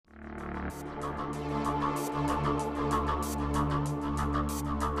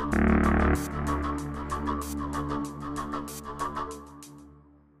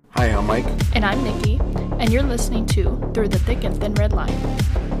Hi, I'm Mike. And I'm Nikki, and you're listening to Through the Thick and Thin Red Line,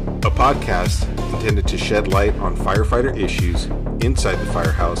 A podcast intended to shed light on firefighter issues inside the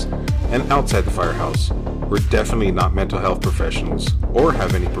firehouse and outside the firehouse. We're definitely not mental health professionals or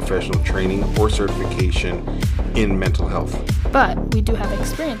have any professional training or certification in mental health. but we do have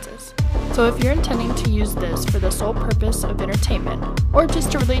experiences. So if you're intending to use this for the sole purpose of entertainment, or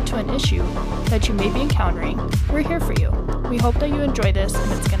just to relate to an issue that you may be encountering, we're here for you. We hope that you enjoy this,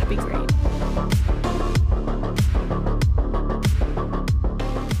 and it's going to be great.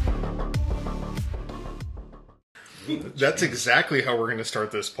 That's exactly how we're going to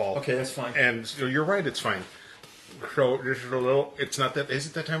start this, Paul. Okay, that's fine. And so you're right, it's fine. So this is a little, it's not that, is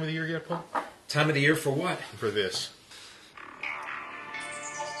it that time of the year yet, Paul? Time of the year for what? For this.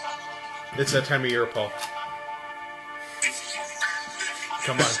 It's that time of year, Paul.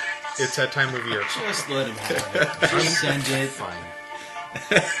 Come on. It's that time of year. Just let him have it. Just send it. Fine.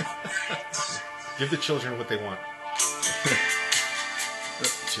 Give the children what they want.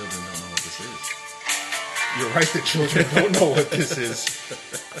 Children don't know what this is. You're right, the children don't know what this is.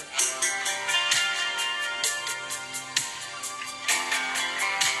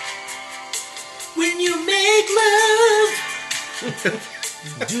 When you make love,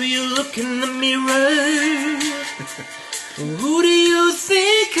 do you look in the mirror? Who do you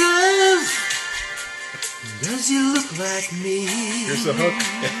think of? Does he look like me? Here's the hook.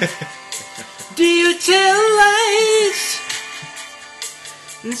 Do you tell lies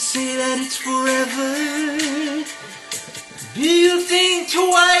and say that it's forever? Do you think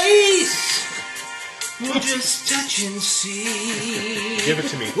twice? We'll just touch and see. Give it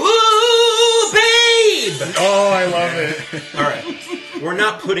to me. Ooh, babe! Oh, I love it. All right. We're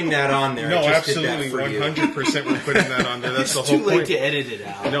not putting that on there. No, I just absolutely. did that for you. 100% we're putting that on there. That's It's the whole too late point. to edit it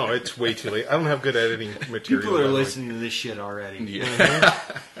out. No, it's way too late. I don't have good editing material. People are by the way. listening to this shit already.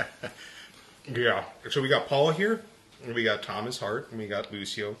 Yeah. So we got Paula here, and we got Thomas Hart, and we got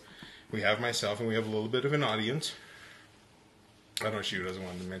Lucio. We have myself, and we have a little bit of an audience. I don't know if she doesn't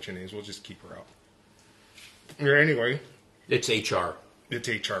want to mention names. We'll just keep her out. Yeah, anyway, It's HR. it's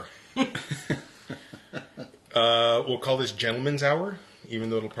HR. We'll call this Gentleman's Hour, even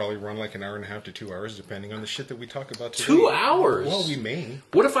though it'll probably run like an hour and a half to 2 hours, depending on the shit that we talk about today. 2 hours? Well, we may.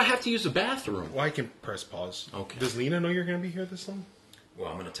 What if I have to use the bathroom? Well, I can press pause. Okay. Does Lena know you're going to be here this long? Well,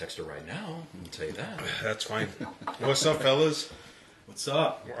 I'm going to text her right now and tell you that. That's fine. What's up, fellas? What's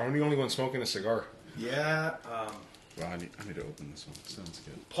up? I'm the only one smoking a cigar. Yeah, Well, I need to open this one. Sounds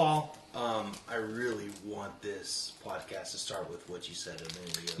good. Paul, I really want this podcast to start with what you said a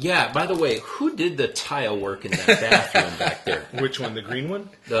minute ago. Yeah, by the way, who did the tile work in that bathroom back there? Which one? The green one?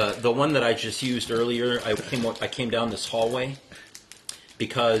 The one that I just used earlier. I came down this hallway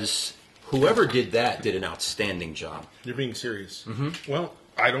because whoever did that did an outstanding job. You're being serious. Mm-hmm. Well,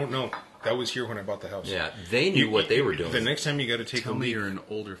 I don't know. That was here when I bought the house. Yeah, they knew what they were doing. The next time you got to take Tell a me leak. you're an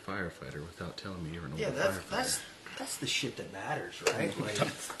older firefighter without telling me you're an older Yeah, firefighter. that's the shit that matters, right? Like,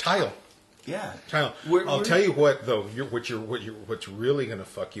 Tile. yeah. Tile. I'll tell you what, though. What's really going to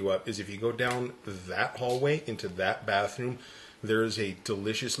fuck you up is if you go down that hallway into that bathroom. There is a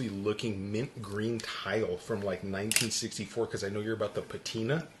deliciously looking mint green tile from like 1964. Because I know you're about the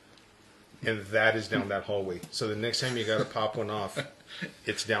patina. And that is down that hallway. So the next time you got to pop one off,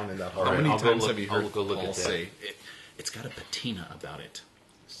 it's down in that How hallway. many I'll go times look- have you I'll heard go look Paul at that. say, it's got a patina about it?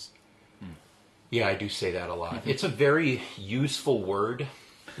 Yeah, I do say that a lot. It's a very useful word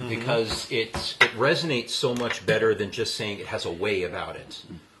because it resonates so much better than just saying it has a way about it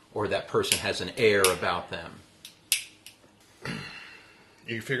or that person has an air about them.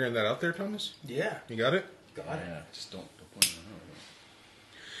 You figuring that out there, Thomas? Yeah. You got it? Got it. Yeah, just don't point it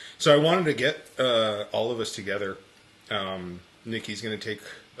out. So I wanted to get all of us together. Nikki's going to take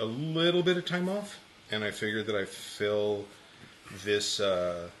a little bit of time off, and I figured that I fill this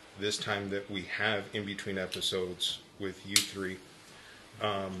this time that we have in between episodes with you three.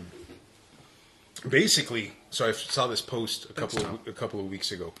 Basically, so I saw this post a couple of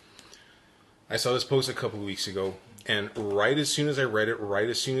weeks ago. I saw this post a couple of weeks ago, and right as soon as I read it, right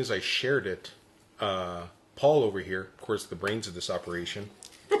as soon as I shared it, Paul over here, of course, the brains of this operation.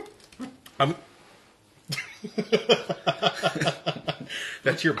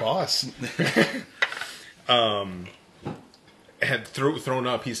 That's your boss. Had thrown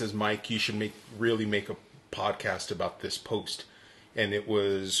up. He says, "Mike, you should really make a podcast about this post." And it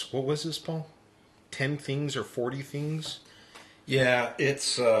was, what was this, Paul? 10 things or 40 things? Yeah,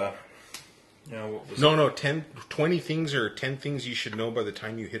 it's what was No, 20 things or 10 things you should know by the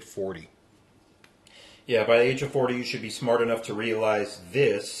time you hit 40. Yeah, by the age of 40, you should be smart enough to realize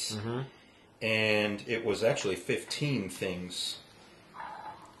this. Mm-hmm. And it was actually 15 things.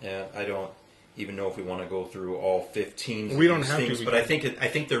 I don't even know if we want to go through all 15 We don't these have to, things, we but can. I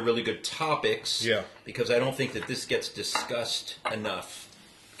think they're really good topics. Yeah. Because I don't think that this gets discussed enough.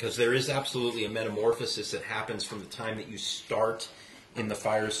 Because there is absolutely a metamorphosis that happens from the time that you start in the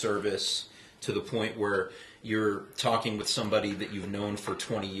fire service to the point where you're talking with somebody that you've known for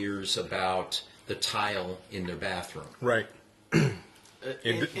 20 years about the tile in their bathroom. Right.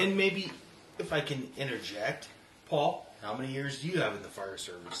 And maybe, if I can interject, Paul, how many years do you have in the fire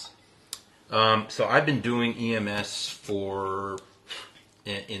service? So I've been doing EMS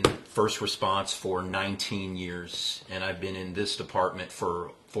in first response for 19 years, and I've been in this department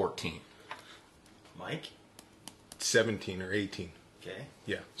for 14. Mike? 17 or 18. Okay.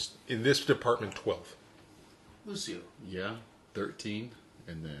 Yeah. In this department, 12. Lucio? Yeah, 13,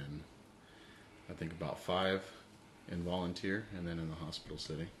 and then I think about 5 in volunteer, and then in the hospital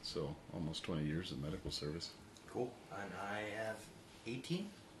setting. So almost 20 years in medical service. Cool. And I have 18?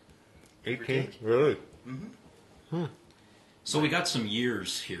 18? Really? So we got some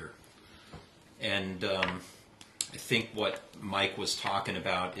years here, and I think what Mike was talking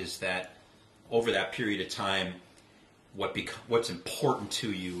about is that over that period of time, what's important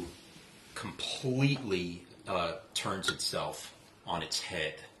to you completely turns itself on its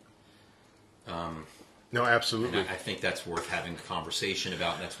head. No, absolutely. And I think that's worth having a conversation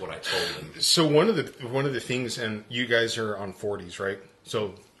about, and that's what I told him. So one of the things, and you guys are on 40s, right?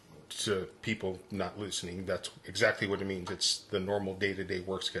 So to people not listening, that's exactly what it means. It's the normal day-to-day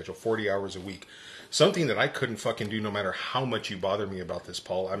work schedule, 40 hours a week. Something that I couldn't fucking do no matter how much you bother me about this,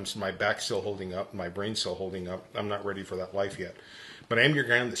 Paul. My back's still holding up. My brain's still holding up. I'm not ready for that life yet. But I am your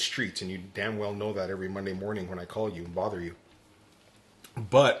guy on the streets, and you damn well know that every Monday morning when I call you and bother you.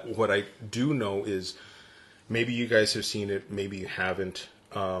 But what I do know is maybe you guys have seen it, maybe you haven't,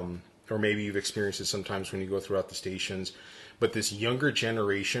 or maybe you've experienced it sometimes when you go throughout the stations. But this younger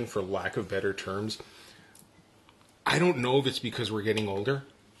generation, for lack of better terms, I don't know if it's because we're getting older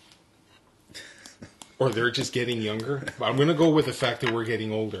or they're just getting younger. I'm going to go with the fact that we're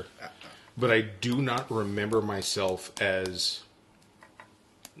getting older. But I do not remember myself as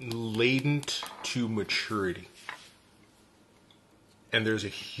latent to maturity. And there's a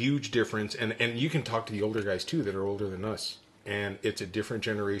huge difference. And you can talk to the older guys, too, that are older than us. And it's a different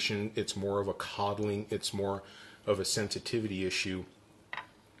generation. It's more of a coddling. It's more of a sensitivity issue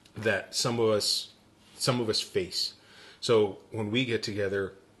that some of us face. So when we get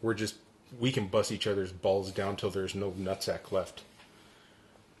together, we can bust each other's balls down till there's no nutsack left.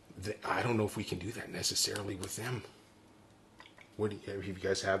 I don't know if we can do that necessarily with them. Have you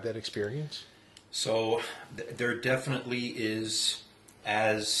guys had that experience? So there definitely is,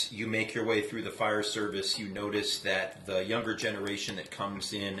 as you make your way through the fire service, you notice that the younger generation that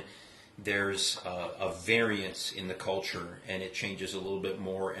comes in, there's a variance in the culture, and it changes a little bit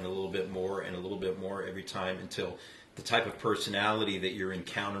more and a little bit more and a little bit more every time until the type of personality that you're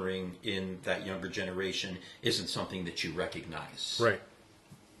encountering in that younger generation isn't something that you recognize. Right.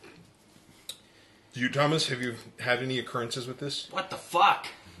 You, Thomas, have you had any occurrences with this? What the fuck?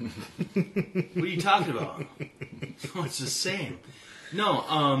 What are you talking about? Oh, it's the same.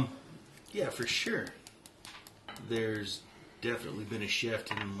 No, yeah, for sure. There's definitely been a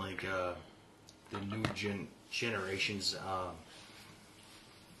shift in like the new generations.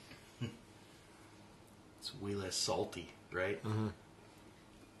 It's way less salty, right? Mm-hmm.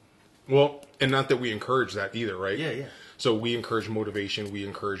 Well, and not that we encourage that either, right? Yeah, yeah. So we encourage motivation, we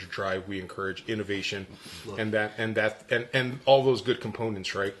encourage drive, we encourage innovation, Look. and all those good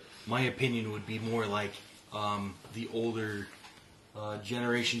components, right? My opinion would be more like the older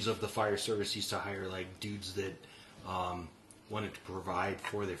generations of the fire service used to hire like dudes that wanted to provide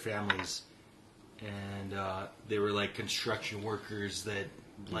for their families, and they were like construction workers that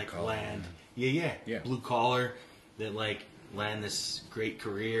like land, yeah, blue collar, that like land this great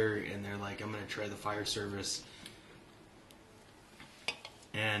career, and they're like, I'm gonna try the fire service,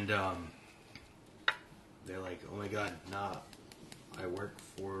 and they're like, oh my god, nah, I work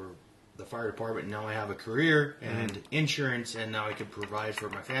for the fire department, and now I have a career and insurance, and now I can provide for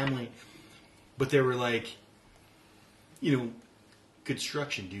my family. But they were like,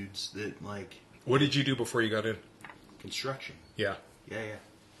 construction dudes that like... What did you do before you got in? Construction. Yeah. Yeah.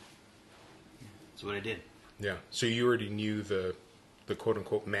 That's what I did. Yeah. So you already knew the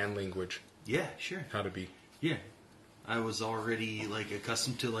quote-unquote man language. Yeah, sure. How to be. Yeah. I was already like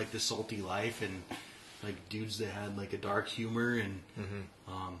accustomed to like the salty life, and like dudes that had like a dark humor, and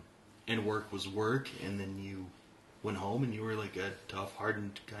and work was work, and then you went home and you were like a tough,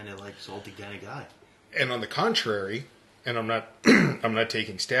 hardened, kind of like salty kind of guy. And on the contrary, and I'm not I'm not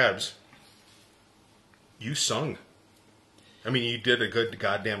taking stabs, you sung. I mean, you did a good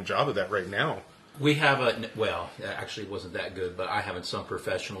goddamn job of that right now. We have well, it actually wasn't that good, but I haven't sung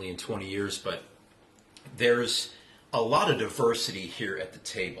professionally in 20 years, but there's a lot of diversity here at the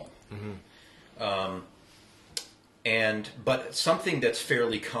table. But something that's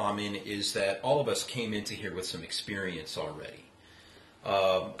fairly common is that all of us came into here with some experience already.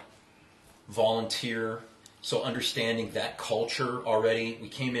 Volunteer, so understanding that culture already, we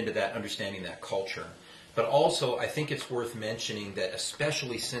came into that understanding that culture. But also, I think it's worth mentioning that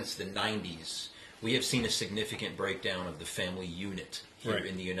especially since the 90s, we have seen a significant breakdown of the family unit here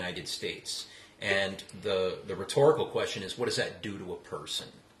in the United States. And the rhetorical question is, what does that do to a person?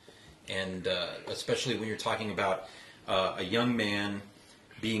 And especially when you're talking about a young man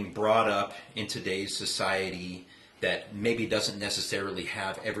being brought up in today's society that maybe doesn't necessarily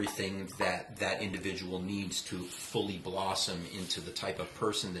have everything that that individual needs to fully blossom into the type of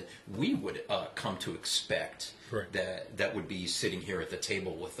person that we would come to expect that would be sitting here at the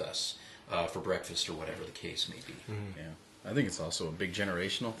table with us for breakfast or whatever the case may be. Yeah, I think it's also a big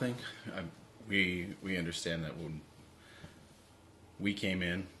generational thing. We understand that when we came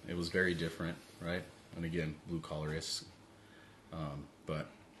in, it was very different, right? And again, blue collarists, but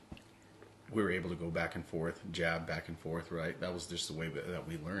we were able to go back and forth, jab back and forth, right? That was just the way that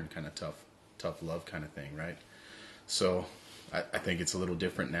we learned, kind of tough love kind of thing, right? So I think it's a little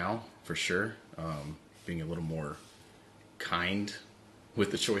different now, for sure. Being a little more kind with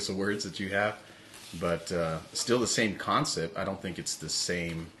the choice of words that you have, but still the same concept. I don't think it's the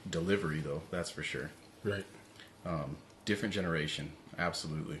same delivery, though. That's for sure. Right. Different generation,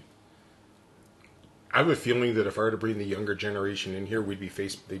 absolutely. I have a feeling that if I were to bring the younger generation in here, they'd be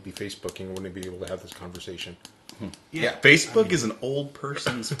Facebooking, wouldn't be able to have this conversation. Yeah, Facebook is an old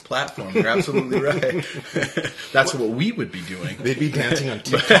person's platform. You're absolutely right. That's what we would be doing. They'd be dancing on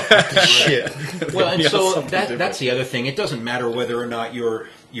TikTok. Shit. Well, and so that's the other thing. It doesn't matter whether or not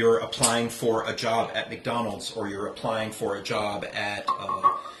you're applying for a job at McDonald's or you're applying for a job at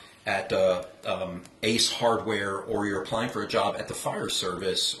Ace Hardware, or you're applying for a job at the fire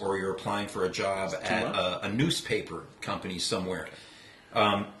service, or you're applying for a job at a newspaper company somewhere.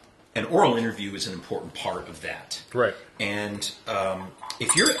 An oral interview is an important part of that. Right. And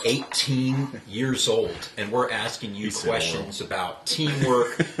if you're 18 years old and we're asking you questions about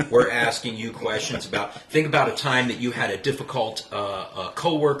teamwork, we're asking you questions think about a time that you had a difficult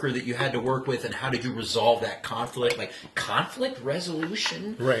coworker that you had to work with, and how did you resolve that conflict? Like conflict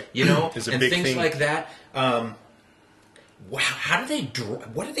resolution, right? You know, and things thing. like that. How do they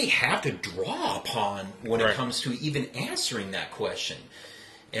what do they have to draw upon when it comes to even answering that question?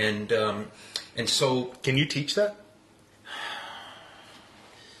 And so, can you teach that?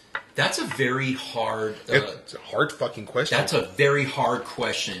 That's a very hard. It's a hard fucking question. That's a very hard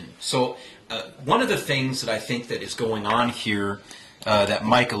question. So, one of the things that I think that is going on here that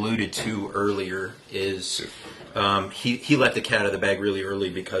Mike alluded to earlier is he let the cat out of the bag really early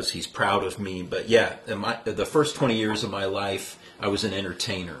because he's proud of me. But yeah, the first 20 years of my life, I was an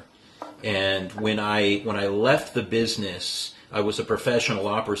entertainer, and when I left the business, I was a professional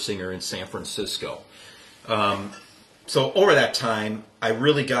opera singer in San Francisco. So over that time, I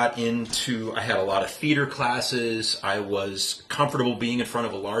really got into, I had a lot of theater classes. I was comfortable being in front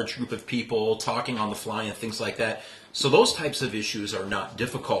of a large group of people, talking on the fly and things like that. So those types of issues are not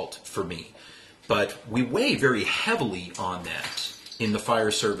difficult for me. But we weigh very heavily on that in the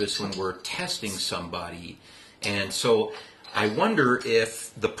fire service when we're testing somebody. And so I wonder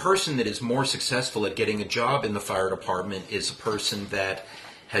if the person that is more successful at getting a job in the fire department is a person that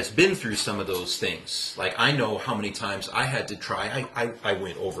has been through some of those things. Like, I know how many times I had to try. I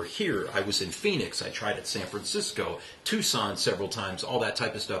went over here. I was in Phoenix. I tried at San Francisco, Tucson several times, all that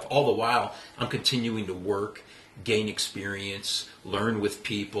type of stuff. All the while, I'm continuing to work, gain experience, learn with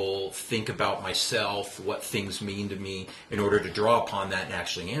people, think about myself, what things mean to me, in order to draw upon that and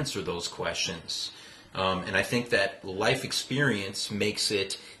actually answer those questions. And I think that life experience makes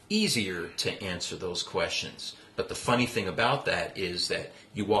it easier to answer those questions. But the funny thing about that is that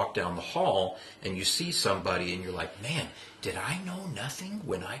you walk down the hall and you see somebody and you're like, man, did I know nothing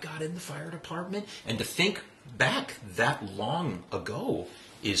when I got in the fire department? And to think back that long ago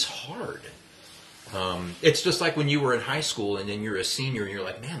is hard. It's just like when you were in high school and then you're a senior and you're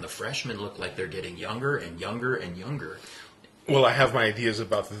like, man, the freshmen look like they're getting younger and younger and younger. Well, I have my ideas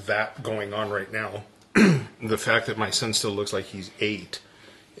about that going on right now. The fact that my son still looks like he's 8,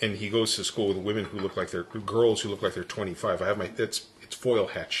 and he goes to school with women who look like they're girls who look like they're 25. I have it's foil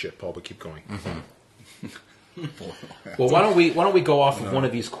hat shit, Paul. But keep going. Mm-hmm. Well, why don't we go off of one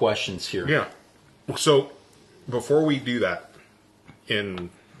of these questions here? Yeah. So, before we do that, in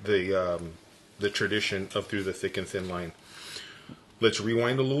the tradition of Through the Thick and Thin Line, let's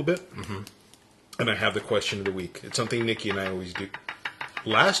rewind a little bit. Mm-hmm. And I have the question of the week. It's something Nikki and I always do.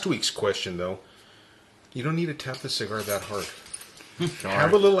 Last week's question, though, you don't need to tap the cigar that hard.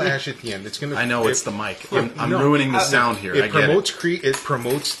 Have a little ash at the end. It's gonna. I know it's the mic. I'm ruining the sound here. It promotes it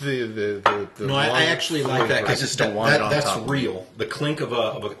promotes the No, I actually like that because just don't want it on that's top. real. The clink of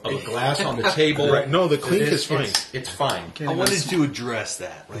a glass on the table. Right. No, the clink is fine. It's fine. I wanted to address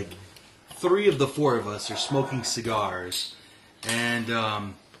that. Like, 3 of the 4 of us are smoking cigars, and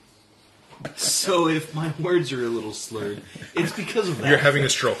so if my words are a little slurred, it's because of that. You're having a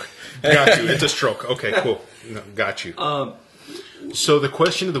stroke. Got you. It's a stroke. Okay, cool. No, got you. So the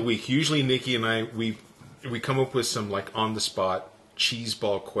question of the week. Usually, Nikki and I we come up with some like on the spot cheese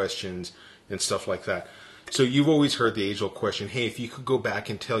ball questions and stuff like that. So you've always heard the age-old question, hey, if you could go back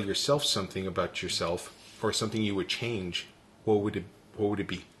and tell yourself something about yourself or something you would change, what would it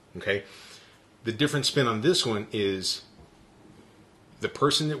be? Okay? The different spin on this one is the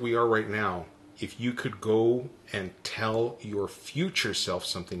person that we are right now, if you could go and tell your future self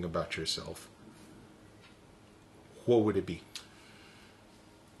something about yourself, what would it be?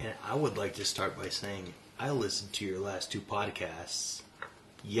 And I would like to start by saying I listened to your last 2 podcasts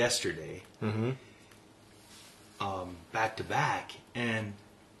yesterday, back to back, and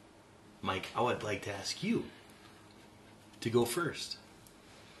Mike, I would like to ask you to go first.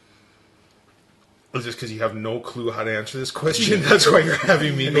 Is this because you have no clue how to answer this question? That's why you're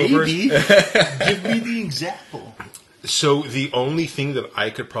having me go first? Maybe. Give me the example. So the only thing that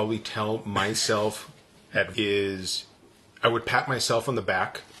I could probably tell myself is I would pat myself on the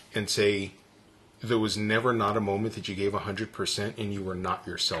back and say there was never not a moment that you gave 100% and you were not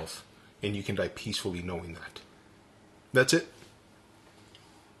yourself. And you can die peacefully knowing that. That's it.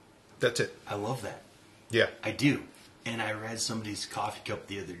 That's it. I love that. Yeah. I do. And I read somebody's coffee cup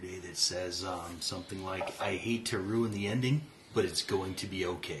the other day that says something like, I hate to ruin the ending, but it's going to be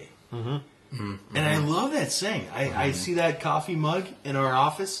okay. Mm-hmm. Mm-hmm. And I love that saying. I see that coffee mug in our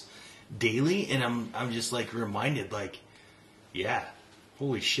office daily, and I'm just like reminded, like, yeah,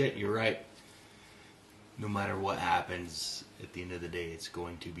 holy shit, you're right. No matter what happens, at the end of the day, it's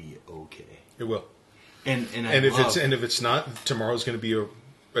going to be okay. It will. And if it's not, tomorrow's going to be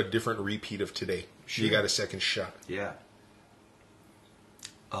a different repeat of today. Sure. You got a second shot. Yeah.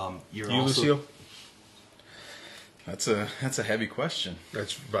 You, Lucio? That's a heavy question.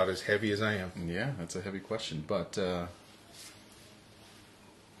 That's about as heavy as I am. Yeah, that's a heavy question. But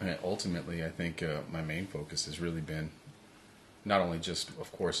ultimately, I think my main focus has really been not only just,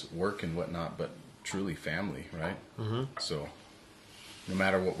 of course, work and whatnot, but truly family, right? Mm-hmm. So no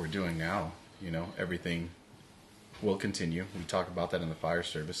matter what we're doing now, everything will continue. We talk about that in the fire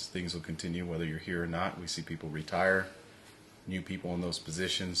service. Things will continue whether you're here or not. We see people retire, new people in those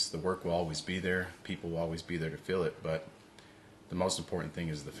positions. The work will always be there. People will always be there to fill it. But the most important thing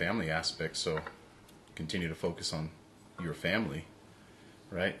is the family aspect. So continue to focus on your family,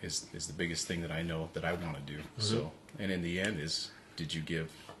 right, is the biggest thing that I know that I want to do. Mm-hmm. So, and in the end is, did you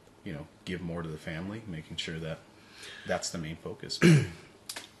give more to the family, making sure that that's the main focus.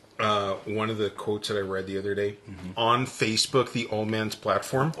 One of the quotes that I read the other day on Facebook, the Old Man's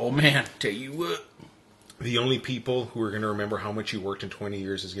Platform. Oh man, tell you what. The only people who are going to remember how much you worked in 20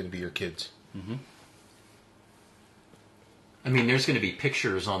 years is going to be your kids. Mm-hmm. I mean, there's going to be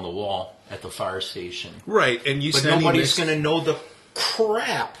pictures on the wall at the fire station. Right, and but nobody's going to know the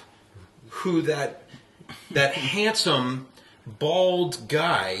crap who that handsome, bald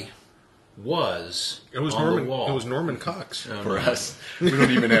guy was. It was on Norman. the wall. It was Norman Cox for us. We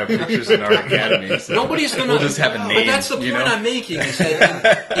don't even have pictures in our academy. So nobody's going to. We'll just have a name. But that's the point I'm making. Is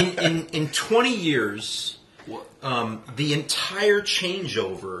that in 20 years, the entire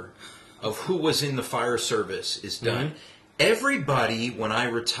changeover of who was in the fire service is done. Mm-hmm. Everybody, when I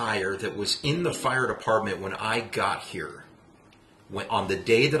retire, that was in the fire department when I got here, on the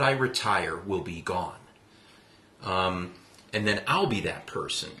day that I retire, will be gone. And then I'll be that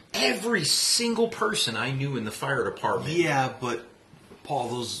person. Every single person I knew in the fire department. Yeah, but Paul,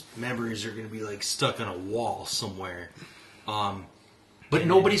 those memories are going to be like stuck on a wall somewhere. But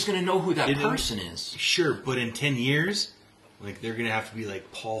nobody's going to know who that person is. Sure, but in 10 years, like they're going to have to be like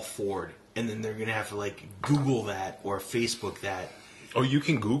Paul Ford, and then they're going to have to like Google that or Facebook that. Oh, you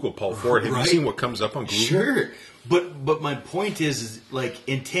can Google Paul Ford. Have you seen what comes up on Google? Sure. But my point is like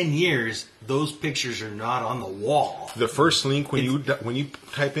in 10 years, those pictures are not on the wall. The first link when you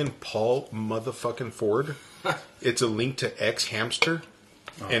type in Paul motherfucking Ford, it's a link to SAMHSA,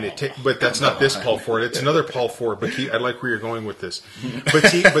 And but that's not this Paul Ford. It's another Paul Ford. But I like where you're going with this. But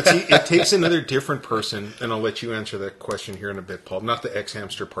see, it takes another different person, and I'll let you answer that question here in a bit, Paul. Not the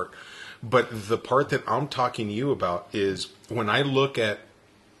ex-hamster part, but the part that I'm talking to you about is when I look at.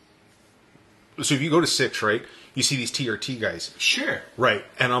 So if you go to 6, right, you see these TRT guys, Sure. right,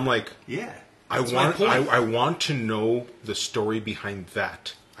 and I'm like, Yeah. I want to know the story behind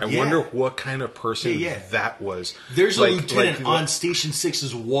that. I wonder what kind of person that was. There's a lieutenant on Station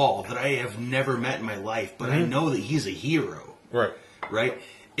 6's wall that I have never met in my life, but I know that he's a hero. Right. Right?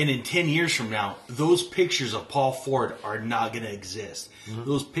 And in 10 years from now, those pictures of Paul Ford are not going to exist.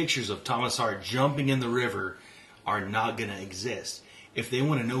 Those pictures of Thomas Hart jumping in the river are not going to exist. If they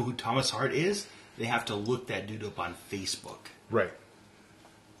want to know who Thomas Hart is, they have to look that dude up on Facebook. Right.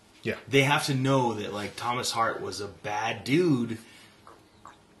 Yeah. They have to know that, like, Thomas Hart was a bad dude,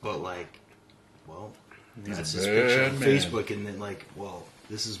 but, like, well, that's his picture on Facebook, and then, like, well,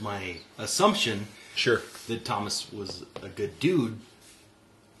 this is my assumption that Thomas was a good dude.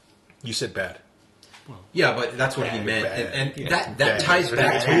 You said bad. Yeah, but that's what he meant, and that ties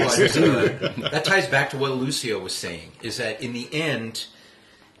back to what that ties back to what Lucio was saying. Is that in the end,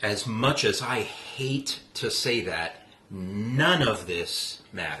 as much as I hate to say that, none of this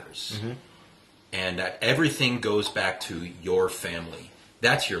matters, and everything goes back to your family.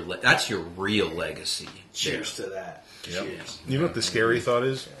 That's your real legacy. Cheers to that. Yep. Cheers. You know what the scary thought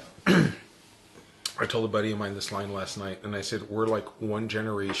is? I told a buddy of mine this line last night, and I said, we're like one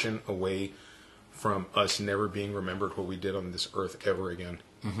generation away from us never being remembered what we did on this earth ever again.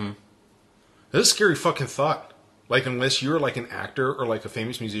 That's a scary fucking thought. Like, unless you're like an actor or like a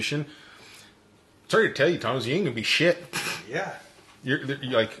famous musician, sorry to tell you, Thomas, you ain't gonna be shit. Yeah. You're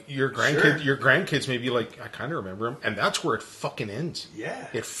like your grandkids may be like, I kind of remember him, and that's where it fucking ends. Yeah.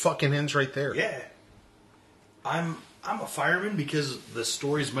 It fucking ends right there. Yeah. I'm a fireman because the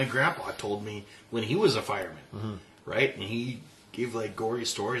stories my grandpa told me when he was a fireman, right? And he gave like gory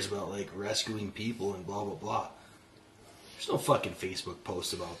stories about like rescuing people and blah blah blah. There's no fucking Facebook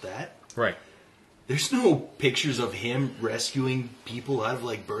post about that. Right. There's no pictures of him rescuing people out of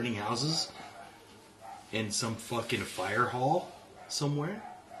like burning houses in some fucking fire hall somewhere.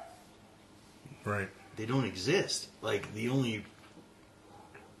 Right. They don't exist. Like, the only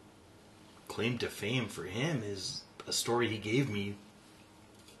claim to fame for him is a story he gave me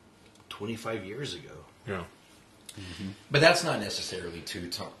 25 years ago. Yeah. But that's not necessarily true,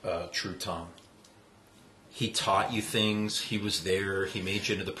 Tom. He taught you things. He was there. He made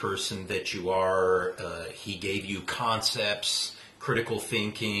you into the person that you are. He gave you concepts, critical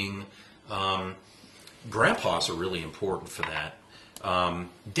thinking. Grandpas are really important for that.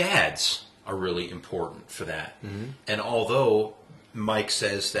 Dads are really important for that. And although Mike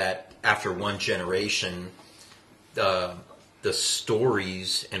says that after one generation, the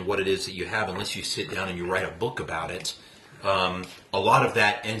stories and what it is that you have, unless you sit down and you write a book about it, a lot of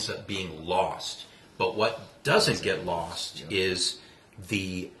that ends up being lost. But what doesn't get lost is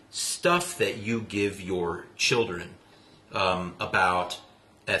the stuff that you give your children about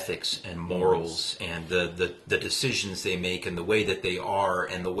ethics and morals and the decisions they make and the way that they are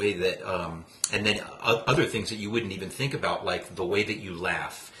and the way that and then other things that you wouldn't even think about, like the way that you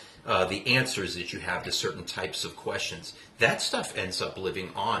laugh, the answers that you have to certain types of questions. That stuff ends up living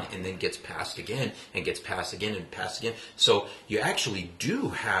on and then gets passed again and gets passed again and passed again. So you actually do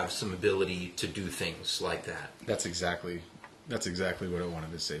have some ability to do things like that. That's exactly what I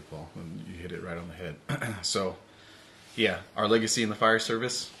wanted to say, Paul. And you hit it right on the head. So, yeah, our legacy in the fire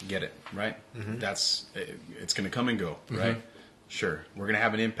service, get it, right? It's going to come and go, right? Sure, we're going to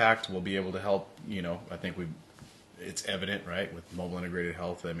have an impact. We'll be able to help. I think it's evident, right, with mobile integrated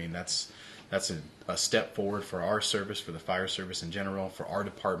health. I mean, that's a step forward for our service, for the fire service in general, for our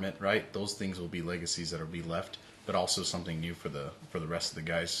department, right? Those things will be legacies that will be left, but also something new for the rest of the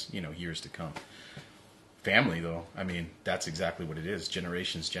guys, years to come. Family, though, I mean, that's exactly what it is.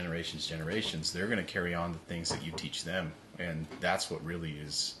 Generations. They're going to carry on the things that you teach them, and that's what really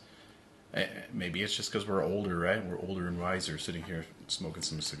is. Maybe it's just because we're older, right? We're older and wiser, sitting here smoking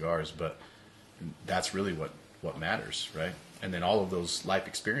some cigars, but that's really what matters, right? And then all of those life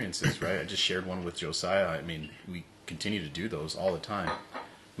experiences, right? I just shared one with Josiah. I mean, we continue to do those all the time.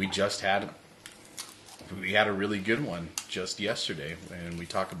 We had a really good one just yesterday, and we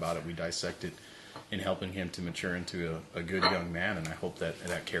talk about it. We dissect it in helping him to mature into a good young man, and I hope that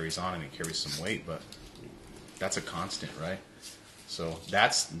carries on and it carries some weight, but that's a constant, right? So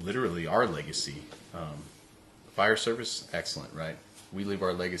that's literally our legacy. Fire service, excellent, right? We leave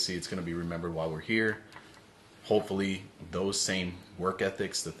our legacy. It's going to be remembered while we're here. Hopefully those same work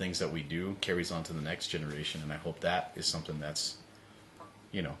ethics, the things that we do, carries on to the next generation, and I hope that is something that's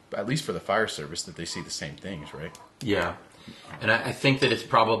at least for the fire service, that they see the same things, right? Yeah. And I think that it's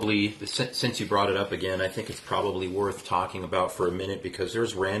probably, since you brought it up again, I think it's probably worth talking about for a minute, because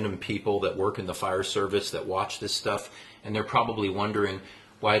there's random people that work in the fire service that watch this stuff, and they're probably wondering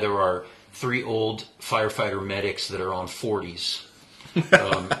why there are 3 old firefighter medics that are on 40s.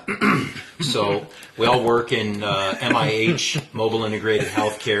 So we all work in MIH, Mobile Integrated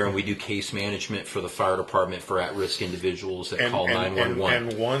Healthcare, and we do case management for the fire department for at-risk individuals that call 911.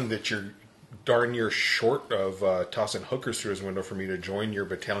 And one that you're darn near short of tossing hookers through his window for me to join your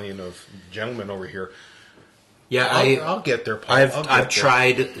battalion of gentlemen over here. Yeah, I'll get there, Paul. I've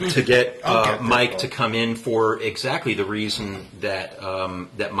tried to get Mike Paul. to come in for exactly the reason that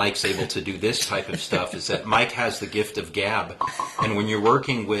that Mike's able to do this type of stuff, is that Mike has the gift of gab, and when you're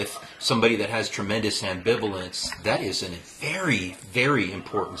working with somebody that has tremendous ambivalence, that is a very, very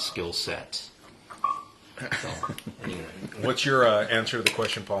important skill set. So, anyway. What's your answer to the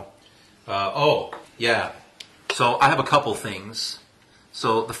question, Paul? Yeah. So I have a couple things.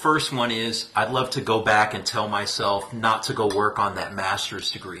 So the first one is, I'd love to go back and tell myself not to go work on that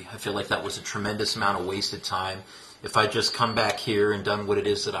master's degree. I feel like that was a tremendous amount of wasted time. If I just come back here and done what it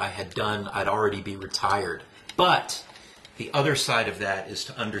is that I had done, I'd already be retired. But the other side of that is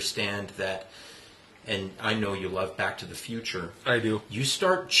to understand that, and I know you love Back to the Future. I do. You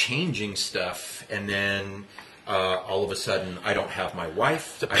start changing stuff, and then all of a sudden, I don't have my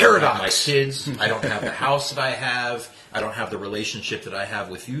wife, I don't have my kids, I don't have the house that I have, I don't have the relationship that I have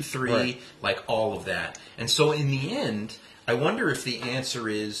with you three, right. Like all of that. And so in the end, I wonder if the answer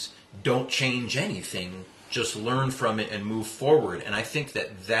is don't change anything, just learn from it and move forward. And I think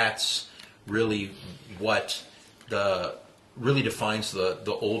that that's really what really defines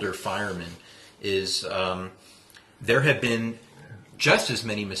the older fireman is there have been just as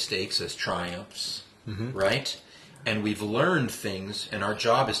many mistakes as triumphs. Mm-hmm. Right? And we've learned things, and our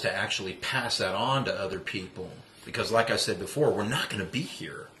job is to actually pass that on to other people. Because like I said before, we're not going to be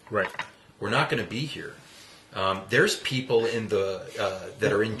here. Right. We're not going to be here. There's people in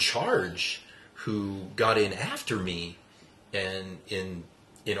that are in charge who got in after me and in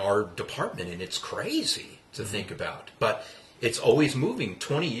our department, and it's crazy to think about. But it's always moving.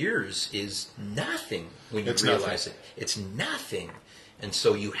 20 years is nothing when you realize it. It's nothing. And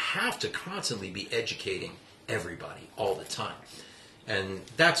so you have to constantly be educating everybody all the time. And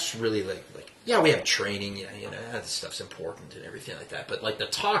that's really like yeah, we have training, that stuff's important and everything like that. But like the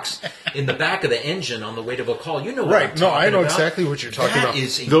talks in the back of the engine on the way to a call, you know what I'm talking about. I know exactly what you're talking about.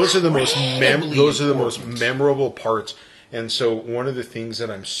 Those are the most memorable parts. And so one of the things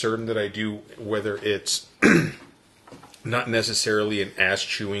that I'm certain that I do, whether it's not necessarily an ass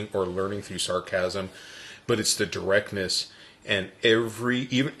chewing or learning through sarcasm, but it's the directness. And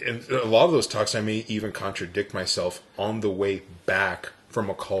even a lot of those talks, I may even contradict myself on the way back from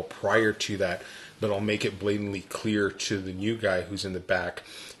a call prior to that, but I'll make it blatantly clear to the new guy who's in the back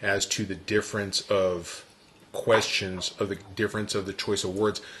as to the difference of questions, of the difference of the choice of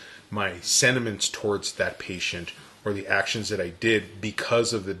words, my sentiments towards that patient, or the actions that I did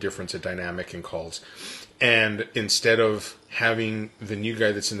because of the difference of dynamic in calls. And instead of having the new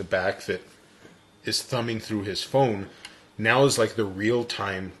guy that's in the back that is thumbing through his phone, now is like the real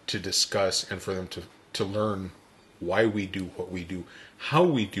time to discuss and for them to learn why we do what we do, how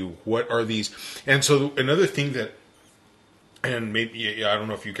we do, what are these. And so another thing that, and maybe, I don't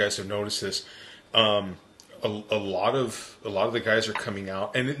know if you guys have noticed this, a lot of the guys are coming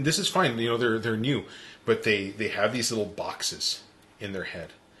out, and this is fine, they're new, but they have these little boxes in their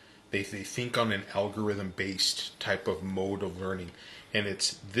head. They think on an algorithm-based type of mode of learning. And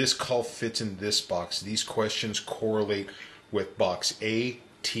it's this call fits in this box. These questions correlate with box A,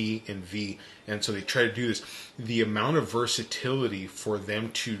 T, and V. And so they try to do this. The amount of versatility for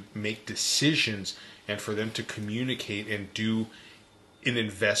them to make decisions and for them to communicate and do an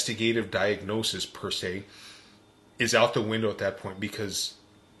investigative diagnosis, per se, is out the window at that point, because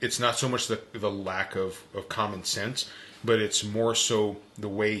it's not so much the lack of common sense, but it's more so the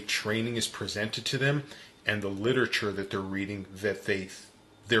way training is presented to them and the literature that they're reading, that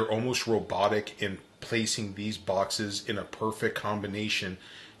they're almost robotic in placing these boxes in a perfect combination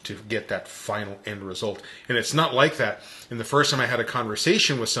to get that final end result. And it's not like that. And the first time I had a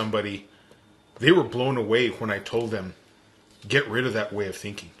conversation with somebody, they were blown away when I told them, get rid of that way of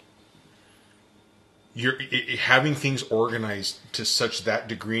thinking. Having things organized to such that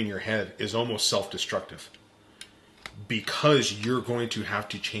degree in your head is almost self-destructive, because you're going to have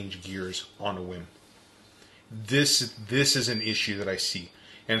to change gears on a whim. This is an issue that I see.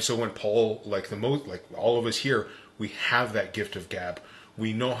 And so when Paul, like all of us here, we have that gift of gab.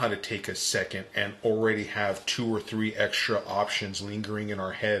 we know how to take a second and already have 2 or 3 extra options lingering in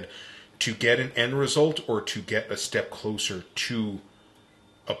our head to get an end result or to get a step closer to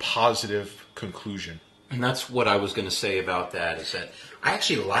a positive conclusion. And that's what I was going to say about that, is that I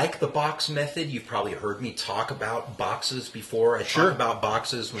actually like the box method. You've probably heard me talk about boxes before. I talk about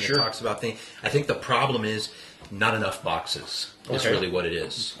boxes when it talks about things. I think the problem is not enough boxes. That's really what it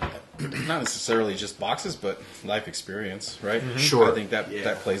is. Not necessarily just boxes, but life experience, right? Sure. I think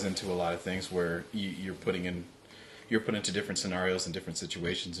that plays into a lot of things where you're put into different scenarios and different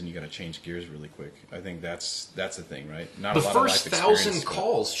situations, and you got to change gears really quick. I think that's the thing, right? Not The a lot first of life experience, 1,000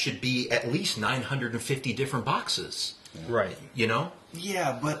 calls should be at least 950 different boxes. Right. You know?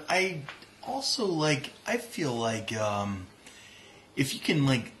 Yeah, but I also like. I feel like if you can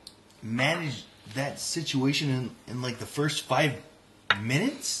like manage that situation in like the first 5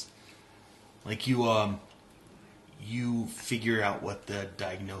 minutes, like you figure out what the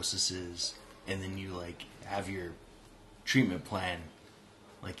diagnosis is, and then you like have your treatment plan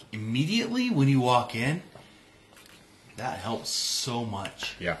like immediately when you walk in. That helps so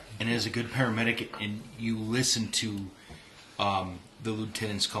much. Yeah. And as a good paramedic, and you listen to the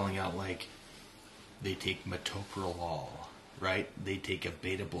lieutenants calling out, like, they take metoprolol, right? They take a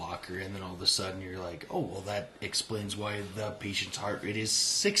beta blocker, and then all of a sudden you're like, oh, well, that explains why the patient's heart rate is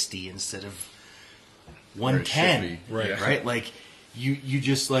 60 instead of 110. Right? Like, you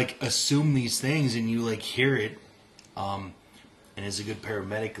just, like, assume these things, and you, like, hear it. And as a good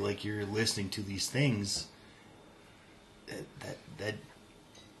paramedic, like, you're listening to these things, that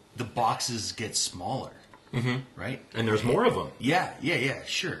the boxes get smaller, right? And there's more of them. Yeah,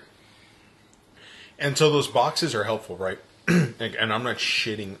 sure. And so those boxes are helpful, right? And I'm not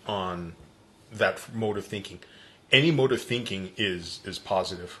shitting on that mode of thinking. Any mode of thinking is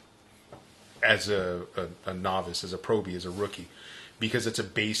positive as a novice, as a probie, as a rookie, because it's a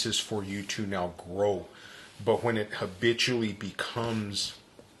basis for you to now grow. But when it habitually becomes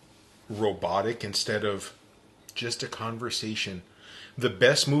robotic instead of just a conversation, the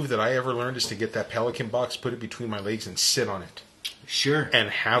best move that I ever learned is to get that Pelican box, put it between my legs, and sit on it. Sure. And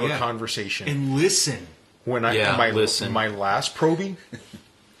have a conversation. And listen. When my last probing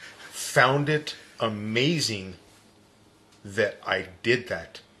found it amazing that I did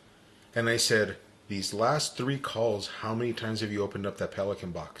that. And I said, these last 3 calls, how many times have you opened up that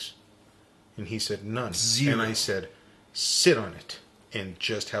Pelican box? And he said, none. 0. And I said, sit on it and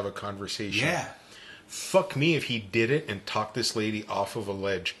just have a conversation. Yeah. Fuck me if he did it and talked this lady off of a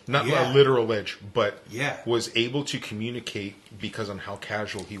ledge. Not a literal ledge, but was able to communicate because on how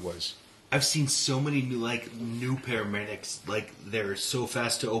casual he was. I've seen so many new paramedics, like, they're so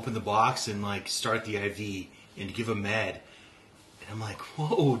fast to open the box and, like, start the IV and give a med. And I'm like,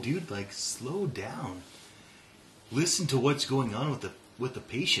 whoa, dude, like, slow down. Listen to what's going on with the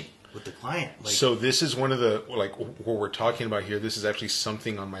patient, with the client. Like, so this is one of the, like, what we're talking about here. This is actually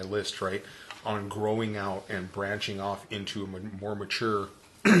something on my list, right? On growing out and branching off into a more mature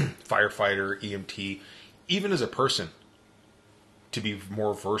firefighter, EMT, even as a person, to be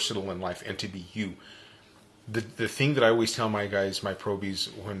more versatile in life and to be you. The thing that I always tell my guys, my probies,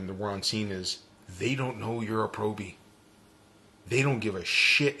 when we're on scene is, they don't know you're a probie. They don't give a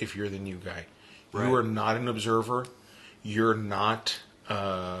shit if you're the new guy. Right. You are not an observer. You're not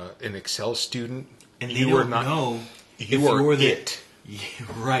an Excel student. And they don't know if you're it.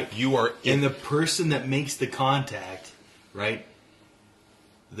 Right. You are it. And the person that makes the contact, right,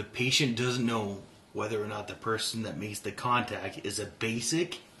 the patient doesn't know whether or not the person that makes the contact is a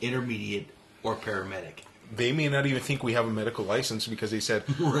basic, intermediate, or paramedic. They may not even think we have a medical license because they said,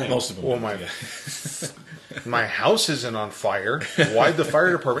 most of them. Well, my house isn't on fire. Why'd the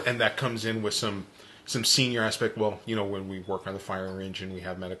fire department? And that comes in with some senior aspect. Well, you know, when we work on the fire range and we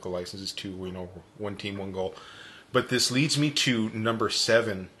have medical licenses too, we know one team, one goal. But this leads me to number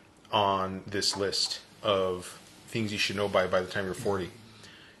 7 on this list of things you should know by the time you're 40.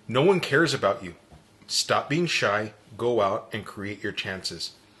 No one cares about you. Stop being shy. Go out and create your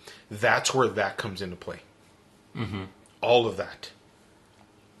chances. That's where that comes into play. Mm-hmm. All of that.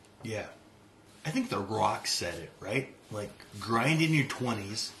 Yeah. I think The Rock said it, right? Like, grind in your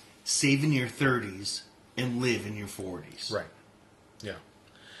 20s, save in your 30s, and live in your 40s. Right. Yeah.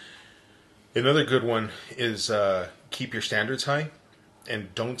 Another good one is keep your standards high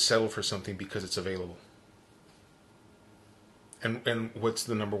and don't settle for something because it's available. And what's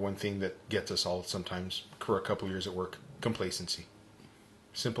the number one thing that gets us all sometimes for a couple years at work? Complacency.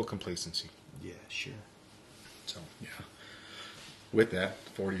 Simple complacency. Yeah, sure. So, yeah. With that,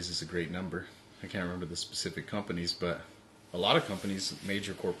 40s is a great number. I can't remember the specific companies, but a lot of companies,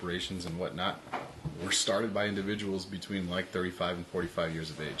 major corporations and whatnot, we're started by individuals between like 35 and 45 years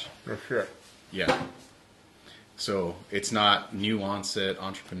of age. That's it. Yeah. So it's not new onset,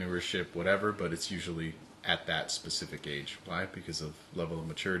 entrepreneurship, whatever, but it's usually at that specific age. Why? Because of level of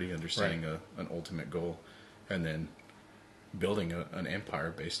maturity, understanding an ultimate goal, and then building an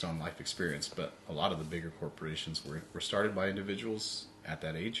empire based on life experience. But a lot of the bigger corporations were started by individuals at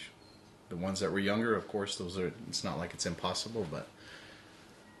that age. The ones that were younger, of course, it's not like it's impossible, but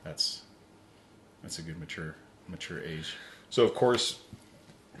that's a good mature age. So, of course,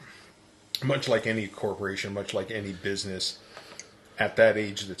 much like any corporation, much like any business, at that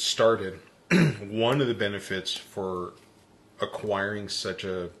age that started, one of the benefits for acquiring such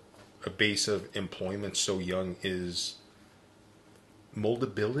a base of employment so young is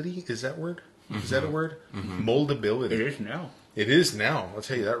moldability. Is that word? Mm-hmm. Is that a word? Mm-hmm. Moldability. It is now. It is now. I'll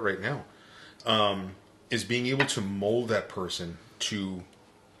tell you that right now. Is being able to mold that person to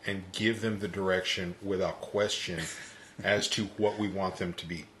and give them the direction without question as to what we want them to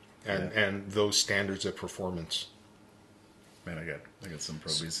be and those standards of performance. Man, I got some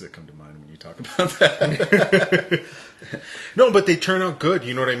probies that come to mind when you talk about that. No, but they turn out good.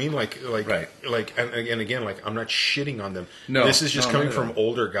 You know what I mean? Like, right. And again, like, I'm not shitting on them. No, this is just coming from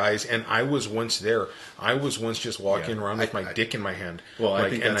older guys, and I was once there. I was once just walking around with my dick in my hand. Well, I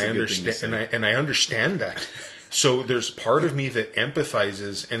like, think that's and a I good thing to understand, say. and I understand that. So there's part of me that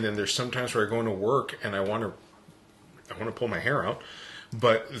empathizes, and then there's sometimes where I go into work and I want to pull my hair out,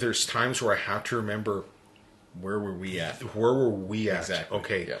 but there's times where I have to remember. Where were we at? Where were we at? Exactly.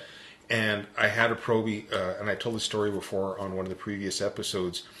 Okay. Yep. And I had a probie, and I told the story before on one of the previous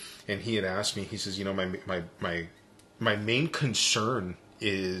episodes, and he had asked me, he says, you know, my main concern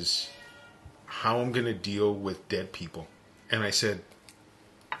is how I'm going to deal with dead people. And I said,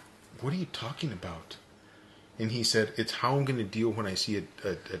 what are you talking about? And he said, it's how I'm going to deal when I see a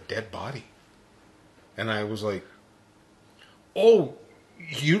dead body. And I was like, oh,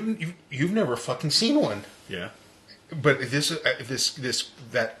 you've never fucking seen one. Yeah. But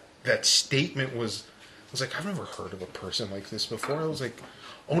that statement was, I was like, I've never heard of a person like this before. I was like,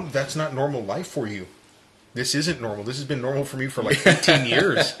 oh, that's not normal life for you. This isn't normal. This has been normal for me for like 15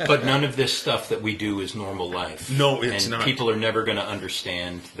 years. But none of this stuff that we do is normal life. No, it's and not. People are never going to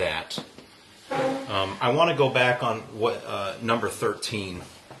understand that. I want to go back on what number 13,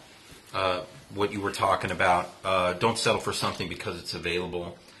 what you were talking about. Don't settle for something because it's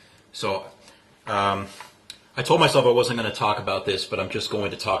available. So I told myself I wasn't going to talk about this, but I'm just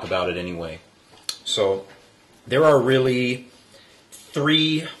going to talk about it anyway. So there are really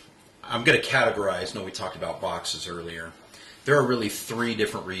three, I'm going to categorize, no, we talked about boxes earlier. There are really three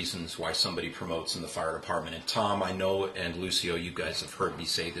different reasons why somebody promotes in the fire department. And Tom, I know, and Lucio, you guys have heard me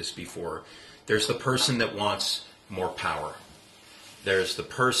say this before. There's the person that wants more power. There's the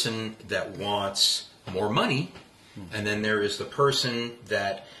person that wants more money. And then there is the person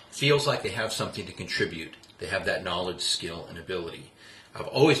that feels like they have something to contribute. They have that knowledge, skill, and ability. I've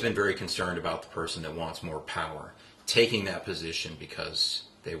always been very concerned about the person that wants more power, taking that position because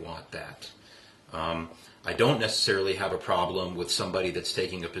they want that. I don't necessarily have a problem with somebody that's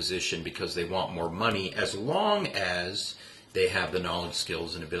taking a position because they want more money, as long as they have the knowledge,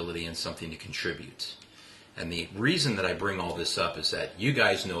 skills, and ability and something to contribute. And the reason that I bring all this up is that you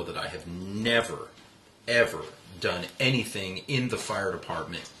guys know that I have never, ever done anything in the fire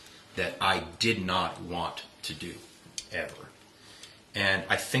department that I did not want to do, ever. And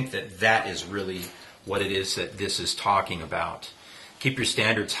I think that that is really what it is that this is talking about. Keep your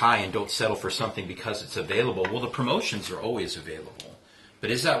standards high and don't settle for something because it's available. Well, the promotions are always available.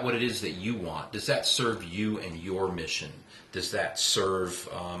 But is that what it is that you want? Does that serve you and your mission? Does that serve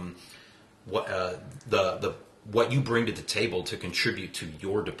what you bring to the table to contribute to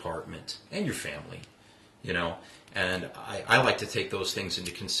your department and your family? You know, and I like to take those things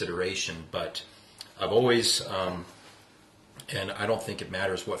into consideration. But I've always, and I don't think it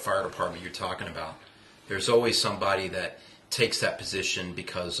matters what fire department you're talking about. There's always somebody that takes that position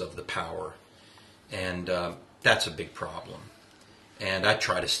because of the power, and that's a big problem. And I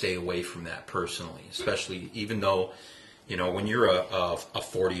try to stay away from that personally, especially even though, you know, when you're a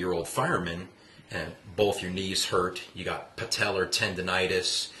 40-year-old fireman and both your knees hurt, you got patellar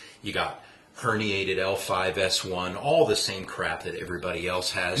tendonitis, you got herniated L5-S1, all the same crap that everybody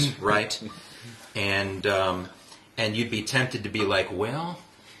else has, right? And you'd be tempted to be like, well,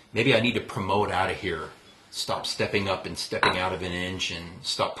 maybe I need to promote out of here. Stop stepping up and stepping out of an engine,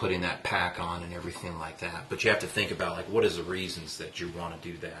 stop putting that pack on and everything like that. But you have to think about, like, what is the reasons that you want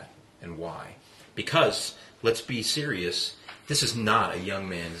to do that and why? Because, let's be serious, this is not a young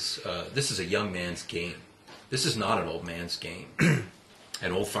man's, this is a young man's game. This is not an old man's game.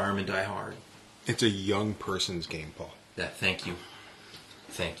 An old fireman die hard. It's a young person's game, Paul. Thank you.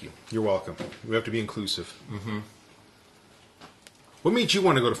 Thank you. You're welcome. We have to be inclusive. Mm-hmm. What made you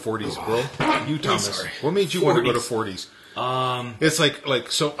want to go to 40s, bro? You, Thomas. Sorry. What made you want to go to 40s? It's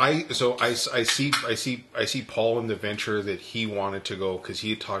I see Paul in the venture that he wanted to go because he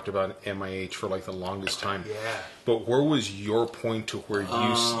had talked about MIH for like the longest time. Yeah. But where was your point to where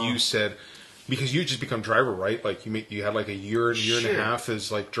you said, because you just become driver, right? Like you had like a year and a half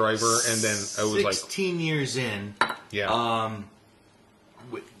as like driver, and then I was 16 years in. Yeah.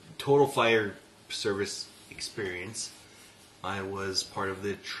 With total fire service experience, I was part of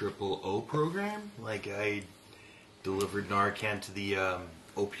the O program. Like I delivered Narcan to the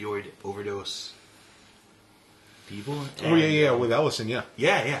opioid overdose people. And, with Ellison, yeah.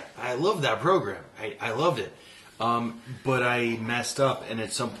 Yeah. I loved that program. I loved it. But I messed up, and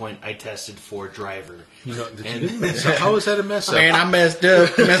at some point I tested for driver. You didn't mess up. How is that a mess up? Man, I messed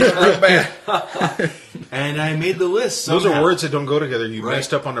up real bad. And I made the list somehow. Those are words that don't go together. You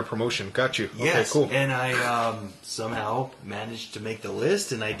messed up on a promotion. Got you. Yes, Okay, cool. and I somehow managed to make the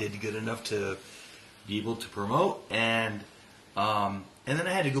list, and I did good enough to be able to promote, and then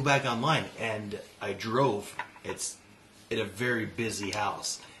I had to go back online, and I drove. It's in a very busy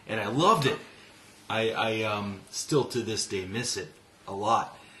house, and I loved it. I still to this day miss it a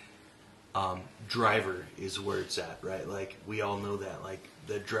lot. Driver is where it's at, right? Like we all know that. Like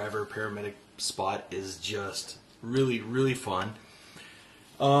the driver paramedic spot is just really, really fun.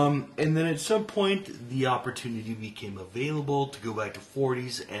 And then at some point, the opportunity became available to go back to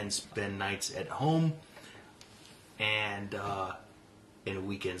 40s and spend nights at home and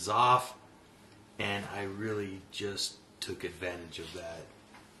weekends off. And I really just took advantage of that.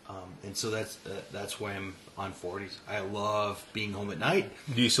 And so that's why I'm on 40s. I love being home at night.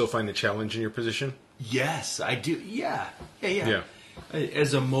 Do you still find a challenge in your position? Yes, I do. Yeah.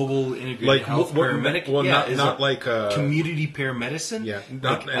 As a mobile integrated Like health paramedic, not like community paramedicine. Yeah,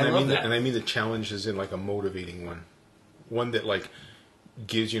 I mean the challenge is in like a motivating one that like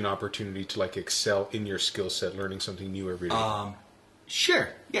gives you an opportunity to like excel in your skill set, learning something new every day. Sure,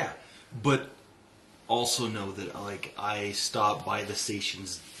 yeah, but also know that like I stop by the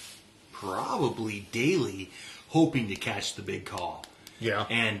stations probably daily, hoping to catch the big call. Yeah,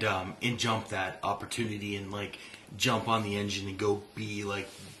 and jump that opportunity and like jump on the engine and go be like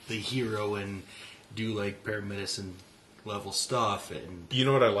the hero and do like paramedicine level stuff. And you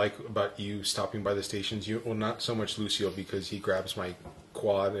know what I like about you stopping by the stations? Not so much Lucio, because he grabs my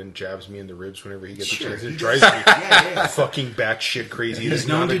quad and jabs me in the ribs whenever he gets a chance. It drives me fucking batshit crazy. He's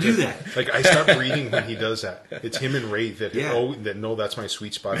known to do that. Like I stop breathing when he does that. It's him and Ray that know that's my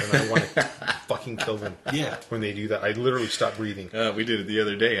sweet spot, and I want to fucking kill them. Yeah, when they do that, I literally stop breathing. We did it the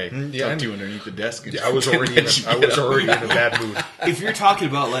other day. I talked to you underneath the desk. And I was already in a bad mood. If you're talking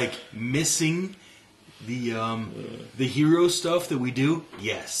about like missing the hero stuff that we do,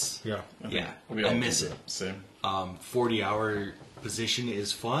 yes, I miss it. Same. 40-hour position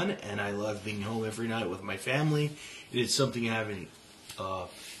is fun, and I love being home every night with my family. It's something I've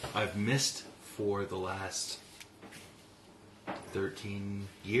missed for the last 13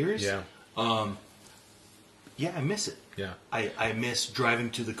 years. Yeah. I miss it. Yeah. I miss driving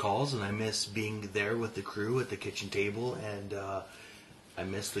to the calls, and I miss being there with the crew at the kitchen table, and I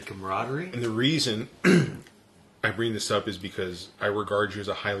miss the camaraderie. And the reason I bring this up is because I regard you as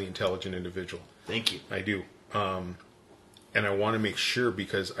a highly intelligent individual. Thank you. I do. And I want to make sure,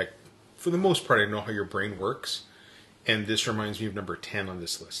 because for the most part, I know how your brain works. And this reminds me of number 10 on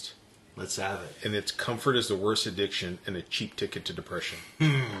this list. Let's have it. And it's comfort is the worst addiction and a cheap ticket to depression.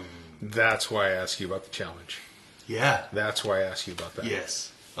 That's why I ask you about the challenge. Yeah. That's why I ask you about that.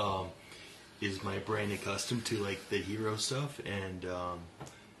 Yes. Is my brain accustomed to like the hero stuff? And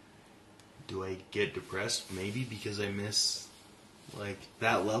do I get depressed? Maybe because I miss like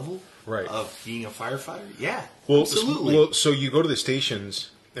that level of being a firefighter. Yeah, well, absolutely. So you go to the stations,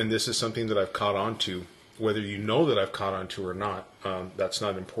 and this is something that I've caught on to. Whether you know that I've caught on to or not, that's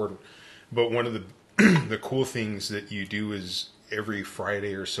not important. But one of the cool things that you do is every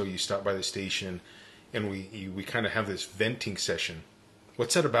Friday or so you stop by the station, and we kind of have this venting session.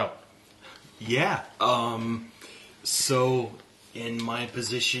 What's that about? Yeah. So in my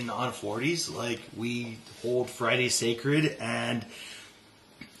position on 40s, like we hold Friday sacred, and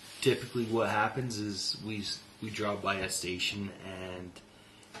typically what happens is we drop by a station, and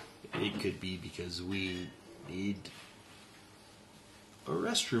it could be because we need a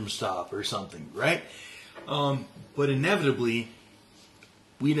restroom stop or something, right? But inevitably,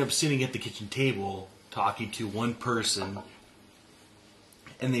 we end up sitting at the kitchen table talking to one person,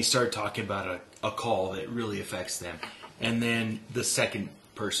 and they start talking about a call that really affects them. And then the second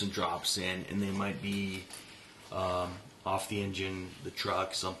person drops in, and they might be off the engine, the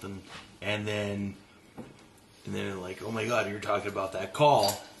truck, something, and then they're like, oh my God, you're talking about that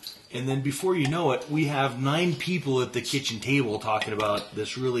call. And then before you know it, we have 9 people at the kitchen table talking about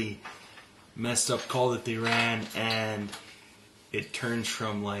this really messed up call that they ran, and it turns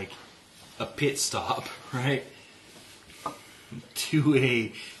from like a pit stop, right, to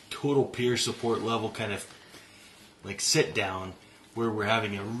a total peer support level kind of like sit down where we're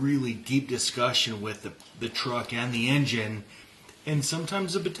having a really deep discussion with the truck and the engine and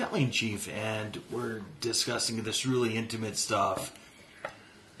sometimes the battalion chief, and we're discussing this really intimate stuff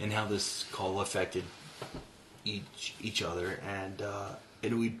and how this call affected each other,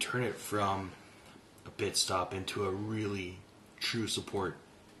 and we turn it from a pit stop into a really true support,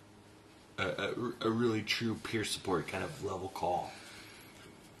 a really true peer support kind of level call.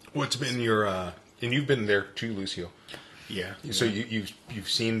 What's been your and you've been there too, Lucio? Yeah. So you've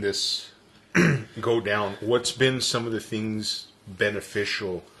seen this go down. What's been some of the things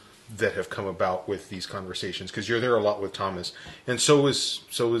beneficial that have come about with these conversations? Because you're there a lot with Thomas, and so is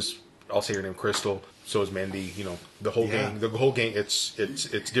I'll say her name, Crystal. So is Mandy. You know, the whole gang. The whole gang. It's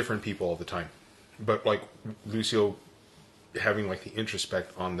different people all the time. But like Lucio, having like the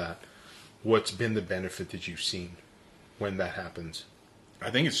introspect on that, what's been the benefit that you've seen when that happens? I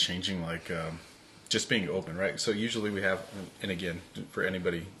think it's changing, like just being open, right? So usually we have, and again, for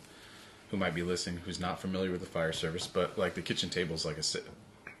anybody who might be listening who's not familiar with the fire service, but like the kitchen table is like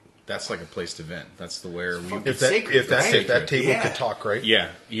that's like a place to vent. That's the where we. If that table could talk, right? Yeah,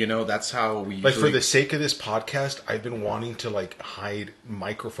 you know, that's how we. Like for the sake of this podcast, I've been wanting to like hide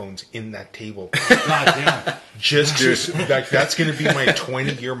microphones in that table. God damn. Just like that's going to be my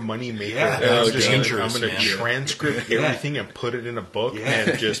 20-year money maker. Yeah. I'm going to transcript everything and put it in a book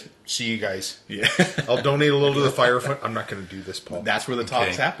and just see you guys. Yeah, I'll donate a little to the fire fund. I'm not going to do this, Paul. That's where the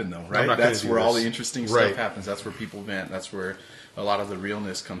talks happen, though, right? That's where all the interesting stuff happens. That's where people vent. That's where a lot of the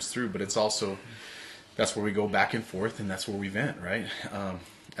realness comes through. But it's also that's where we go back and forth, and that's where we vent, right?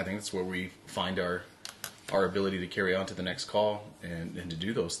 I think that's where we find our ability to carry on to the next call and to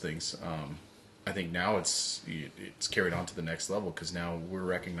do those things. I think now it's carried on to the next level because now we're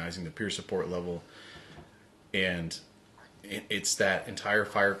recognizing the peer support level, and it's that entire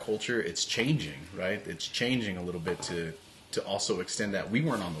fire culture. It's changing, right? It's changing a little bit to also extend that. We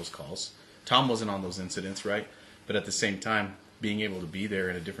weren't on those calls. Tom wasn't on those incidents, right? But at the same time, being able to be there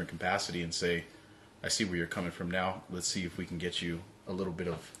in a different capacity and say, I see where you're coming from now. Let's see if we can get you a little bit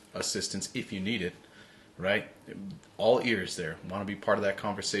of assistance if you need it, right? All ears there. Want to be part of that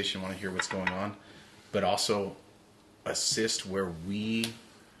conversation, want to hear what's going on, but also assist where we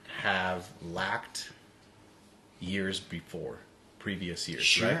have lacked years before, previous years,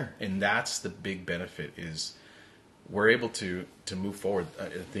 Sure. right? And that's the big benefit is we're able to move forward. I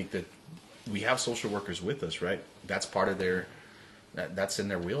think that we have social workers with us, right? That's part of that's in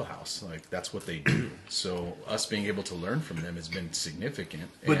their wheelhouse. Like that's what they do. So us being able to learn from them has been significant.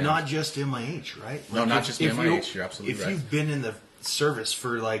 But and not just MIH, right? No, not just MIH. You're absolutely right. If you've been in the service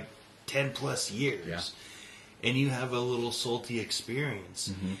for like 10 plus years, Yeah. and you have a little salty experience,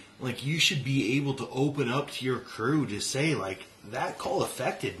 Mm-hmm. like you should be able to open up to your crew to say like that call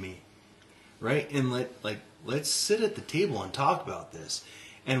affected me, right? And let's sit at the table and talk about this.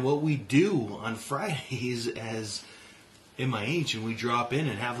 And what we do on Fridays as MIH, and we drop in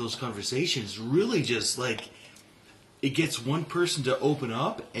and have those conversations, really just like it gets one person to open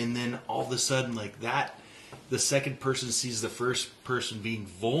up, and then all of a sudden like that, the second person sees the first person being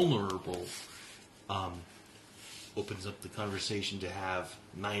vulnerable, opens up the conversation to have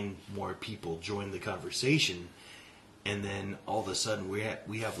 9 more people join the conversation, and then all of a sudden we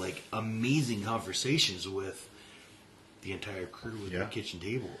have like amazing conversations with the entire crew at the kitchen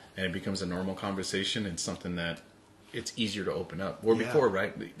table, and it becomes a normal conversation and something that it's easier to open up. Where before,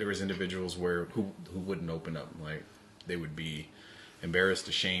 right, there was individuals who wouldn't open up, like they would be embarrassed,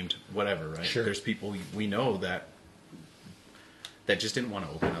 ashamed, whatever, right? Sure. There's people we know that just didn't want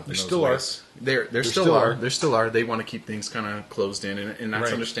to open up. There still are. There still are. They want to keep things kind of closed in, and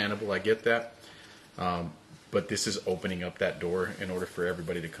that's understandable. I get that. But this is opening up that door in order for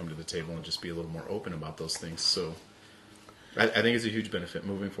everybody to come to the table and just be a little more open about those things. So I think it's a huge benefit.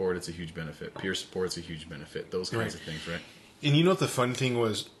 Moving forward, it's a huge benefit. Peer support's a huge benefit. Those kinds of things, right? And you know what the fun thing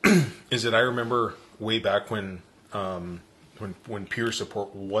was, is that I remember way back when peer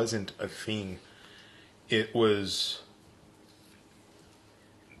support wasn't a thing, it was...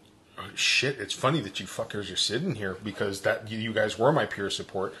 Oh, shit, it's funny that you fuckers are sitting here because that you guys were my peer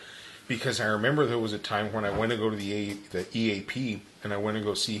support. Because I remember there was a time when I went to go to the EAP and I went to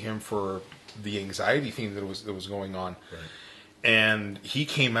go see him for the anxiety thing that was going on. Right. And he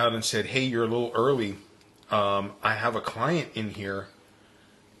came out and said, "Hey, you're a little early. I have a client in here,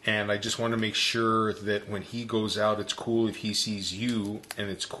 and I just want to make sure that when he goes out, it's cool if he sees you, and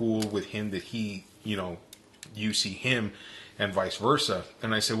it's cool with him that he, you see him, and vice versa."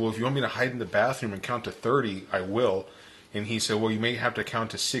 And I said, "Well, if you want me to hide in the bathroom and count to 30, I will." And he said, "Well, you may have to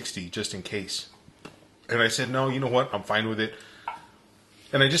count to 60 just in case." And I said, "No, you know what? I'm fine with it."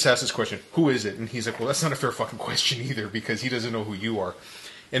 And I just asked this question, "Who is it?" And he's like, "Well, that's not a fair fucking question either, because he doesn't know who you are."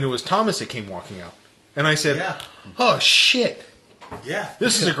 And it was Thomas that came walking out. And I said, Yeah. "Oh, shit. Yeah.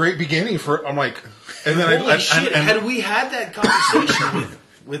 This is a great beginning for," I'm like, and then Holy shit! and Had we had that conversation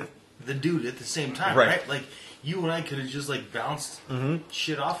with the dude at the same time, Right. right? Like, you and I could have just, like, bounced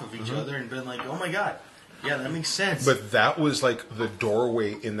shit off of each other and been like, oh my god, yeah, that makes sense. But that was like the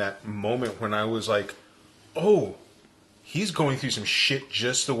doorway in that moment when I was like, oh, he's going through some shit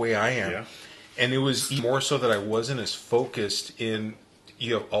just the way I am. Yeah. And it was more so that I wasn't as focused in,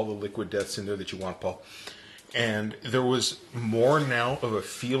 you have all the liquid deaths in there that you want, Paul. And there was more now of a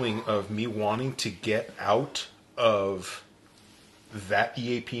feeling of me wanting to get out of that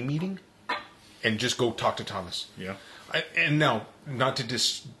EAP meeting and just go talk to Thomas. Yeah. And now, not to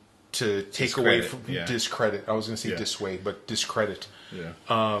take away Discredit, from yeah. discredit. I was going to say Yeah. dissuade, but discredit.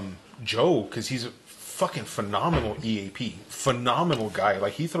 Yeah. Joe, because he's a fucking phenomenal EAP, phenomenal guy.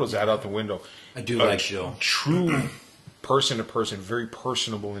 Like, he throws that out the window. I do like Joe. True person to person, very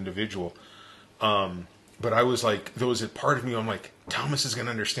personable individual. But I was like, there was a part of me, I'm like, Thomas is going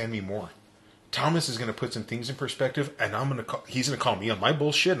to understand me more. Thomas is going to put some things in perspective, and he's going to call me on my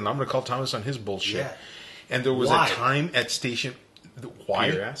bullshit, and I'm going to call Thomas on his bullshit. Yeah. And there was Why? a time at station.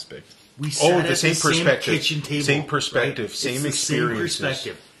 Why? Peer aspect. we sat at the same perspective, kitchen table, same perspective, right? same It's the experiences. Same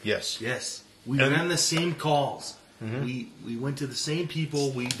perspective. Yes. Yes. We And- ran the same calls. We went to the same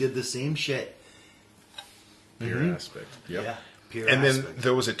people. We did the same shit. Peer aspect. Yep. Yeah. Pure And then aspect.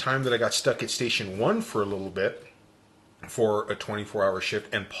 there was a time that I got stuck at Station 1 for a little bit for a 24-hour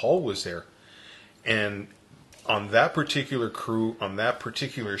shift, and Paul was there. And on that particular crew, on that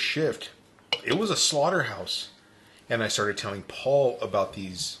particular shift, it was a slaughterhouse. And I started telling Paul about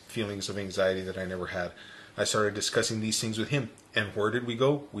these feelings of anxiety that I never had. I started discussing these things with him. And where did we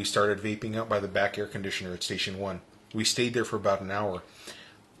go? We started vaping out by the back air conditioner at Station 1. We stayed there for about an hour.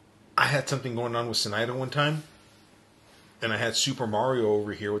 I had something going on with Sinida one time, and I had Super Mario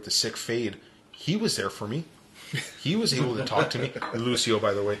over here with the sick fade. He was there for me. He was able to talk to me. Lucio,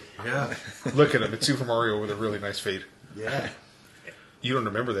 by the way. Yeah. Look at him. It's Super Mario with a really nice fade. Yeah. You don't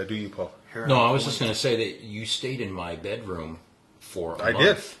remember that, do you, Paul? No, I was just going to say that you stayed in my bedroom for a I month.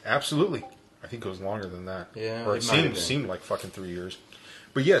 did. Absolutely. I think it was longer than that. Yeah, Or it it might have seemed, been. seemed like fucking 3 years.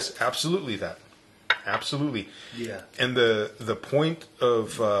 But yes, absolutely that. Absolutely. Yeah. And the point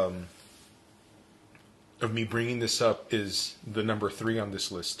of me bringing this up is the number 3 on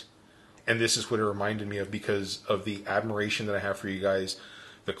this list. And this is what it reminded me of because of the admiration that I have for you guys,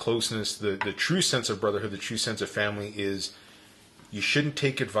 the closeness, the true sense of brotherhood, the true sense of family is you shouldn't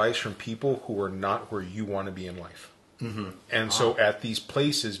take advice from people who are not where you want to be in life. Mm-hmm. And so at these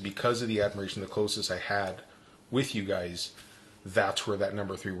places, because of the admiration, the closest I had with you guys, that's where that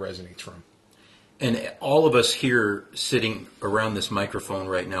number 3 resonates from. And all of us here sitting around this microphone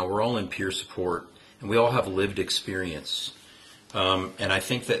right now, we're all in peer support, and we all have lived experience. And I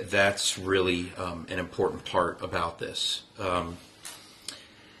think that that's really an important part about this.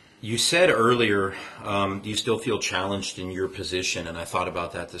 You said earlier you still feel challenged in your position, and I thought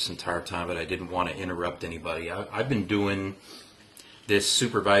about that this entire time, but I didn't want to interrupt anybody. I've been doing this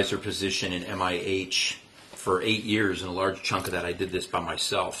supervisor position in MIH for 8 years, and a large chunk of that I did this by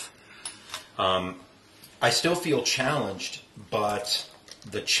myself. I still feel challenged, but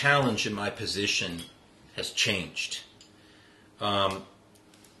the challenge in my position has changed. And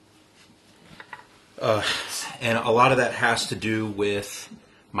a lot of that has to do with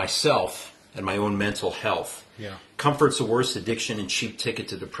myself and my own mental health. Yeah. Comfort's the worst addiction and cheap ticket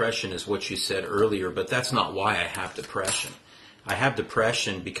to depression is what you said earlier, but that's not why I have depression. I have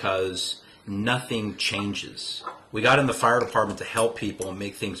depression because nothing changes. We got in the fire department to help people and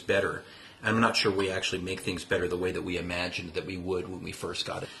make things better. I'm not sure we actually make things better the way that we imagined that we would when we first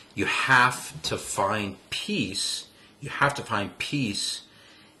got it. You have to find peace. You have to find peace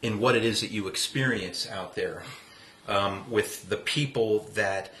in what it is that you experience out there with the people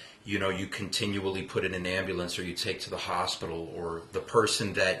that you continually put in an ambulance or you take to the hospital, or the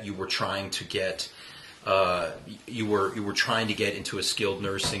person that you were trying to get you were trying to get into a skilled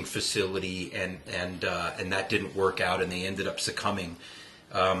nursing facility and that didn't work out and they ended up succumbing.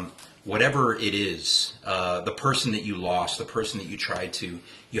 Whatever it is, the person that you lost, the person that you tried to,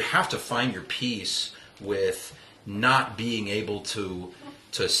 you have to find your peace with not being able to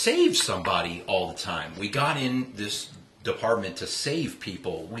save somebody all the time. We got in this department to save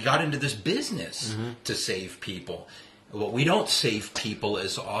people. We got into this business to save people. Well, we don't save people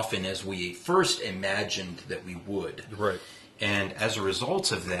as often as we first imagined that we would. Right. And as a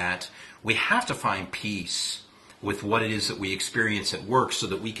result of that, we have to find peace with what it is that we experience at work so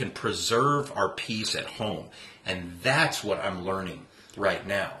that we can preserve our peace at home. And that's what I'm learning right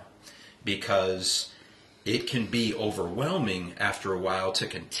now. Because it can be overwhelming after a while to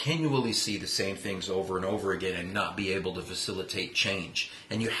continually see the same things over and over again and not be able to facilitate change.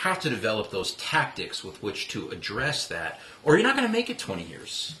 And you have to develop those tactics with which to address that, or you're not going to make it 20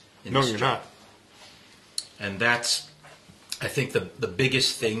 years. No, you're not. And that's, I think, the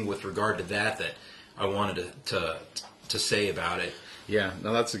biggest thing with regard to that I wanted to say about it. Yeah,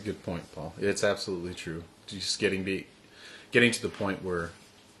 no, that's a good point, Paul. It's absolutely true. Just getting to the point where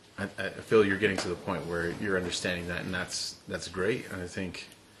I feel you're getting to the point where you're understanding that, and that's great. And I think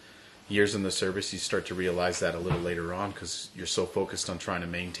years in the service, you start to realize that a little later on because you're so focused on trying to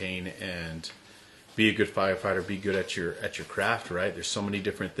maintain and be a good firefighter, be good at your craft, right? There's so many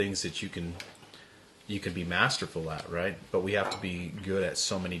different things that you can be masterful at, right? But we have to be good at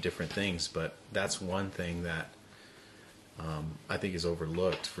so many different things. But that's one thing that I think is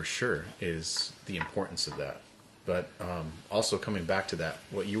overlooked for sure, is the importance of that. But also coming back to that,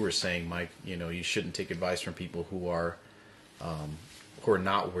 what you were saying, Mike, you shouldn't take advice from people who are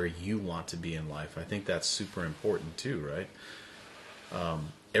not where you want to be in life. I think that's super important too, right?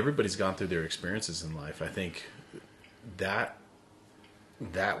 Everybody's gone through their experiences in life. I think that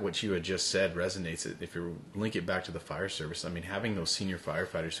what you had just said resonates. If you link it back to the fire service, I mean, having those senior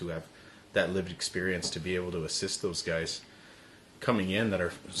firefighters who have that lived experience to be able to assist those guys coming in that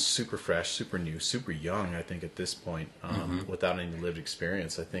are super fresh, super new, super young, I think at this point, without any lived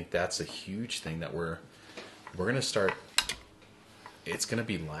experience, I think that's a huge thing that we're going to start. It's going to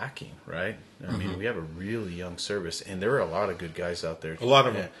be lacking, right? I mean, we have a really young service, and there are a lot of good guys out there. A lot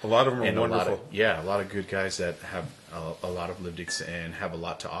of them are wonderful. A lot of good guys that have a lot of lived experience and have a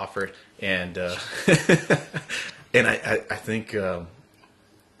lot to offer. And and I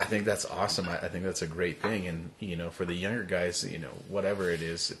think that's awesome. I think that's a great thing. And, for the younger guys, whatever it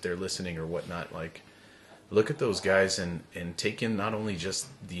is, if they're listening or whatnot, like, look at those guys and take in not only just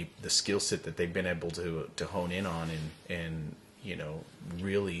the skill set that they've been able to hone in on and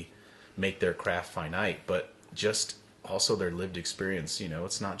really make their craft finite, but just also their lived experience.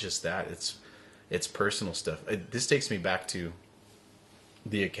 It's not just that. It's personal stuff. This takes me back to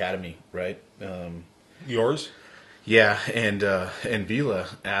the academy, right? Yours? Yeah, and Vila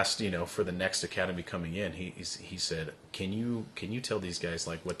asked, for the next academy coming in. He said, "Can you tell these guys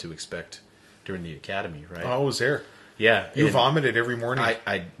like what to expect during the academy?" Right? I was there. Yeah, you vomited every morning.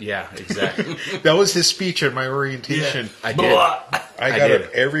 Yeah, exactly. That was his speech at my orientation. Yeah, I did. I got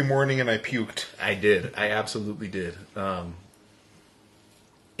up every morning and I puked. I did. I absolutely did.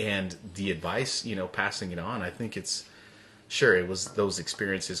 And the advice, passing it on, I think it's. Sure, it was those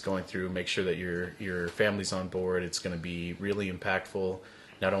experiences going through. Make sure that your family's on board. It's going to be really impactful,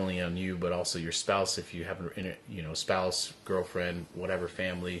 not only on you but also your spouse. If you have a spouse, girlfriend, whatever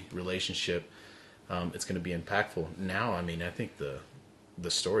family relationship, it's going to be impactful. Now, I mean, I think the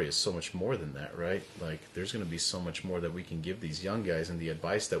story is so much more than that, right? Like, there's going to be so much more that we can give these young guys, and the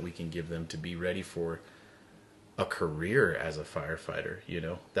advice that we can give them to be ready for a career as a firefighter.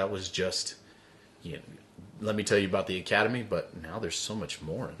 That was just. Let me tell you about the academy, but now there's so much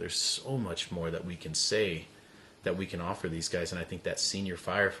more. There's so much more that we can say, that we can offer these guys, and I think that senior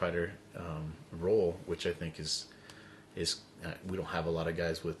firefighter role, which I think is we don't have a lot of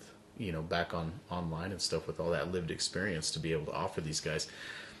guys with back online and stuff with all that lived experience to be able to offer these guys,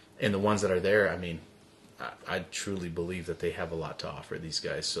 and the ones that are there. I mean, I truly believe that they have a lot to offer these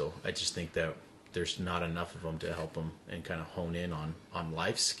guys. So I just think that there's not enough of them to help them and kind of hone in on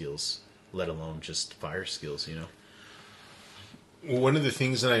life skills, let alone just fire skills, One of the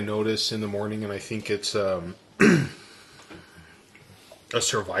things that I notice in the morning, and I think it's a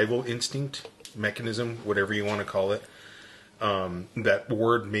survival instinct mechanism, whatever you want to call it. That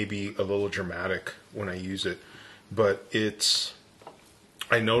word may be a little dramatic when I use it, but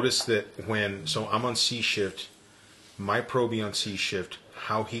I notice that so I'm on C shift, my probie on C shift,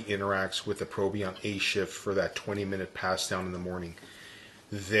 how he interacts with the probie on A shift for that 20-minute pass down in the morning.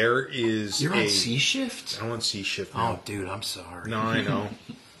 There is You're on C shift? I'm on C shift now. Oh, dude, I'm sorry. No, I know.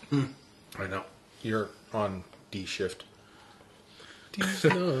 I know. You're on D shift.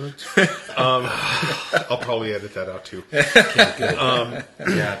 I'll probably edit that out too. Okay, good.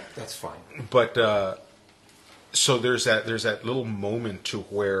 Yeah, that's fine. But so there's that little moment to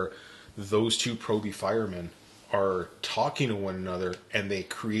where those two probie firemen are talking to one another, and they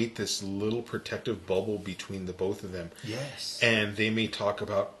create this little protective bubble between the both of them. Yes. And they may talk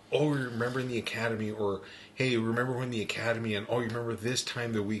about, oh, remember in the academy, or hey, remember when the academy, and oh, you remember this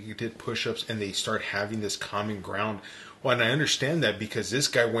time that we did push-ups, and they start having this common ground. Well, and I understand that because this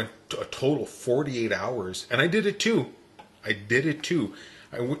guy went a total 48 hours, and I did it too.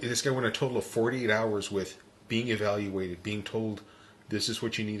 This guy went a total of 48 hours with being evaluated, being told this is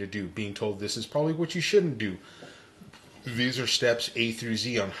what you need to do, being told this is probably what you shouldn't do. These are steps A through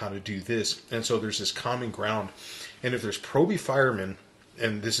Z on how to do this. And so there's this common ground. And if there's probie firemen,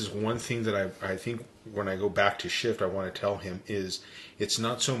 and this is one thing that I think when I go back to shift, I want to tell him is it's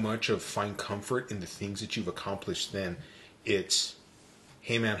not so much of find comfort in the things that you've accomplished then. It's,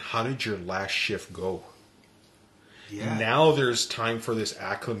 hey man, how did your last shift go? Yeah. Now there's time for this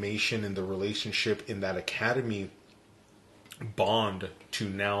acclimation in the relationship in that academy bond to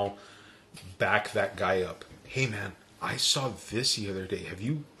now back that guy up. Hey man, I saw this the other day. Have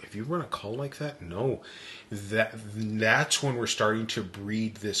you run a call like that? No. That's when we're starting to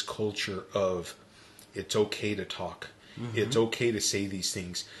breed this culture of it's okay to talk. Mm-hmm. It's okay to say these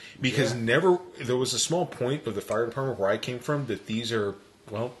things. Because there was a small point of the fire department where I came from that these are,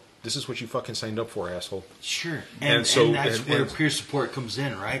 well, this is what you fucking signed up for, asshole. Sure. And that's where peer support comes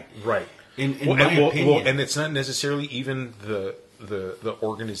in, right? Right. In my opinion. And it's not necessarily even the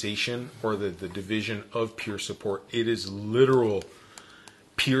organization or the division of peer support. It is literal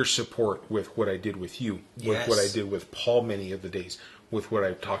peer support with what I did with you, with what I did with Paul many of the days, with what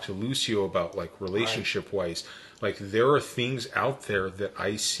I talked to Lucio about, like relationship-wise. Like, there are things out there that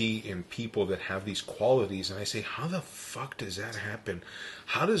I see in people that have these qualities, and I say, how the fuck does that happen?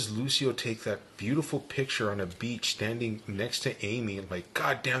 How does Lucio take that beautiful picture on a beach standing next to Amy and like,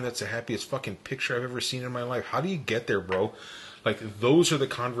 God damn, that's the happiest fucking picture I've ever seen in my life? How do you get there, bro? Like, those are the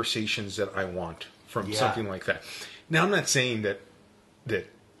conversations that I want from something like that. Now, I'm not saying that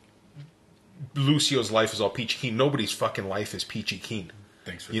Lucio's life is all peachy keen. Nobody's fucking life is peachy keen.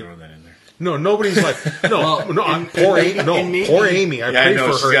 Thanks for throwing that in there. No, nobody's life. No, poor Amy. I pray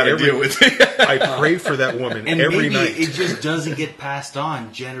for her every week. I pray for that woman every night. It just doesn't get passed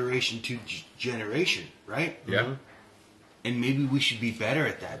on generation to generation, right? Yeah. Mm-hmm. And maybe we should be better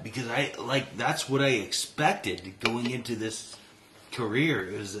at that, because that's what I expected going into this career,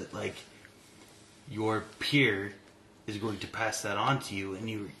 is that like your peer is going to pass that on to you, and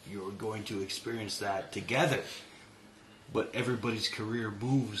you're going to experience that together. But everybody's career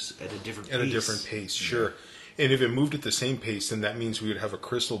moves at a different pace. Sure. And if it moved at the same pace, then that means we would have a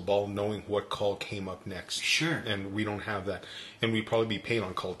crystal ball knowing what call came up next. Sure. And we don't have that. And we'd probably be paid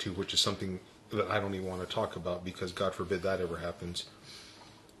on call too, which is something that I don't even want to talk about, because God forbid that ever happens.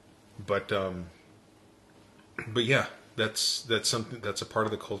 But yeah, that's something that's a part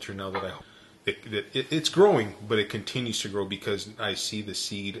of the culture now that it's growing, but it continues to grow because I see the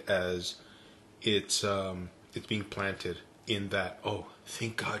seed as it's being planted in that, oh,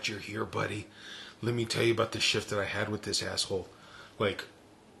 thank God you're here, buddy. Let me tell you about the shift that I had with this asshole. Like,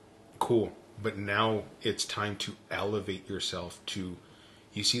 cool. But now it's time to elevate yourself to,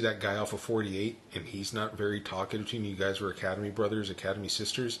 you see that guy off of 48 and he's not very talkative to you. You guys were Academy brothers, Academy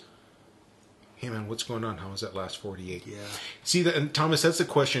sisters. Hey man, what's going on? How was that last 48? Yeah. See, and Thomas, that's the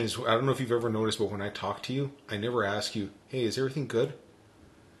question. Is, I don't know if you've ever noticed, but when I talk to you, I never ask you, hey, is everything good?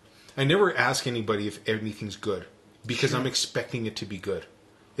 I never ask anybody if everything's good, because I'm expecting it to be good.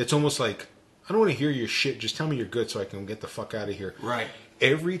 It's almost like, I don't want to hear your shit. Just tell me you're good so I can get the fuck out of here. Right.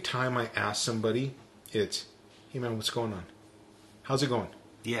 Every time I ask somebody, it's, hey man, what's going on? How's it going?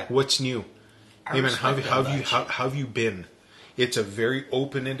 Yeah. What's new? Hey man, how have you been? It's a very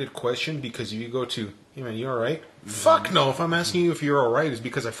open-ended question, because if you go to, hey man, you all right? Mm-hmm. Fuck no. If I'm asking you if you're all right, it's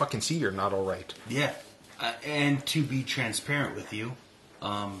because I fucking see you're not all right. Yeah. And to be transparent with you,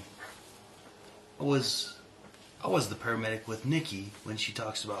 I was the paramedic with Nikki when she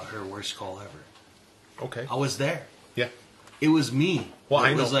talks about her worst call ever. Okay. I was there. Yeah. It was me. Well,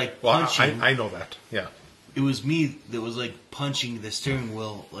 I know. Was like punching. I know that. Yeah. It was me that was like punching the steering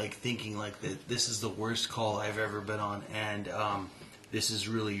wheel, like thinking like that this is the worst call I've ever been on, and this is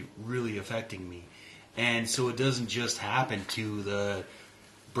really, really affecting me. And so it doesn't just happen to the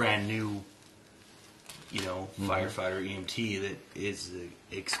brand new, firefighter EMT that is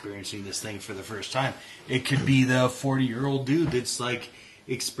experiencing this thing for the first time. It could be the 40-year-old dude that's like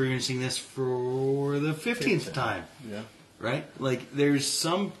experiencing this for the 15th time. Yeah. Right? Like, there's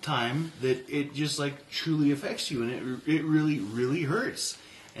some time that it just, like, truly affects you, and it really, really hurts.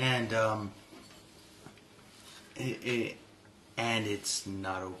 And, and it's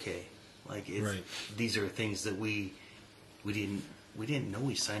not okay. Like, these are things that we didn't know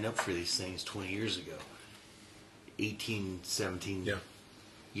we signed up for these things 20 years ago. 18, 17 Yeah.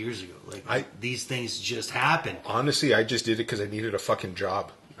 years ago. These things just happen. Honestly, I just did it because I needed a fucking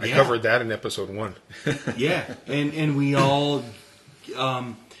job. I Yeah. covered that in episode 1. Yeah, and we all,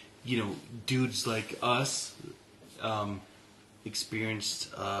 dudes like us, experienced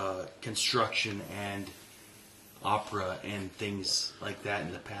construction and opera and things like that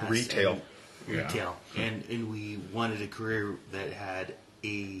in the past. Retail. And we wanted a career that had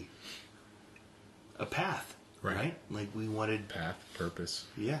a path, right? Like we wanted Path, purpose.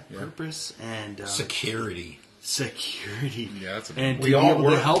 purpose and Security. Yeah, that's a and to We be all able to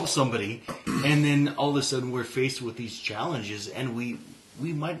work. help somebody, and then all of a sudden we're faced with these challenges, and we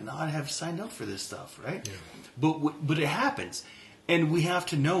might not have signed up for this stuff, right? But it happens, and we have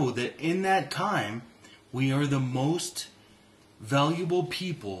to know that in that time we are the most valuable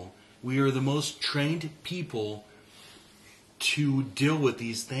people, we are the most trained people to deal with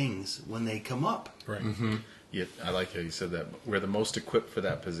these things when they come up. Right. Yeah, I like how you said that. We're the most equipped for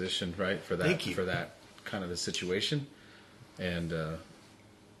that position, right? For that, Thank you. for that kind of a situation, and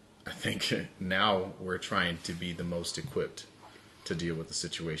I think now we're trying to be the most equipped to deal with the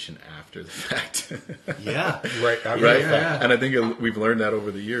situation after the fact. Yeah. Right. Right, Yeah. and I think we've learned that over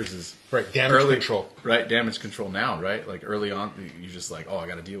the years is Right. Damage control. right? Damage control now, right? Like early on, you're just like, oh, I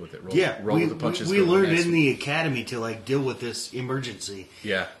got to deal with it. Roll, Yeah, roll with the punches. we go to the learned next in one. the academy to like deal with this emergency.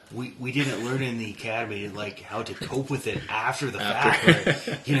 Yeah, We didn't learn in the academy like how to cope with it after the fact.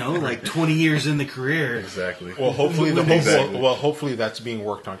 Right? Like 20 years in the career. exactly. Well, hopefully Exactly. hopefully that's being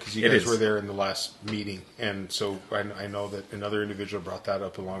worked on because you It guys is. were there in the last meeting, and so I know that another individual brought that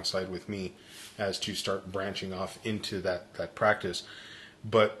up alongside with me as to start branching off into that practice.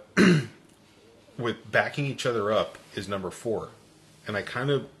 But with backing each other up is number 4, and I kind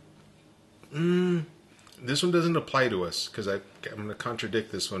of this one doesn't apply to us because I'm going to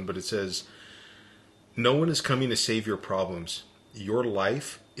contradict this one, but it says no one is coming to save your problems. Your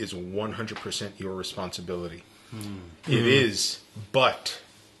life is 100% your responsibility. It is, but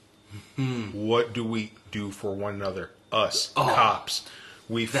what do we do for one another? Us, cops.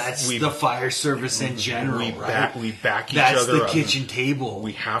 That's the fire service in general, right? We back each That's other the up. kitchen table.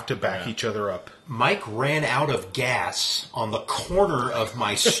 We have to back each other up. Mike ran out of gas on the corner of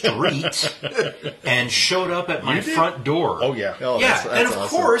my street and showed up at my front door. Oh, yeah. Oh, Yeah, that's and of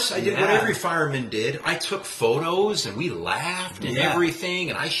awesome. course I did what Yeah. every fireman did. I took photos and we laughed and Yeah. everything,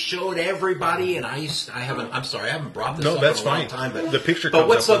 and I showed everybody. And I'm sorry, I haven't brought this No, up that's in a long fine. time. But The picture But comes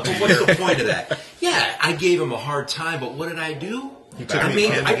what's up the on what's the point of that? Yeah, I gave him a hard time, but what did I do? took I him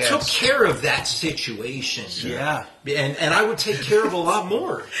mean, a can of I gas. took care of that situation. Yeah. And I would take care of a lot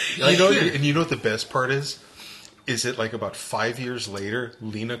more. Like, And you know what the best part is? Is that like about 5 years later,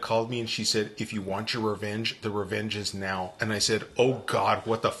 Lena called me and she said, if you want your revenge, the revenge is now. And I said, oh God,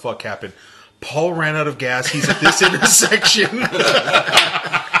 what the fuck happened? Paul ran out of gas. He's at this intersection.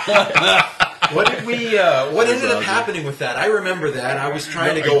 What ended up happening with that? I remember that. I was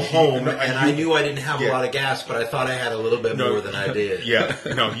trying to go home, and I knew I didn't have a lot of gas, but I thought I had a little bit more than I did. Yeah,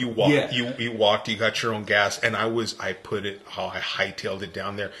 no, you walked. Yeah. You walked. You got your own gas, and I hightailed it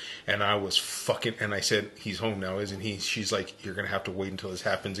down there, and I was fucking. And I said, "He's home now, isn't he?" She's like, "You're gonna have to wait until this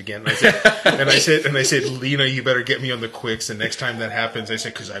happens again." And I said, "Lena, you better get me on the quicks the next time that happens." I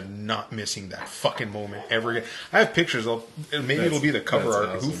said, "Because I'm not missing that fucking moment ever again." I have pictures. Maybe it'll be the cover that's art.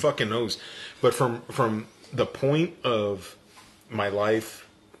 awesome. Who fucking knows? But from the point of my life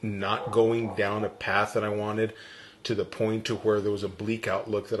not going down a path that I wanted, to the point to where there was a bleak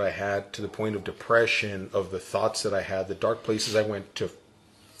outlook that I had, to the point of depression, of the thoughts that I had, the dark places I went, to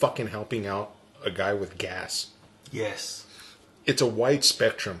fucking helping out a guy with gas. Yes. It's a wide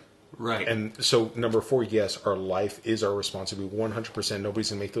spectrum. Right. And so number 4, yes, our life is our responsibility. 100%. Nobody's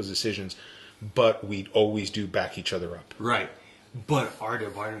going to make those decisions. But we always do back each other up. Right. But our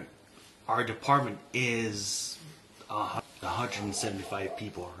department is 175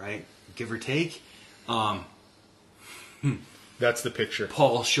 people, right? Give or take. That's the picture.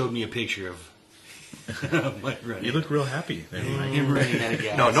 Paul showed me a picture of Mike running. You look real happy. There, Mike. him running out of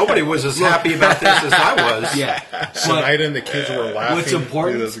gas. No, nobody was as happy about this as I was. Yeah. Sonida and the kids were laughing. What's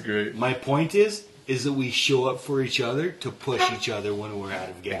important? Yeah, that's great. My point is that we show up for each other to push each other when we're out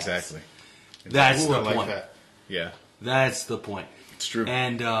of gas. Exactly. That's Ooh, I the like point. that. Yeah. That's the point. It's true.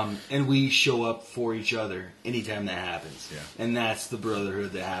 And we show up for each other anytime that happens. Yeah. And that's the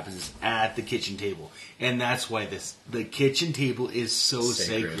brotherhood that happens at the kitchen table. And that's why the kitchen table is so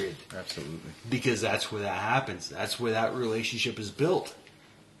sacred. Absolutely. Because that's where that happens. That's where that relationship is built.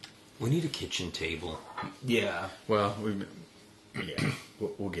 We need a kitchen table. Yeah. Well,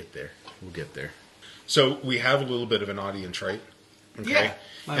 we'll get there. We'll get there. So we have a little bit of an audience, right? Okay? Yeah.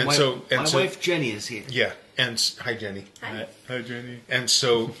 My wife Jenny is here. Yeah. And hi, Jenny. Hi, Jenny. And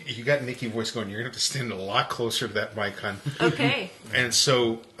so you got Nikki voice going. You're going to have to stand a lot closer to that mic, hon. Okay. And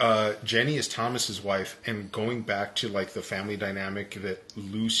so Jenny is Thomas's wife, and going back to like the family dynamic that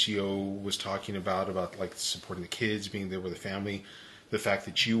Lucio was talking about like supporting the kids, being there with the family, the fact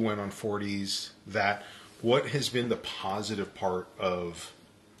that you went on 40s, that what has been the positive part of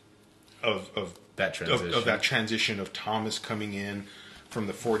That transition. of that transition of Thomas coming in from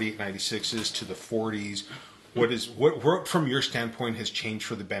the 48 96s to the 40s? What from your standpoint has changed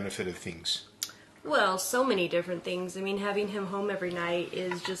for the benefit of things? Well, so many different things. I mean, having him home every night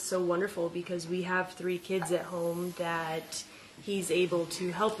is just so wonderful because we have 3 kids at home that he's able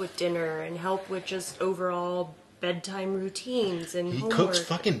to help with dinner and help with just overall bedtime routines and He homework. cooks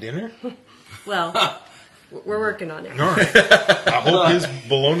fucking dinner? Well, we're working on it. All right. I hope his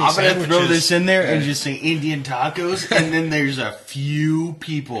bologna I'm going to sandwiches... throw this in there and just say Indian tacos, and then there's a few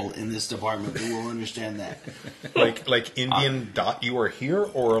people in this department who will understand that. Like Indian dot you are here,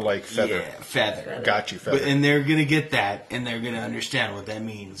 or like feather? Yeah, feather. Got you, feather. And they're going to get that, and they're going to understand what that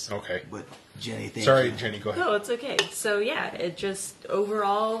means. Okay. But Jenny, thank Sorry, you. Jenny, go ahead. No, it's okay. So yeah, it just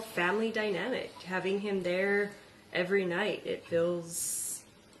overall family dynamic. Having him there every night, it feels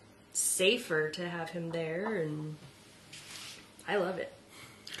safer to have him there, and I love it.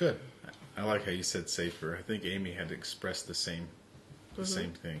 Good. I like how you said safer. I think Amy had expressed the same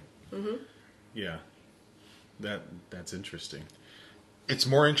thing. Mm-hmm. Yeah, that's interesting. It's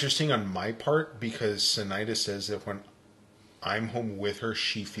more interesting on my part because Sinaida says that when I'm home with her,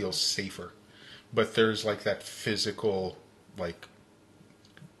 she feels safer. But there's like that physical, like,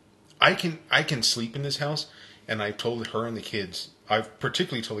 I can sleep in this house, and I told her and the kids, I've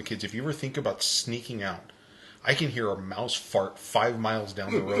particularly told the kids, if you ever think about sneaking out, I can hear a mouse fart 5 miles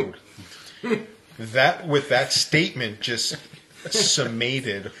down the road. That statement just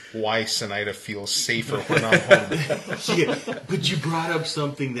summated why Sinaida feels safer when I'm home. Yeah, but you brought up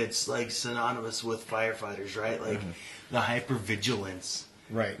something that's like synonymous with firefighters, right? Like the hypervigilance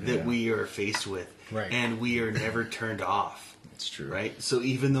that we are faced with. Right. And we are never turned off. It's true. Right? So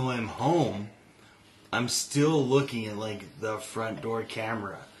even though I'm home, I'm still looking at like the front door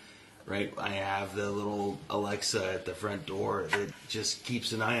camera. Right? I have the little Alexa at the front door that just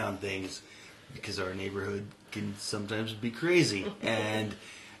keeps an eye on things because our neighborhood can sometimes be crazy. And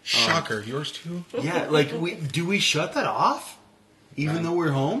Shocker, yours too? yeah, like do we shut that off even though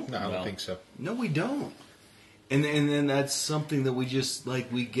we're home? No, I don't think so. No, we don't. And then that's something that we just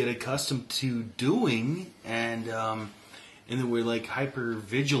like we get accustomed to doing, and then we're like hyper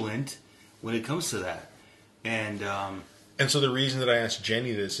vigilant when it comes to that. And so the reason that I asked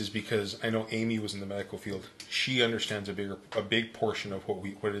Jenny this is because I know Amy was in the medical field. She understands a big portion of what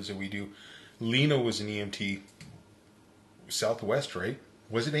it is that we do. Lena was an EMT Southwest, right?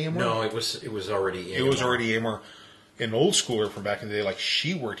 Was it AMR? No, it was already AMR. It was already AMR. An old schooler from back in the day, like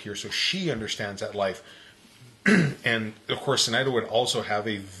she worked here, so she understands that life. And of course, Sinaida would also have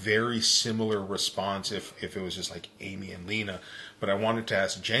a very similar response if it was just like Amy and Lena. But I wanted to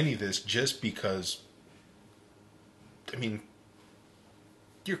ask Jenny this just because, I mean,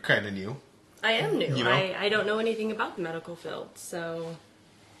 you're kind of new. I am new. You know? I don't know anything about the medical field, so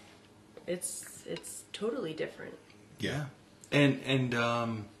it's totally different. Yeah.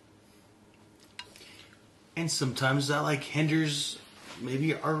 And sometimes that like hinders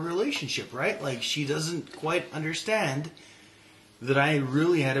maybe our relationship, right? Like she doesn't quite understand that I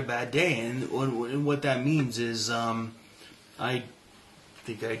really had a bad day, and what that means is I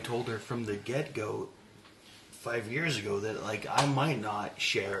think I told her from the get-go 5 years ago that like I might not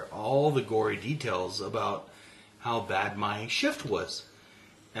share all the gory details about how bad my shift was.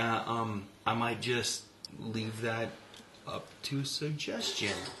 I might just leave that up to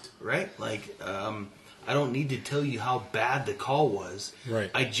suggestion, right? Like I don't need to tell you how bad the call was. Right.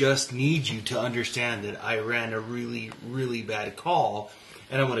 I just need you to understand that I ran a really, really bad call,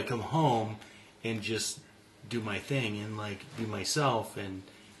 and I'm going to come home and just do my thing and like be myself and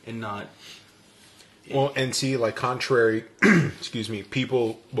not. Well, and see, like contrary, excuse me,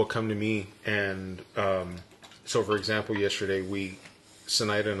 people will come to me and so for example, yesterday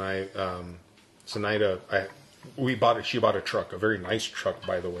Sinaida and I, she bought a truck, a very nice truck,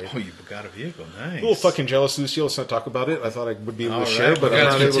 by the way. Oh, you got a vehicle, nice. A little fucking jealous, Lucio. Let's not talk about it. I thought I would be able to All share, right. but We I'm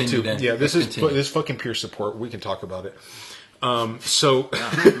gotta not able continue to. then. Yeah, this Let's continue. is fucking peer support. We can talk about it. So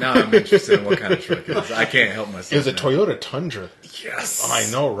Now I'm interested in what kind of truck it is. I can't help myself. it was a now. Toyota Tundra. Yes. I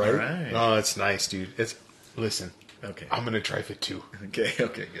know, right? All right. Oh, it's nice, dude. Listen. Okay. I'm gonna drive it too. Okay,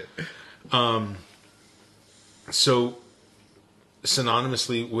 good. So,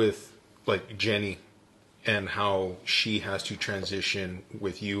 synonymously with like Jenny, and how she has to transition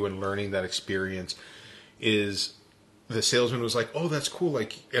with you and learning that experience is the salesman was like, oh, that's cool.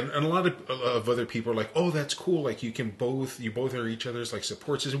 Like, and a lot of other people are like, oh, that's cool. Like you both are each other's like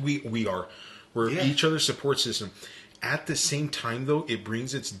support system. We're each other's support system. At the same time though, it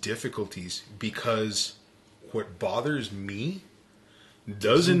brings its difficulties because what bothers me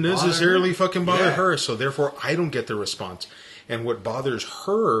doesn't necessarily fucking bother her. So therefore I don't get the response. And what bothers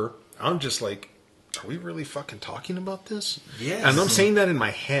her, I'm just like, are we really fucking talking about this? Yes. And I'm saying that in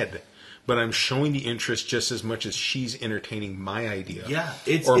my head, but I'm showing the interest just as much as she's entertaining my idea. Yeah,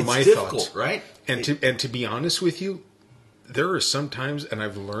 it's my difficult, thoughts. right? And to be honest with you, there are some times, and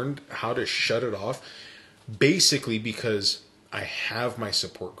I've learned how to shut it off, basically because I have my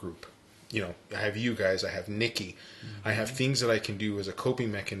support group. You know, I have you guys, I have Nikki, I have things that I can do as a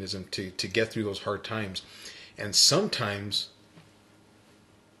coping mechanism to get through those hard times. And sometimes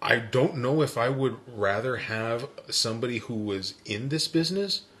I don't know if I would rather have somebody who was in this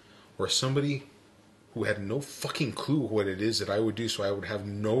business or somebody who had no fucking clue what it is that I would do, so I would have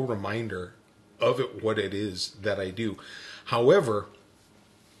no reminder of it, what it is that I do. However,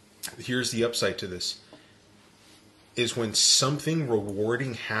 here's the upside to this, is when something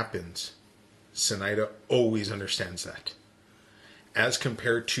rewarding happens, Sinaida always understands that. As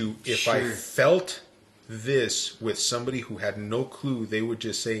compared to if I felt this with somebody who had no clue, they would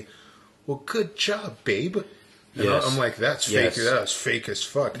just say, well, good job, babe. And I'm like, that's fake. That's fake as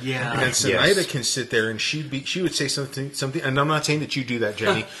fuck. Yeah. And Sinaida can sit there and she would say something. And I'm not saying that you do that,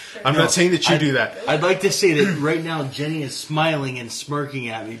 Jenny. I'm not saying that you do that. I'd like to say that right now Jenny is smiling and smirking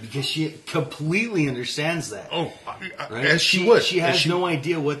at me because she completely understands that. Oh, right? as she would. She has no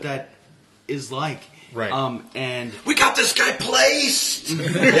idea what that is like. Right. And We got this guy placed. What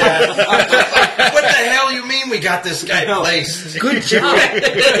the hell you mean we got this guy placed? good job. and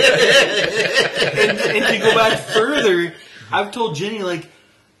to go back further, I've told Jenny, like,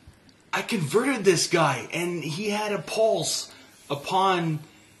 I converted this guy and he had a pulse upon,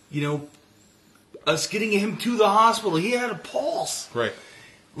 us getting him to the hospital. He had a pulse. Right.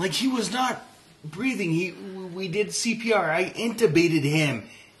 Like, he was not breathing. We did CPR. I intubated him.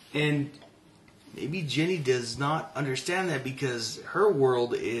 And maybe Jenny does not understand that because her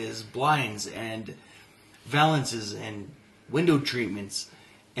world is blinds and valances and window treatments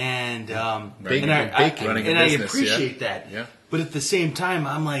and I appreciate that. Yeah. But at the same time,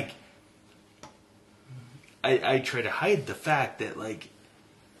 I'm like, I try to hide the fact that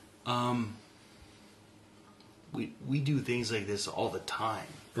we do things like this all the time.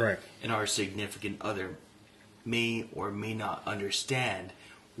 Right. And our significant other may or may not understand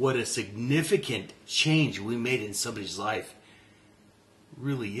what a significant change we made in somebody's life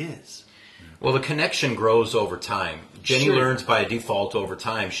really is. Well, the connection grows over time. Jenny learns by default over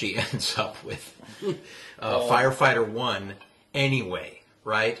time. She ends up with Firefighter 1 anyway,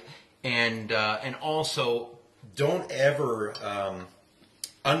 right? And also, don't ever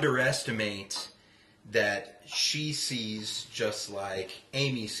underestimate that she sees just like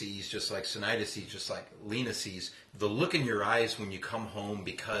Amy sees, just like Sinaida sees, just like Lena sees. The look in your eyes when you come home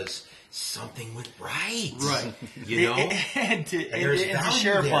because something went right. Right. And to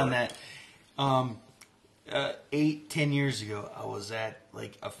share upon that, 8-10 years ago, I was at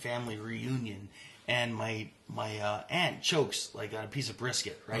like a family reunion, and my aunt chokes like on a piece of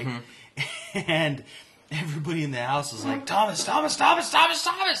brisket, right? Mm-hmm. And everybody in the house was like, Thomas.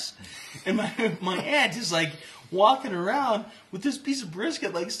 And my aunt is like walking around with this piece of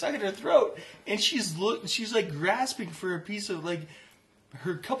brisket like stuck in her throat, and she's like grasping for a piece of like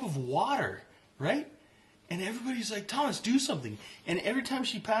her cup of water, right? And everybody's like, Thomas, do something. And every time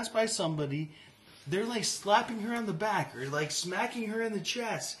she passed by somebody, they're like slapping her on the back or like smacking her in the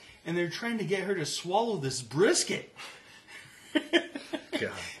chest, and they're trying to get her to swallow this brisket.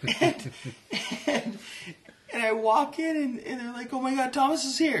 God. And I walk in and they're like, oh my God, Thomas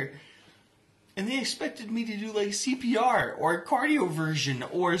is here. And they expected me to do like CPR or a cardio version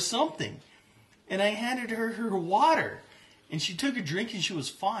or something. And I handed her water. And she took a drink and she was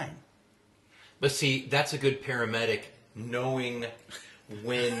fine. But see, that's a good paramedic, knowing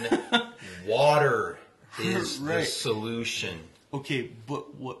when water is the solution. Okay,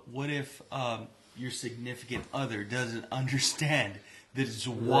 but what if your significant other doesn't understand that it's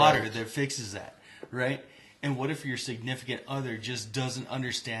water that fixes that, right? And what if your significant other just doesn't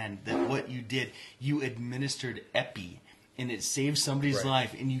understand that what you did, you administered epi, and it saved somebody's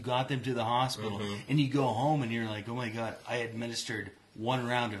life, and you got them to the hospital, and you go home and you're like, oh my God, I administered 1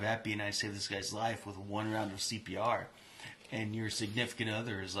 round of epi and I saved this guy's life with 1 round of CPR. And your significant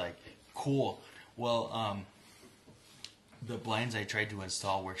other is like, cool. Well, the blinds I tried to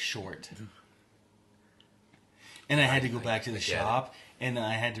install were short. And I had to go back to the shop, and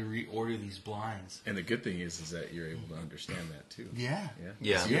I had to reorder these blinds. And the good thing is that you're able to understand that too. Yeah.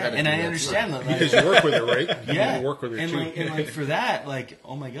 Yeah. So you had to And do I that understand that. Because you work with it, right? Yeah. You work with it and too. like for that, like,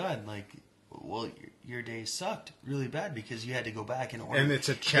 oh my God, like, well, your day sucked really bad because you had to go back and order. And it's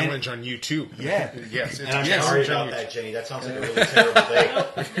a challenge on you too. Yeah. Yes. It's And I'm a sorry challenge on about you. that, Jenny. That sounds like a really terrible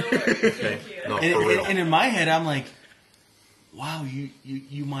day. No, for real. And in my head, I'm like, wow,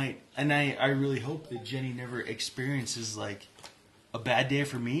 you might, and I really hope that Jenny never experiences like a bad day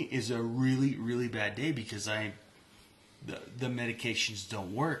for me is a really, really bad day because the medications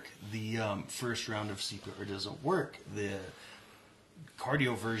don't work. The first round of CPR doesn't work. The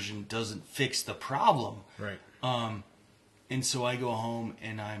cardio version doesn't fix the problem. Right. And so I go home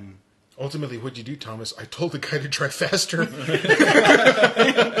and I'm Ultimately, what'd you do, Thomas? I told the guy to drive faster.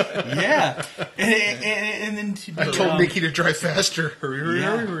 yeah, and then to be, I told Mickey to drive faster. Hurry,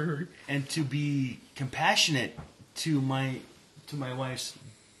 Yeah. hurry. and to be compassionate to my wife's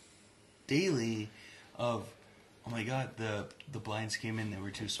daily of, oh my God, the blinds came in, they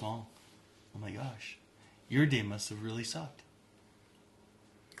were too small. Oh my gosh, your day must have really sucked.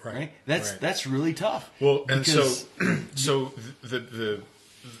 Right? That's really tough. Well, and because- so the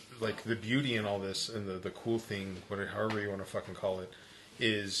like the beauty in all this and the cool thing, however you want to fucking call it,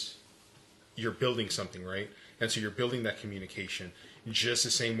 is you're building something, right? And so you're building that communication just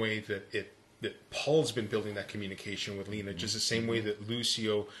the same way that Paul's been building that communication with Lena, just the same way that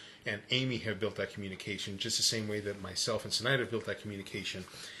Lucio and Amy have built that communication, just the same way that myself and Sinai have built that communication.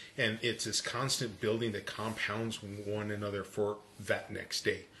 And it's this constant building that compounds one another for that next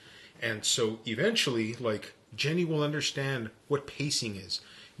day. And so eventually, like, Jenny will understand what pacing is.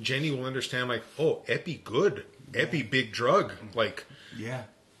 Jenny will understand, like, oh, epi good. Epi big drug. Like, yeah,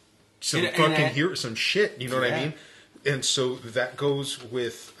 some And fucking I- some shit. You know what I Yeah. mean? And so that goes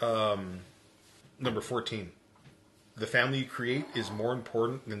with number 14. The family you create is more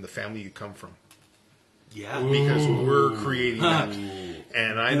important than the family you come from. yeah. Because we're creating that.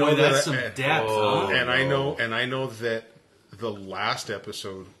 And I know Boy, that that's some depth. Huh? and I know that the last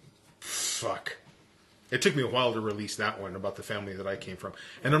episode, fuck. It took me a while to release that one about the family that I came from.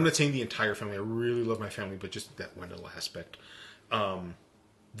 And I'm not saying the entire family. I really love my family, but just that one little aspect.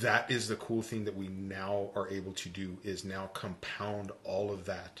 That is the cool thing that we now are able to do, is now compound all of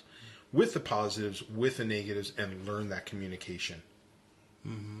that with the positives, with the negatives, and learn that communication.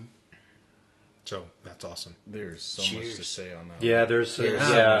 Mm-hmm. So that's awesome. There's so much to say on that. Yeah, there's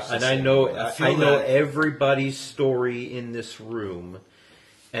and I know feel that. everybody's story in this room,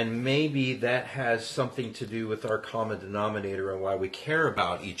 and maybe that has something to do with our common denominator and why we care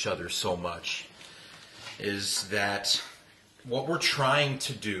about each other so much. Is that what we're trying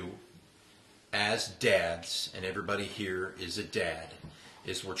to do as dads, and everybody here is a dad,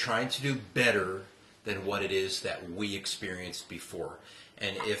 is we're trying to do better than what it is that we experienced before.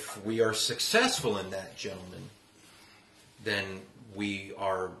 And if we are successful in that, gentlemen, then we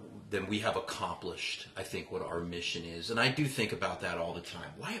have accomplished, I think, what our mission is. And I do think about that all the time.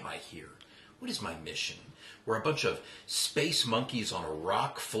 Why am I here? What is my mission? We're a bunch of space monkeys on a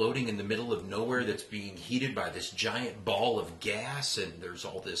rock floating in the middle of nowhere that's being heated by this giant ball of gas, and there's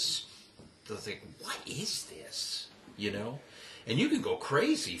all this, like, what is this? You know? And you can go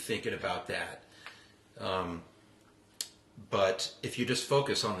crazy thinking about that. But if you just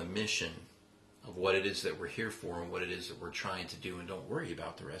focus on the mission of what it is that we're here for and what it is that we're trying to do, and don't worry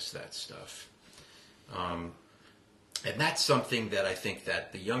about the rest of that stuff. And that's something that I think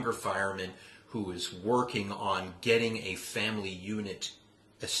that the younger fireman who is working on getting a family unit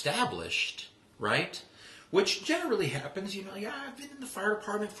established, right? Which generally happens, you know, yeah, I've been in the fire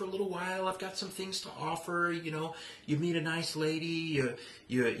department for a little while, I've got some things to offer, you know, you meet a nice lady,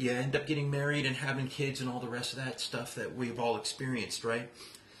 you end up getting married and having kids and all the rest of that stuff that we've all experienced, right?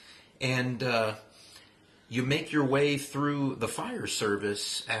 And you make your way through the fire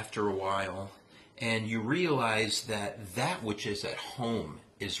service after a while, and you realize that that which is at home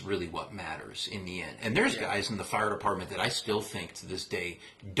is really what matters in the end. And there's guys in the fire department that I still think to this day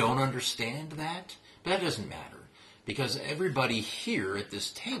don't understand that, but that doesn't matter, because everybody here at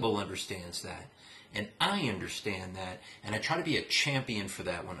this table understands that, and I understand that, and I try to be a champion for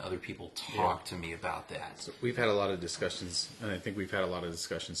that when other people talk to me about that. So we've had a lot of discussions, and I think we've had a lot of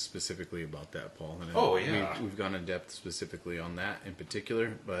discussions specifically about that, Paul. And Oh, yeah. We've gone in depth specifically on that in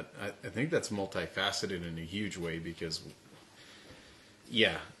particular, but I think that's multifaceted in a huge way because,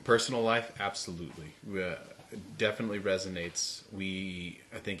 yeah, personal life, absolutely. Definitely resonates.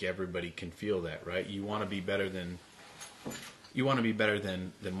 I think everybody can feel that, right? You want to be better than you want to be better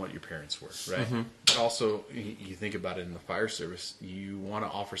than what your parents were, right? Mm-hmm. But also, you think about it in the fire service, you want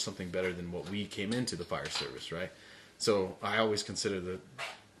to offer something better than what we came into the fire service, right? So I always consider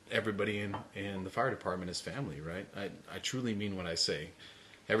everybody in the fire department as family, right? I truly mean what I say.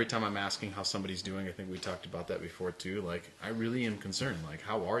 Every time I'm asking how somebody's doing, I think we talked about that before too, like, I really am concerned, like,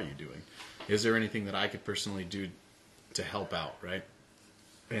 how are you doing? Is there anything that I could personally do to help out, right?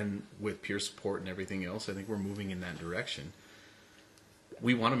 And with peer support and everything else, I think we're moving in that direction.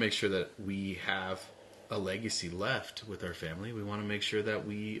 We want to make sure that we have a legacy left with our family. We want to make sure that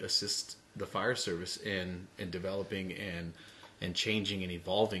we assist the fire service in developing and changing and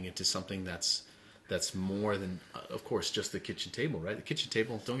evolving into something that's more than, of course, just the kitchen table, right? The kitchen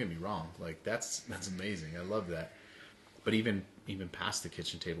table, don't get me wrong, like, that's amazing. I love that. But even past the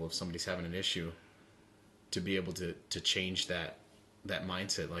kitchen table, if somebody's having an issue, to be able to change that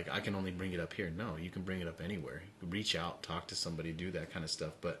mindset, like, I can only bring it up here. No, you can bring it up anywhere. Reach out, talk to somebody, do that kind of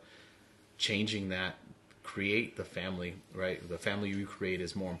stuff. But changing that, create the family, right? The family you create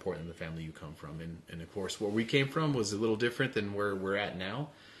is more important than the family you come from. And of course, where we came from was a little different than where we're at now.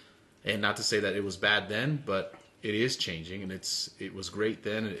 And not to say that it was bad then, but it is changing, and it was great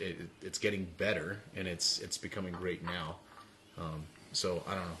then. It's getting better, and it's becoming great now. So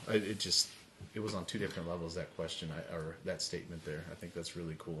I don't know. It was on two different levels, that question, or that statement there. I think that's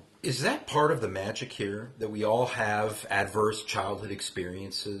really cool. Is that part of the magic here, that we all have adverse childhood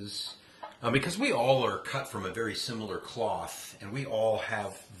experiences? Because we all are cut from a very similar cloth, and we all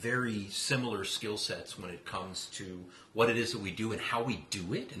have very similar skill sets when it comes to what it is that we do and how we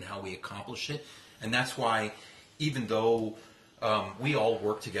do it and how we accomplish it. And that's why, even though we all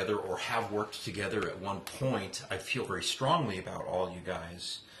work together or have worked together at one point, I feel very strongly about all you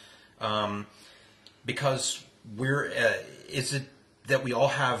guys. Because is it that we all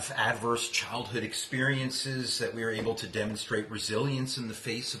have adverse childhood experiences, that we are able to demonstrate resilience in the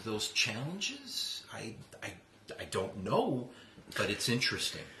face of those challenges? I don't know, but it's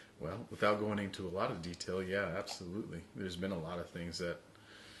interesting. Well, without going into a lot of detail, yeah, absolutely. There's been a lot of things that,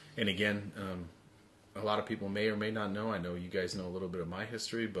 and again, a lot of people may or may not know. I know you guys know a little bit of my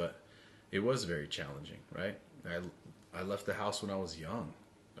history, but it was very challenging, right? I left the house when I was young.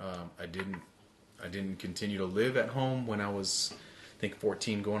 I didn't continue to live at home when I was, I think,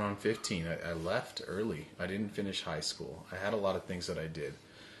 14 going on 15. I left early. I didn't finish high school. I had a lot of things that I did.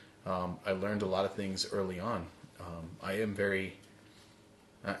 I learned a lot of things early on. I am very,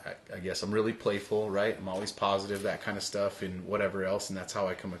 I guess I'm really playful, right? I'm always positive, that kind of stuff, and whatever else, and that's how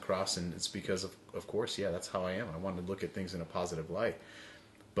I come across, and it's because of course, yeah, that's how I am. I want to look at things in a positive light.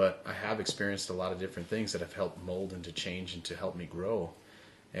 But I have experienced a lot of different things that have helped mold and to change and to help me grow.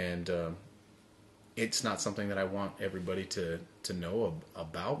 And it's not something that I want everybody to know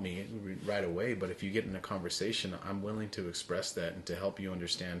about me right away, but if you get in a conversation, I'm willing to express that and to help you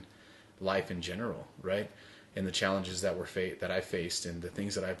understand life in general, right? And the challenges that that I faced, and the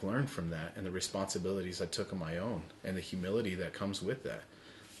things that I've learned from that, and the responsibilities I took on my own, and the humility that comes with that.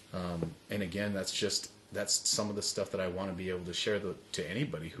 And again, that's some of the stuff that I want to be able to share to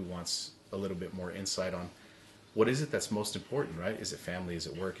anybody who wants a little bit more insight on what is it that's most important, right? Is it family? Is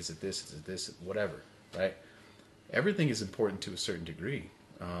it work? Is it this? Is it this? Whatever, right? Everything is important to a certain degree.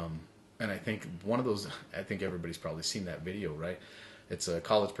 And I think one of those, I think everybody's probably seen that video, right? It's a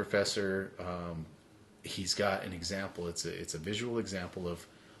college professor. He's got an example. It's a visual example of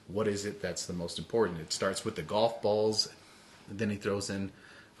what is it that's the most important. It starts with the golf balls, and then he throws in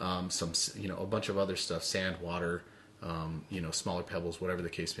some, a bunch of other stuff, sand, water, smaller pebbles, whatever the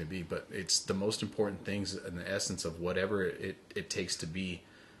case may be. But it's the most important things in the essence of whatever it takes to be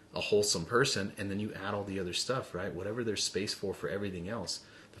a wholesome person. And then you add all the other stuff, right? Whatever there's space for everything else.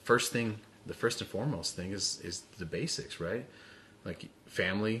 The first and foremost thing is the basics, right? Like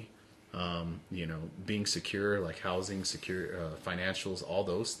family, being secure, like housing, secure, financials, all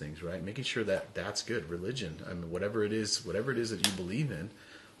those things, right? Making sure that that's good. Religion, I mean, whatever it is that you believe in,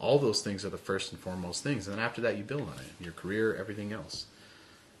 all those things are the first and foremost things. And then after that, you build on it, your career, everything else.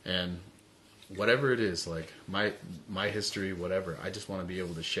 And whatever it is, like my history, whatever, I just want to be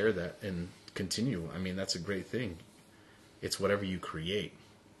able to share that and continue. I mean, that's a great thing. It's whatever you create.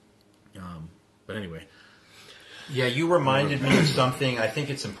 But anyway. Yeah, you reminded me of something. I think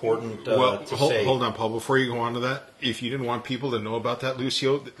it's important to say. Hold on, Paul. Before you go on to that, if you didn't want people to know about that,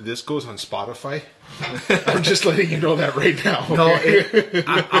 Lucio, this goes on Spotify. I'm just letting you know that right now. Okay?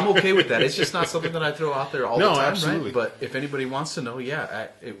 No, I'm okay with that. It's just not something that I throw out there all the time, absolutely. Right? But if anybody wants to know,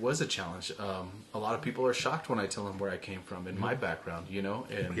 it was a challenge. A lot of people are shocked when I tell them where I came from and my background,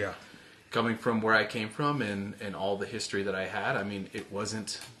 and coming from where I came from and all the history that I had. I mean,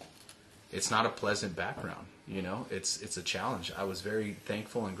 it's not a pleasant background. You know, it's a challenge. I was very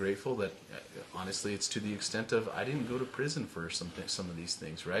thankful and grateful that, honestly, it's to the extent of I didn't go to prison for some of these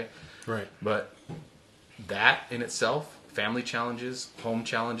things, right? Right. But that in itself, family challenges, home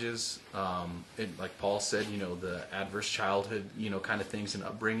challenges, like Paul said, you know, the adverse childhood, you know, kind of things and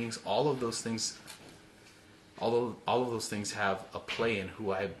upbringings, all of those things have a play in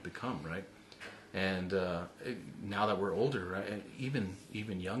who I've become, right? And now that we're older, right, and even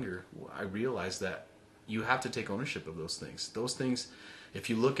younger, I realize that you have to take ownership of those things. Those things, if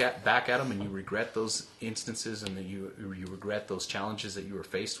you look back at them and you regret those instances and that you regret those challenges that you were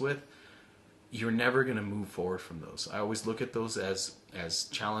faced with, you're never going to move forward from those. I always look at those as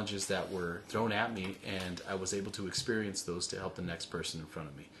challenges that were thrown at me, and I was able to experience those to help the next person in front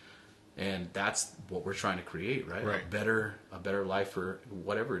of me. And that's what we're trying to create, right? Right. A better life for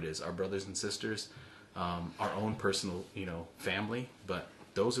whatever it is, our brothers and sisters, our own personal, you know, family. But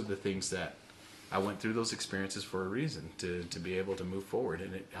those are the things that I went through those experiences for a reason, to be able to move forward,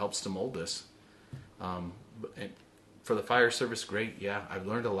 and it helps to mold us. And for the fire service, great, yeah, I've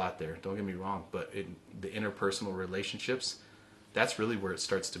learned a lot there, don't get me wrong, but the interpersonal relationships, that's really where it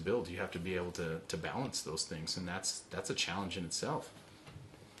starts to build. You have to be able to balance those things, and that's a challenge in itself.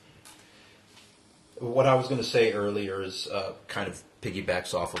 What I was going to say earlier is kind of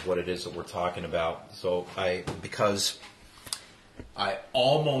piggybacks off of what it is that we're talking about. So because I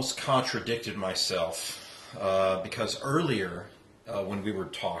almost contradicted myself because earlier when we were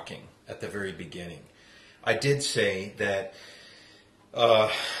talking at the very beginning, I did say that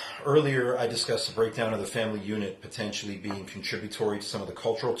earlier I discussed the breakdown of the family unit potentially being contributory to some of the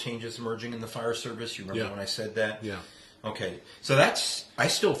cultural changes emerging in the fire service. You remember when I said that? Yeah. Okay. So I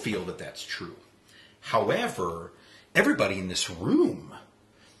still feel that that's true. However, everybody in this room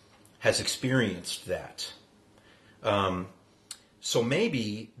has experienced that. So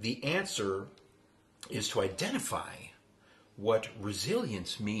maybe the answer is to identify what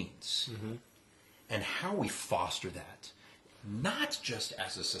resilience means and how we foster that, not just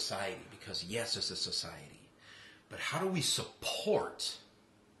as a society, because yes, as a society, but how do we support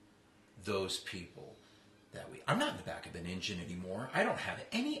those people that I'm not in the back of an engine anymore. I don't have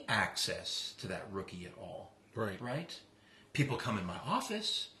any access to that rookie at all. Right? People come in my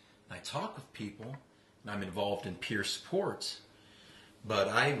office, and I talk with people, and I'm involved in peer support. But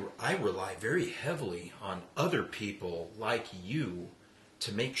I rely very heavily on other people like you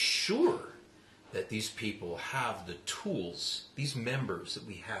to make sure that these people have the tools, these members that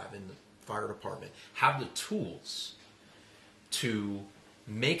we have in the fire department, have the tools to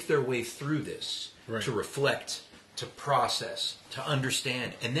make their way through this, to reflect, to process, to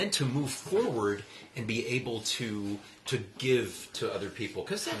understand, and then to move forward and be able to give to other people,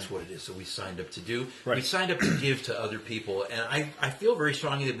 because that's what it is that we signed up to do. We signed up to give to other people, and I feel very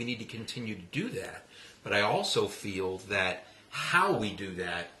strongly that we need to continue to do that. But I also feel that how we do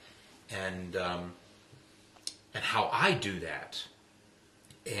that and how I do that,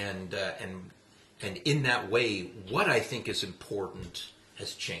 and in that way, what I think is important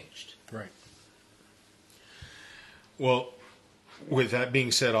has changed. Right. Well, with that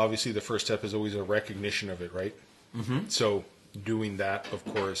being said, obviously the first step is always a recognition of it, right? Mm-hmm. So doing that, of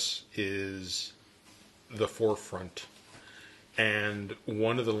course, is the forefront. And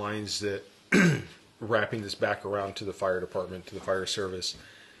one of the lines that, wrapping this back around to the fire department, to the fire service,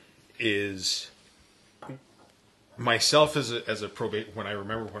 is myself when I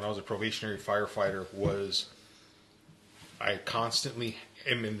remember when I was a probationary firefighter, was I constantly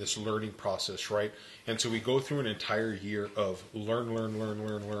am in this learning process, right? And so we go through an entire year of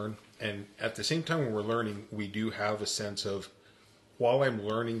learn. And at the same time when we're learning, we do have a sense of, while I'm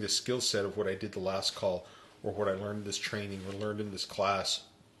learning the skill set of what I did the last call, or what I learned in this training, or learned in this class,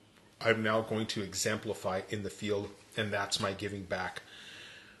 I'm now going to exemplify in the field, and that's my giving back.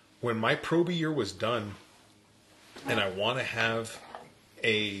 When my probie year was done, and I want to have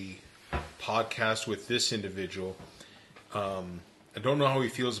a podcast with this individual, I don't know how he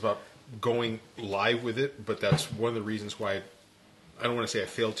feels about going live with it, but that's one of the reasons why I don't want to say I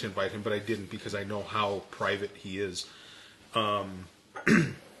failed to invite him, but I didn't, because I know how private he is. My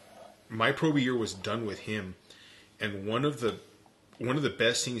probie year was done with him, and one of the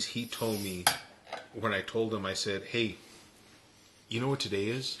best things he told me when I told him, I said, "Hey, you know what today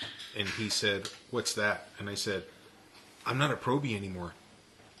is?" And he said, "What's that?" And I said, "I'm not a probie anymore."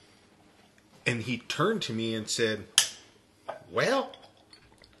 And he turned to me and said, "Well,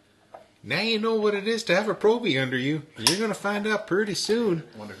 now you know what it is to have a probie under you. You're going to find out pretty soon."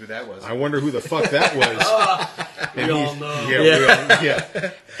 I wonder who that was. I wonder who the fuck that was. We all know.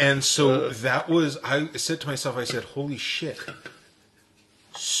 Yeah. And so that was, I said to myself, I said, holy shit.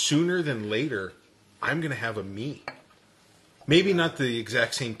 Sooner than later, I'm going to have a me. Maybe not the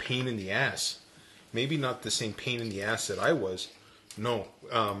exact same pain in the ass. Maybe not the same pain in the ass that I was. No.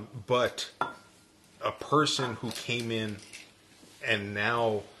 But a person who came in and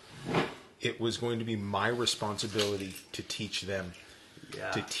now it was going to be my responsibility to teach them.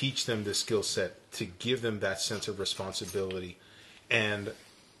 Yeah. To teach them the skill set. To give them that sense of responsibility. And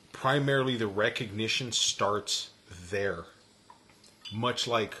primarily the recognition starts there. Much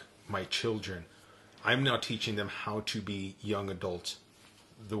like my children. I'm now teaching them how to be young adults.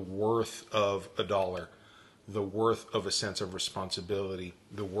 The worth of $1, the worth of a sense of responsibility,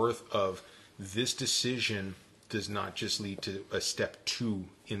 the worth of this decision does not just lead to a step 2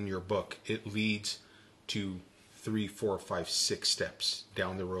 in your book. It leads to 3, 4, 5, 6 steps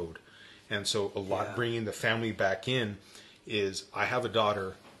down the road. And so a lot bringing the family back in is I have a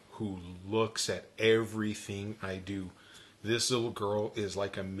daughter who looks at everything I do. This little girl is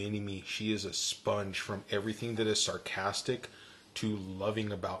like a mini-me. She is a sponge from everything that is sarcastic to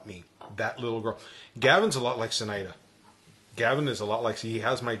loving about me. That little girl. Gavin's a lot like Sinaida. Gavin is a lot like... He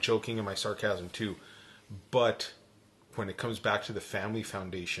has my joking and my sarcasm too. But when it comes back to the family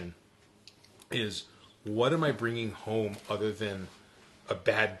foundation, is what am I bringing home other than a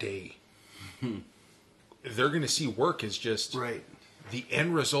bad day? They're going to see work as just... Right. The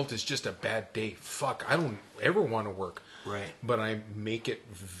end result is just a bad day. Fuck, I don't ever want to work. Right. But I make it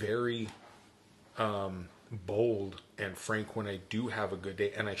very bold and frank when I do have a good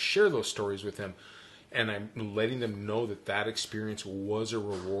day. And I share those stories with them. And I'm letting them know that that experience was a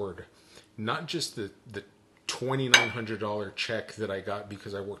reward. Not just the $2,900 check that I got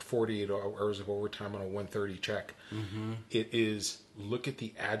because I worked 48 hours of overtime on a $130 check. Mm-hmm. It is, look at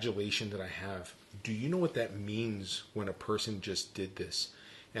the adulation that I have. Do you know what that means when a person just did this?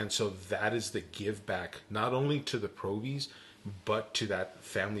 And so that is the give back, not only to the Probies, but to that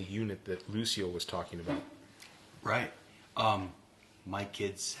family unit that Lucio was talking about. Right. My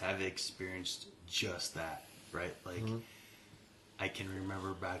kids have experienced just that, right? Like, I can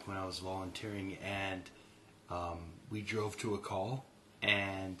remember back when I was volunteering and we drove to a call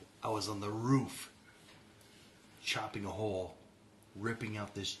and I was on the roof chopping a hole, ripping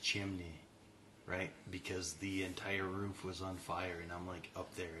out this chimney, right? Because the entire roof was on fire and I'm like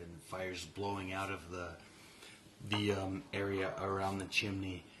up there and the fire's blowing out of the area around the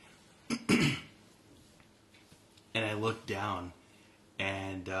chimney. And I looked down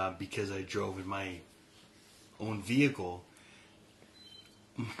and because I drove in my own vehicle,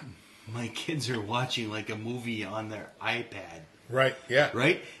 my kids are watching like a movie on their iPad. Right, yeah.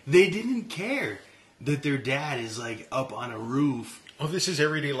 Right? They didn't care that their dad is like up on a roof. Oh, this is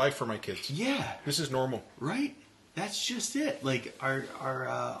everyday life for my kids. Yeah. This is normal. Right? That's just it. Like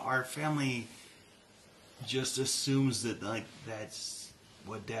our family just assumes that like that's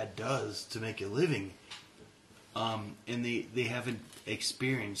what dad does to make a living. And they haven't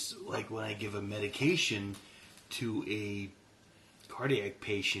experienced like when I give a medication to a cardiac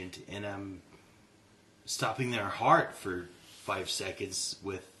patient and I'm stopping their heart for 5 seconds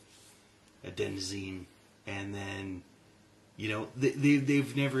with adenosine, and then you know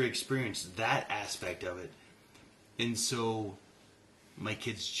they've never experienced that aspect of it, and so my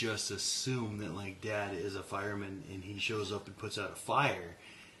kids just assume that like dad is a fireman and he shows up and puts out a fire,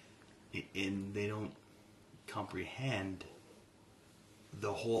 and they don't comprehend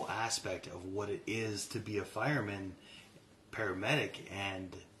the whole aspect of what it is to be a fireman, paramedic,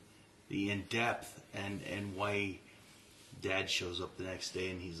 and the in-depth and why dad shows up the next day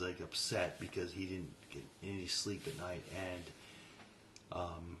and he's like upset because he didn't get any sleep at night and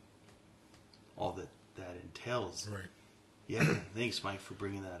all that entails. Right. Yeah, thanks Mike for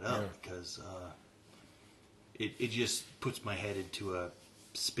bringing that up, because it just puts my head into a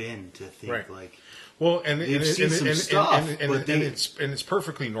spin to think like, well, and it's it's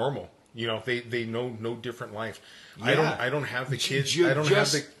perfectly normal. You know, they know no different life. Yeah. I don't have the kids. I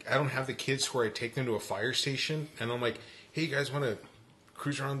don't have the kids where I take them to a fire station and I'm like, hey, you guys want to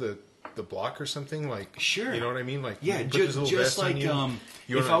cruise around the block or something? Like, sure. You know what I mean? Like, yeah, just like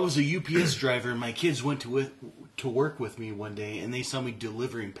if I was a UPS driver and my kids went to work with me one day and they saw me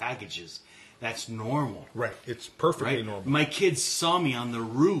delivering packages, that's normal. Right. It's perfectly normal. My kids saw me on the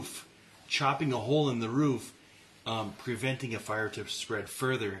roof, chopping a hole in the roof, preventing a fire to spread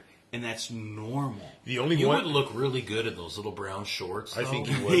further, and that's normal. The only You one would look really good in those little brown shorts. I though. think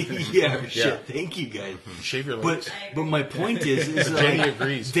you would. Yeah, shit. Thank you, guys. Shave your legs. But my point is Jenny like,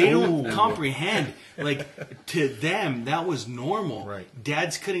 agrees. they don't comprehend. Like, to them, that was normal. Right.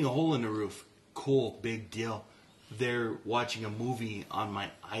 Dad's cutting a hole in the roof. Cool, big deal. They're watching a movie on my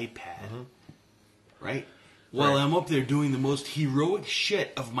iPad. Right? While I'm up there doing the most heroic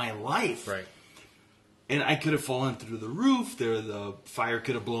shit of my life. Right. and I could have fallen through the roof. The fire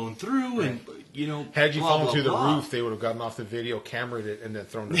could have blown through, and had you blah, fallen blah, through the blah. roof, they would have gotten off the video, cameraed it, and then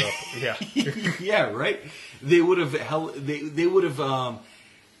thrown it up. Yeah, Yeah, right. They would have they would have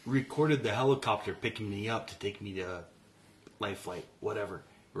recorded the helicopter picking me up to take me to life flight, whatever.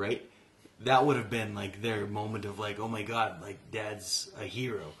 Right. That would have been like their moment of like, oh my God, like Dad's a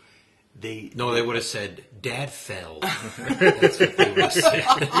hero. They would have said, "Dad fell." That's what they would have said.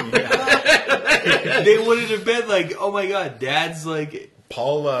 they wouldn't have been like, oh my God, Dad's like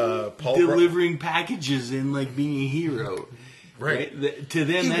Paul delivering packages and like being a hero. Right. To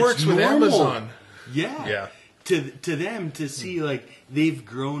them, he that's works with normal. Amazon. Yeah. Yeah. To them to see like they've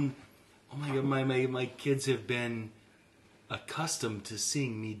grown. Oh my God, my kids have been accustomed to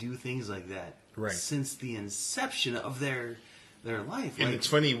seeing me do things like that since the inception of their life. And it's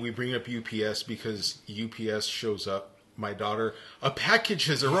funny we bring up UPS because UPS shows up. My daughter, a package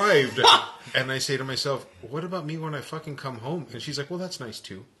has arrived, and I say to myself, "What about me when I fucking come home?" And she's like, "Well, that's nice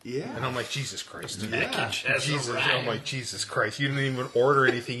too." Yeah. And I'm like, "Jesus Christ, Package has arrived. I'm like, Jesus Christ, you didn't even order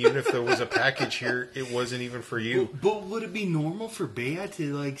anything. Even if there was a package here, it wasn't even for you." But would it be normal for Bea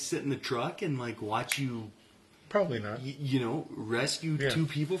to like sit in the truck and like watch you? Probably not. Rescue two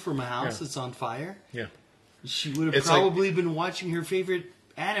people from a house that's on fire. Yeah. She would have It's probably been watching her favorite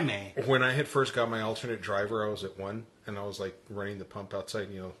anime. When I had first got my alternate driver, I was at 1, and I was like running the pump outside,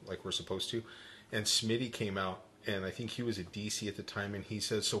 like we're supposed to. And Smitty came out, and I think he was at DC at the time, and he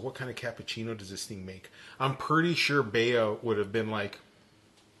says, "So what kind of cappuccino does this thing make?" I'm pretty sure Bea would have been like,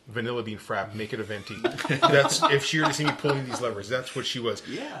 "Vanilla bean frap, make it a venti." That's if she were to see me pulling these levers. That's what she was.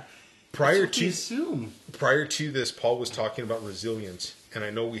 Yeah. Prior to this, Paul was talking about resilience, and I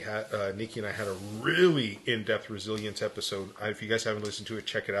know we had Nikki and I had a really in-depth resilience episode. If you guys haven't listened to it,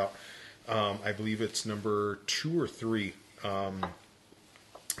 check it out. I believe it's number 2 or 3.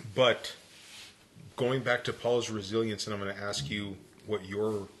 But going back to Paul's resilience, and I'm going to ask you what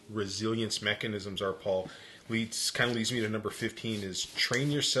your resilience mechanisms are, Paul. Kind of leads me to number 15: is train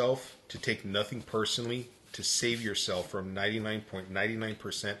yourself to take nothing personally, to save yourself from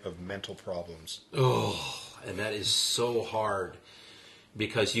 99.99% of mental problems. Oh, and that is so hard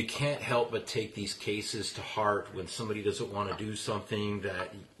because you can't help but take these cases to heart when somebody doesn't want to do something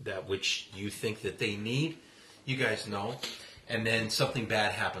that which you think that they need. You guys know. And then something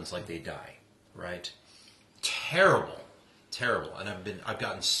bad happens, like they die, right? Terrible. And I've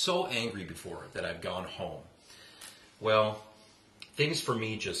gotten so angry before that I've gone home. Well, things for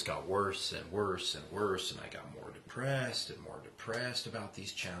me just got worse and worse and worse, and I got more depressed about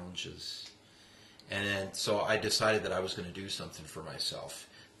these challenges. And then, so I decided that I was going to do something for myself.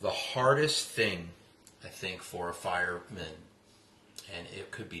 The hardest thing, I think, for a fireman, and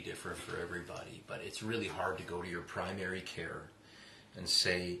it could be different for everybody, but it's really hard to go to your primary care and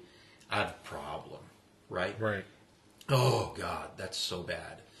say, "I have a problem," right? Right. Oh, God, that's so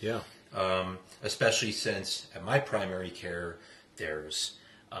bad. Yeah. Especially since at my primary care, there's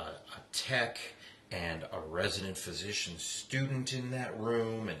a tech and a resident physician student in that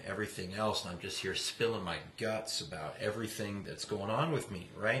room and everything else, and I'm just here spilling my guts about everything that's going on with me,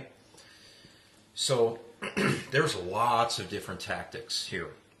 right? So there's lots of different tactics here,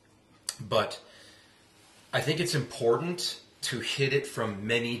 but I think it's important to hit it from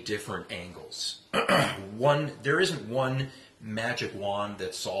many different angles. There isn't one magic wand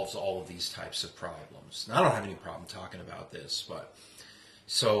that solves all of these types of problems. Now, I don't have any problem talking about this, but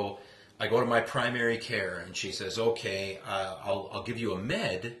so I go to my primary care and she says, "Okay, I'll give you a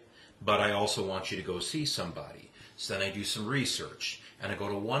med, but I also want you to go see somebody." So then I do some research and I go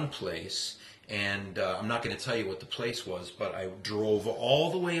to one place, and I'm not going to tell you what the place was, but I drove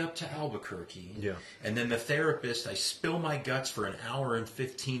all the way up to Albuquerque. Yeah. And then the therapist, I spill my guts for an hour and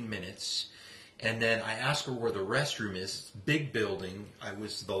 15 minutes. And then I ask her where the restroom is. It's a big building. I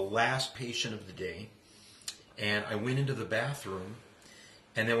was the last patient of the day. And I went into the bathroom.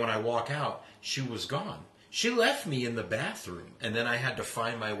 And then when I walk out, she was gone. She left me in the bathroom. And then I had to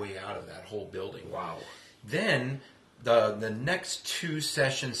find my way out of that whole building. Wow. Then the next 2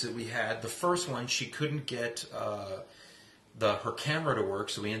 sessions that we had, the first one, she couldn't get her camera to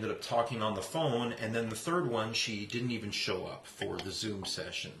work, so we ended up talking on the phone. And then the third one, she didn't even show up for the Zoom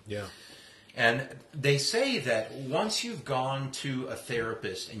session. Yeah. And they say that once you've gone to a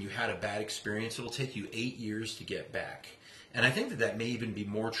therapist and you had a bad experience, it'll take you 8 years to get back. And I think that may even be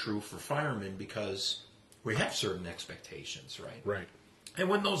more true for firemen because we have certain expectations, right? Right. And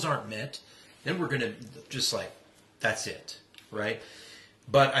when those aren't met, then we're going to just like, that's it, right?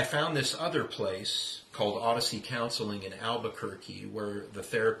 But I found this other place called Odyssey Counseling in Albuquerque where the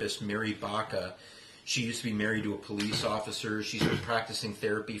therapist, Mary Baca, She used to be married to a police officer. She's been practicing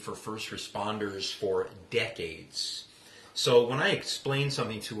therapy for first responders for decades. So when I explain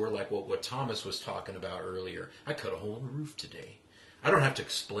something to her, like what Thomas was talking about earlier, I cut a hole in the roof today. I don't have to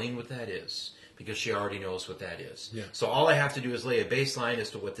explain what that is because she already knows what that is. Yeah. So all I have to do is lay a baseline as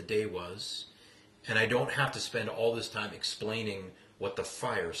to what the day was, and I don't have to spend all this time explaining what the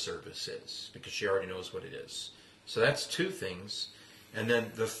fire service is because she already knows what it is. So that's two things. And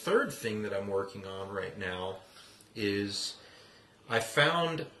then the third thing that I'm working on right now is I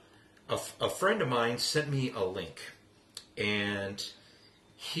found a friend of mine sent me a link. And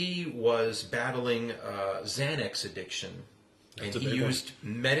he was battling Xanax addiction, and he used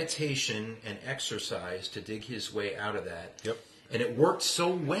meditation and exercise to dig his way out of that. Yep. And it worked so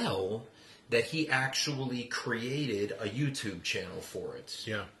well that he actually created a YouTube channel for it.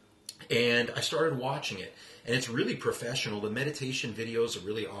 Yeah. And I started watching it, and it's really professional. The meditation videos are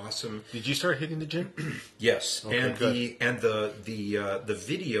really awesome. Did you start hitting the gym? Yes, Okay, and good. the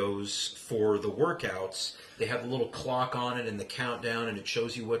videos for the workouts, they have a little clock on it and the countdown, and it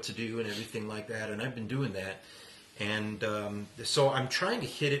shows you what to do and everything like that. And I've been doing that, and so I'm trying to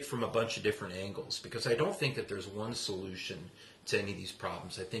hit it from a bunch of different angles because I don't think that there's one solution to any of these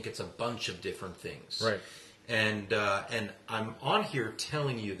problems. I think it's a bunch of different things. Right. And I'm on here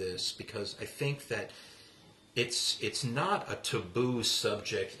telling you this because I think that it's not a taboo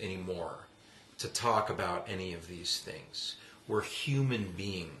subject anymore to talk about any of these things. We're human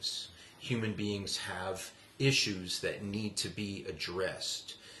beings. Human beings have issues that need to be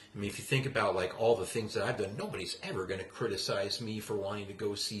addressed. I mean, if you think about like all the things that I've done, nobody's ever going to criticize me for wanting to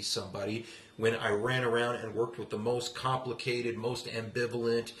go see somebody when I ran around and worked with the most complicated, most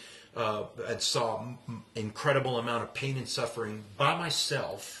ambivalent, and saw incredible amount of pain and suffering by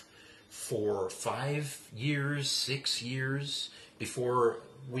myself for 5 years, 6 years before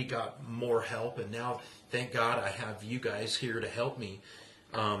we got more help. And now, thank God, I have you guys here to help me.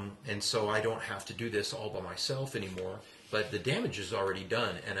 And so I don't have to do this all by myself anymore. But the damage is already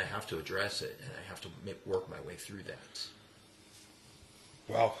done, and I have to address it, and I have to work my way through that.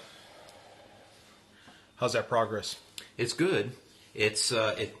 Wow. How's that progress? It's good. It's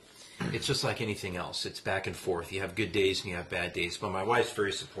just like anything else. It's back and forth. You have good days and you have bad days. But my wife's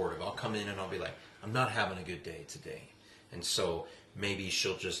very supportive. I'll come in and I'll be like, I'm not having a good day today. And so maybe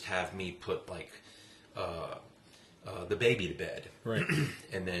she'll just have me put like the baby to bed. Right.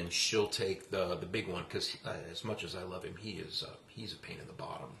 And then she'll take the big one because as much as I love him, he's a pain in the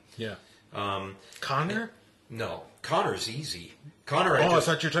bottom. Yeah. Connor? No, Connor's easy. Connor, I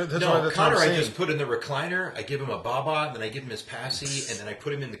thought you're talking. That's no, what Connor, I'm I saying. just put in the recliner. I give him a baba, and then I give him his passy, and then I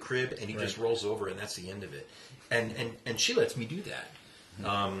put him in the crib, and he just rolls over, and that's the end of it. And she lets me do that.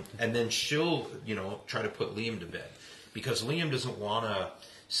 And then she'll try to put Liam to bed because Liam doesn't want to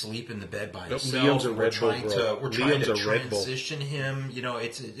sleep in the bed by himself. Liam's a We're Red Bull, trying bro. to we're trying Liam's to a Red Bull. transition him.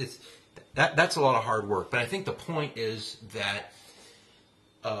 It's that's a lot of hard work. But I think the point is that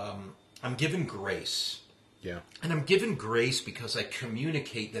I'm given grace. Yeah. And I'm given grace because I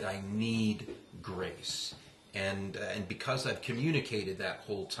communicate that I need grace. And because I've communicated that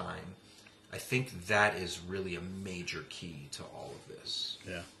whole time, I think that is really a major key to all of this.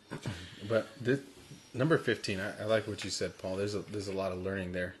 Yeah. But number 15, I like what you said, Paul. There's a lot of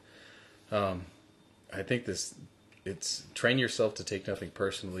learning there. I think it's train yourself to take nothing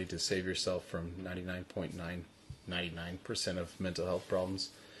personally to save yourself from 99.999% of mental health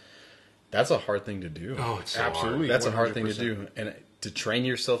problems. That's a hard thing to do. Oh, it's so Absolutely. That's a hard 100%. thing to do. And to train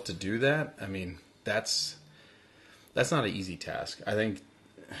yourself to do that, I mean, that's not an easy task. I think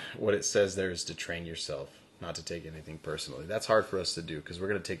what it says there is to train yourself not to take anything personally. That's hard for us to do because we're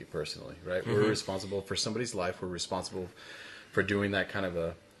going to take it personally, right? Mm-hmm. We're responsible for somebody's life. We're responsible for doing that kind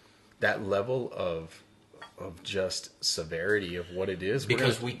of that level of just severity of what it is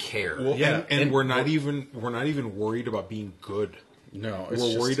Because we care. Well, Yeah, and we're not even worried about being good. No,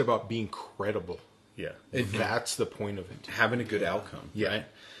 We're worried about being credible. Yeah, That's the point of it. having a good outcome. Yeah.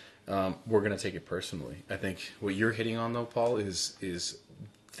 Right? We're going to take it personally. I think what you're hitting on though, Paul, is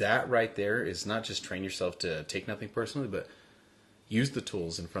that right there is not just train yourself to take nothing personally, but use the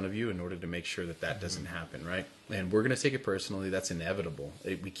tools in front of you in order to make sure that doesn't happen, right? And we're going to take it personally. That's inevitable.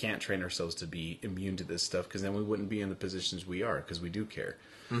 We can't train ourselves to be immune to this stuff because then we wouldn't be in the positions we are because we do care.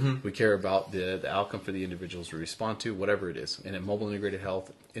 Mm-hmm. We care about the outcome for the individuals we respond to, whatever it is. And in mobile integrated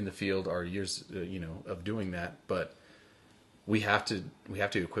health in the field are years, of doing that. But we have to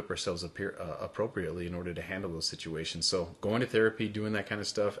equip ourselves appropriately in order to handle those situations. So going to therapy, doing that kind of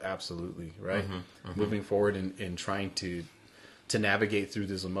stuff, absolutely, right? Mm-hmm. Mm-hmm. Moving forward and trying to to navigate through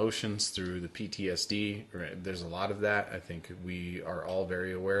those emotions, through the PTSD. Right? There's a lot of that. I think we are all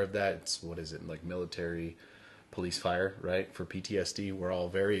very aware of that. It's, what is it, like military, police, fire, right? For PTSD, we're all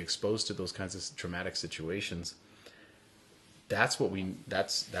very exposed to those kinds of traumatic situations. That's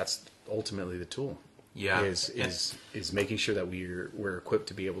ultimately the tool. Yeah. Is making sure that we're equipped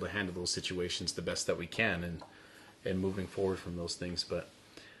to be able to handle those situations the best that we can, and moving forward from those things. But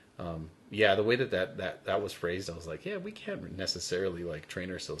the way that was phrased, I was like, yeah, we can't necessarily like train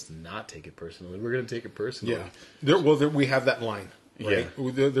ourselves to not take it personally. We're going to take it personally. Yeah. We have that line. Right?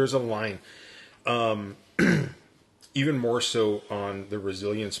 Yeah. There's a line. Even more so on the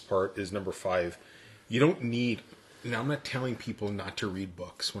resilience part is number 5. You don't need. Now, I'm not telling people not to read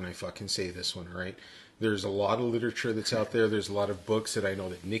books when I fucking say this one, right? There's a lot of literature that's out there. There's a lot of books that I know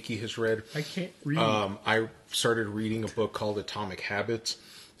that Nikki has read. I can't read. I started reading a book called Atomic Habits.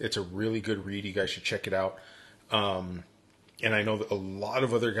 It's a really good read. You guys should check it out. And I know that a lot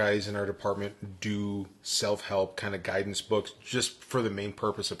of other guys in our department do self-help kind of guidance books just for the main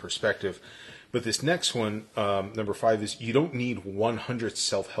purpose of perspective. But this next one, number 5, is you don't need 100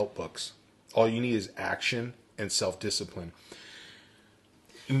 self-help books. All you need is action and self-discipline.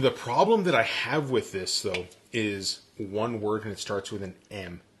 And the problem that I have with this, though, is one word, and it starts with an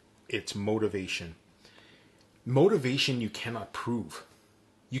M. It's motivation. Motivation you cannot prove.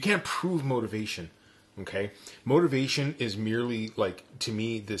 You can't prove motivation, okay? Motivation is merely, like, to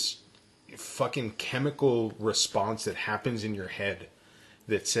me, this fucking chemical response that happens in your head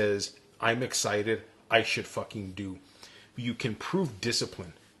that says, I'm excited, I should fucking do. You can prove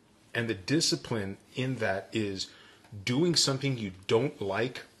discipline. And the discipline in that is doing something you don't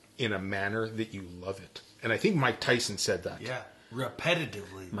like in a manner that you love it. And I think Mike Tyson said that. Yeah,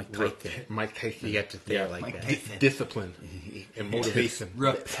 repetitively. Mike Tyson. You have to say it like that. Discipline and motivation.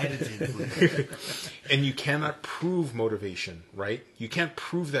 Repetitively. And you cannot prove motivation, right? You can't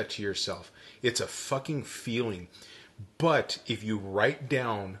prove that to yourself. It's a fucking feeling. But if you write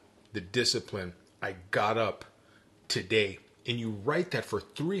down the discipline, I got up today, and you write that for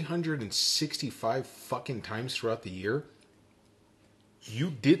 365 fucking times throughout the year, you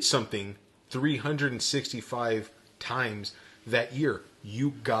did something 365 times that year.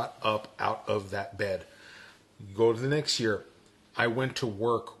 You got up out of that bed. You go to the next year. I went to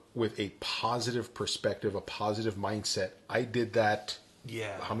work with a positive perspective, a positive mindset. I did that.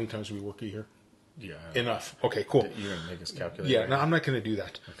 Yeah. How many times do we work a year? Yeah. Enough. Okay, cool. You're going to make us calculate. Yeah, right? no, I'm not going to do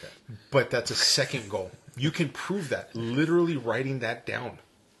that. Okay. But that's a second goal. You can prove that literally writing that down.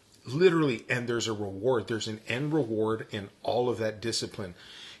 Literally, and there's a reward. There's an end reward in all of that discipline.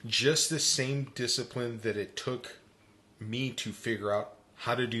 Just the same discipline that it took me to figure out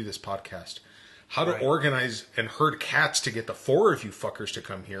how to do this podcast, how to organize and herd cats to get the 4 of you fuckers to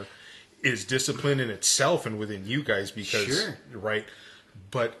come here is discipline in itself and within you guys because, right?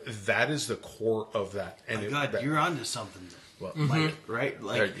 But that is the core of that. And you're onto something. Well, Mike, right?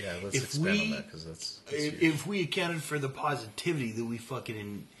 Like, yeah, let's expand on that because that's if we accounted for the positivity that we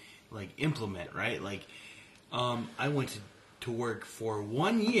fucking implement, right? Like, I went to work for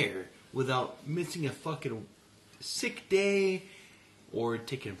 1 year without missing a fucking sick day or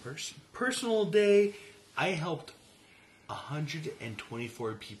taking a personal day. I helped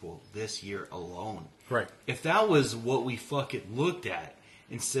 124 people this year alone. Right. If that was what we fucking looked at,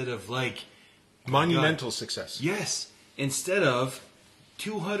 instead of monumental success. Yes. Instead of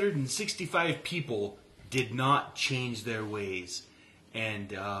 265 people did not change their ways,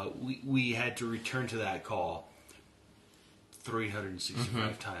 and we had to return to that call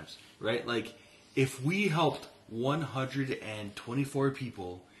 365 times, right? Like, if we helped 124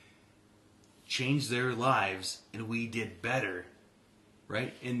 people change their lives and we did better,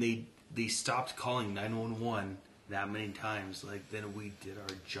 right? And they stopped calling 911 that many times, then we did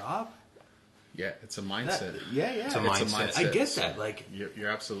our job. Yeah, it's a mindset. It's a mindset. I get that. Like, you're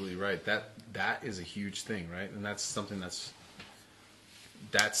absolutely right. That is a huge thing, right? And that's something that's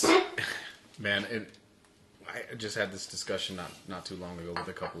man. I just had this discussion not too long ago with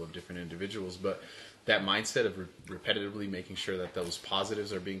a couple of different individuals, but that mindset of repetitively making sure that those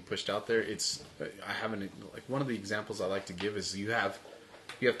positives are being pushed out there. I haven't one of the examples I like to give is you have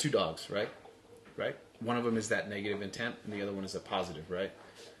 2 dogs, right? One of them is that negative intent, and the other one is a positive, right?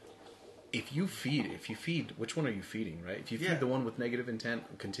 If you feed, which one are you feeding, right? If you feed the one with negative intent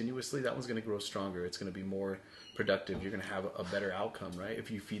continuously, that one's going to grow stronger. It's going to be more productive. You're going to have a better outcome, right? If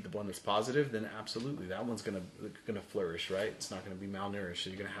you feed the one that's positive, then absolutely, that one's going to flourish, right? It's not going to be malnourished.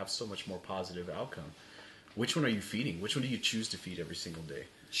 So you're going to have so much more positive outcome. Which one are you feeding? Which one do you choose to feed every single day?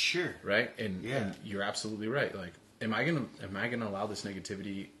 Sure. Right? And you're absolutely right. Like, am I gonna allow this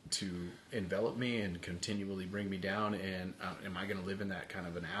negativity envelop me and continually bring me down? And am I going to live in that kind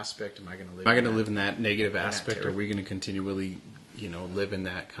of an aspect? Am I going to live in that negative aspect? Or are we going to continually, live in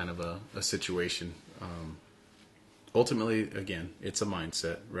that kind of a situation? Ultimately, again, it's a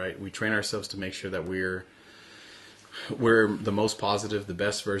mindset, right? We train ourselves to make sure that we're the most positive, the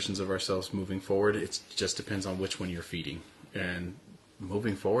best versions of ourselves moving forward. It just depends on which one you're feeding. And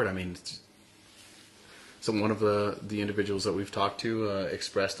moving forward, I mean, so one of the individuals that we've talked to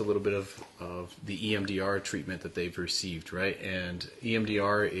expressed a little bit of the EMDR treatment that they've received, right? And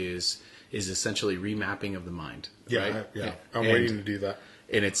EMDR is essentially remapping of the mind. Yeah, right? I'm waiting to do that.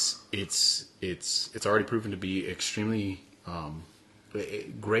 And it's already proven to be extremely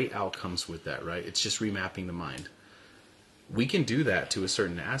great outcomes with that, right? It's just remapping the mind. We can do that to a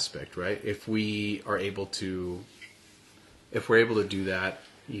certain aspect, right? If we're able to do that,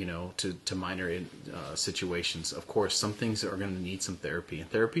 to minor situations. Of course, some things are going to need some therapy, and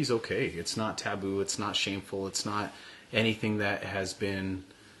therapy is okay. It's not taboo. It's not shameful. It's not anything that has been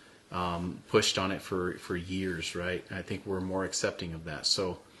pushed on it for years, right? And I think we're more accepting of that.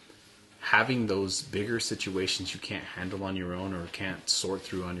 So having those bigger situations you can't handle on your own or can't sort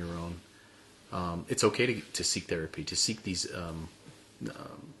through on your own, it's okay to seek therapy, to seek these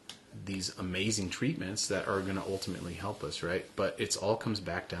amazing treatments that are going to ultimately help us, right? But it's all comes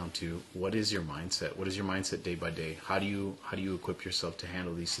back down to, what is your mindset? What is your mindset day by day? How do you equip yourself to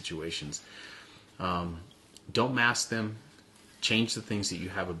handle these situations? Don't mask them. Change the things that you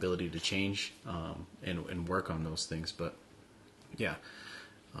have ability to change, and work on those things. But yeah,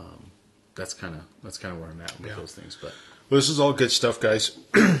 that's kind of where I'm at with those things. But well, this is all good stuff, guys.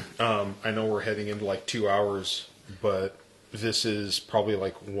 I know we're heading into like 2 hours, but this is probably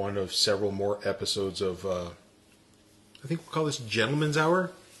like one of several more episodes of, I think we'll call this Gentleman's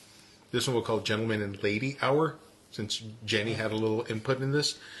Hour. This one we'll call Gentleman and Lady Hour, since Jenny had a little input in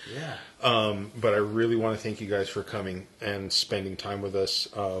this. Yeah. But I really want to thank you guys for coming and spending time with us.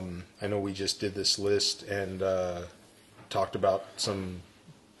 I know we just did this list and talked about some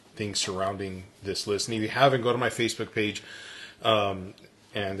things surrounding this list. And if you haven't, go to my Facebook page.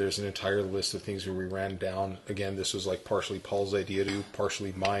 And there's an entire list of things where we ran down. Again, this was like partially Paul's idea too,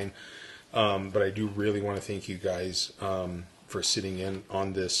 partially mine. But I do really want to thank you guys for sitting in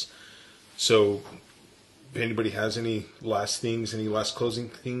on this. So if anybody has any last things, any last closing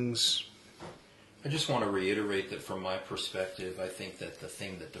things? I just want to reiterate that from my perspective, I think that the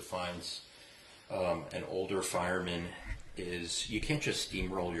thing that defines an older fireman is you can't just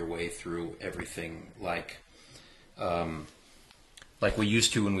steamroll your way through everything like we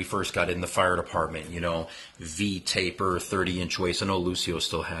used to when we first got in the fire department, V-taper, 30-inch waist. I know Lucio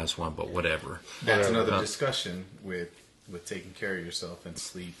still has one, but whatever. That's another discussion with taking care of yourself and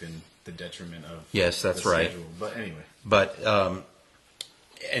sleep and the detriment of yes, that's right. Schedule. But anyway. But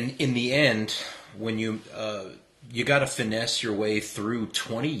and in the end, when you got to finesse your way through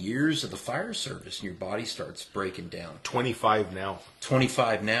 20 years of the fire service, and your body starts breaking down. 25 now.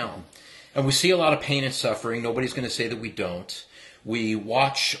 25 now. And we see a lot of pain and suffering. Nobody's going to say that we don't. We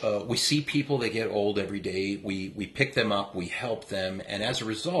watch, we see people that get old every day. We pick them up, we help them, and as a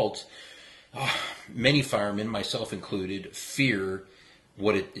result, many firemen, myself included, fear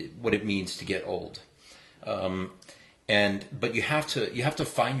what it means to get old. But you have to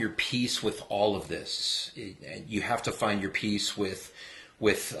find your peace with all of this. You have to find your peace with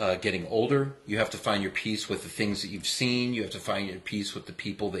getting older. You have to find your peace with the things that you've seen. You have to find your peace with the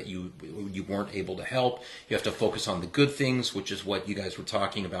people that you weren't able to help. You have to focus on the good things, which is what you guys were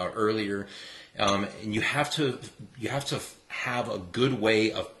talking about earlier. And you have to have a good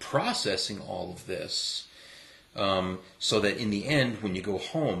way of processing all of this, so that in the end, when you go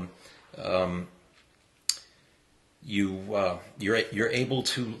home, you're able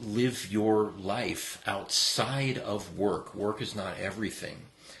to live your life outside of work. Work is not everything,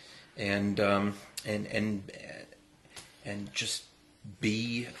 and just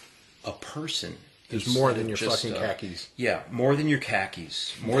be a person. There's more than your fucking khakis. Yeah, more than your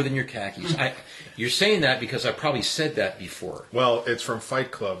khakis. More than your khakis. You're saying that because I probably said that before. Well, it's from Fight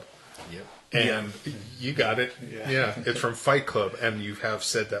Club. Yep. And you got it. Yeah, it's from Fight Club, and you have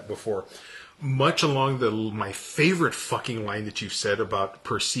said that before. Much along my favorite fucking line that you've said about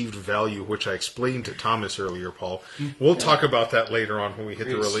perceived value, which I explained to Thomas earlier, Paul. We'll talk about that later on when we hit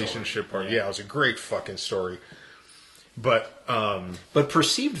the relationship part. Yeah, it was a great fucking story. But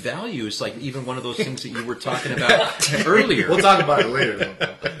perceived value is like even one of those things that you were talking about earlier. We'll talk about it later, though.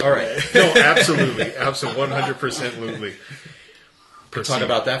 All right. No, absolutely. 100%. Could talk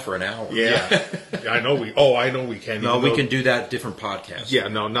about that for an hour. Yeah. I know we can. No, we can do that different podcast. Yeah,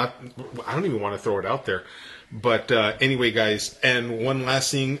 no, not. I don't even want to throw it out there. But anyway, guys, and one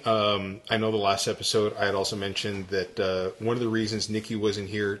last thing. I know the last episode I had also mentioned that one of the reasons Nikki wasn't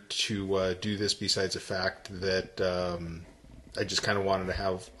here to do this, besides the fact that I just kind of wanted to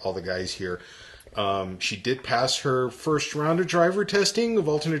have all the guys here. She did pass her first round of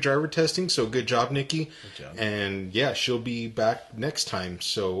alternate driver testing. So good job, Nikki. Good job. And yeah, she'll be back next time.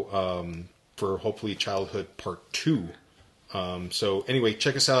 So for hopefully Childhood Part 2. So anyway,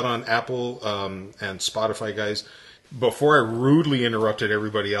 check us out on Apple and Spotify, guys. Before I rudely interrupted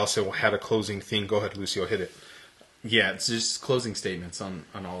everybody else and had a closing thing, go ahead, Lucio, hit it. Yeah, it's just closing statements on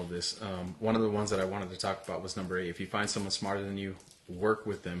all of this. One of the ones that I wanted to talk about was number 8. If you find someone smarter than you, work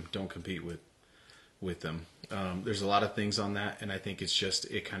with them. Don't compete with them. There's a lot of things on that, and I think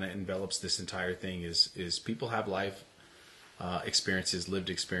it kind of envelops this entire thing. Is people have life experiences, lived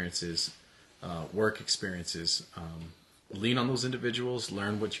experiences, work experiences. Lean on those individuals,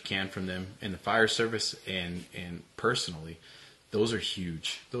 learn what you can from them in the fire service and personally. Those are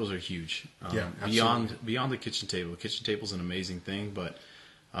huge. Beyond the kitchen table. The kitchen table is an amazing thing, but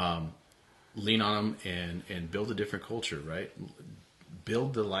lean on them and build a different culture, right?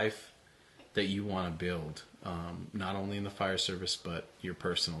 Build the life that you want to build, not only in the fire service, but your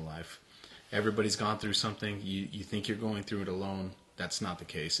personal life. Everybody's gone through something. You think you're going through it alone. That's not the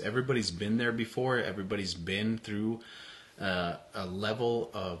case. Everybody's been there before. Everybody's been through a level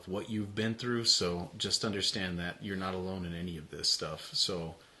of what you've been through, so just understand that you're not alone in any of this stuff.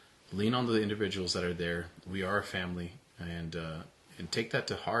 So lean on the individuals that are there. We are a family, and take that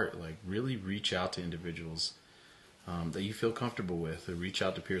to heart. Like, really reach out to individuals that you feel comfortable with, or reach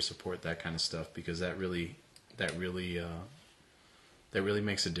out to peer support, that kind of stuff, because that really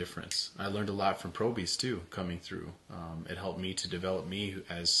makes a difference. I learned a lot from Probies too, coming through. It helped me to develop me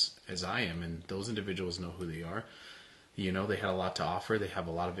as I am, and those individuals know who they are. You know, they had a lot to offer. They have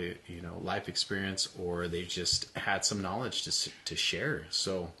a lot of, life experience, or they just had some knowledge to share.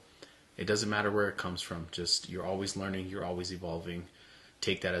 So it doesn't matter where it comes from. Just, you're always learning. You're always evolving.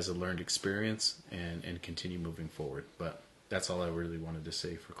 Take that as a learned experience and continue moving forward. But that's all I really wanted to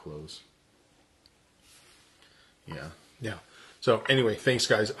say for close. Yeah. So anyway, thanks,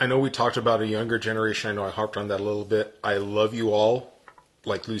 guys. I know we talked about a younger generation. I know I harped on that a little bit. I love you all.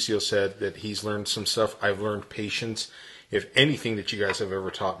 Like Lucio said, that he's learned some stuff. I've learned patience. If anything that you guys have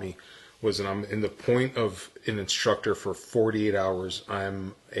ever taught me was that I'm in the point of an instructor for 48 hours.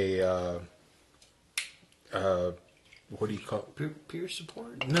 I'm a, what do you call it? Peer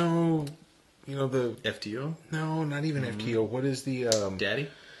support? No, the FTO? No, not even FTO. What is the Daddy?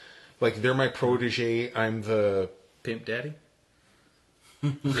 Like, they're my protege. I'm the Pimp Daddy?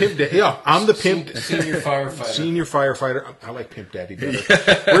 Pimp Daddy. Yeah, I'm the pimp. Senior firefighter. Senior firefighter. I like Pimp Daddy better.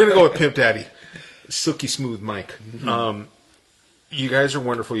 We're gonna go with Pimp Daddy. Silky smooth Mike. You guys are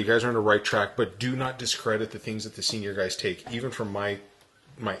wonderful. You guys are on the right track, but do not discredit the things that the senior guys take. Even from my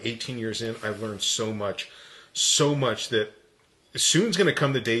 18 years in, I've learned so much that soon's going to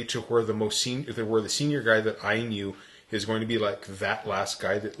come the day to where where the senior guy that I knew is going to be like that last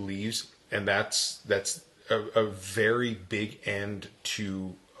guy that leaves, and that's a very big end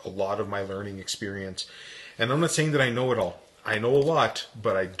to a lot of my learning experience. And I'm not saying that I know it all. I know a lot,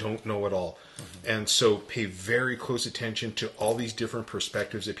 but I don't know it all. And so pay very close attention to all these different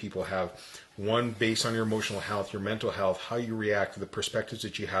perspectives that people have. One, based on your emotional health, your mental health, how you react, the perspectives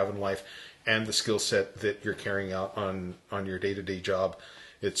that you have in life, and the skill set that you're carrying out on your day-to-day job.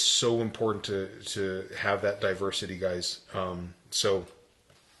 It's so important to have that diversity, guys. And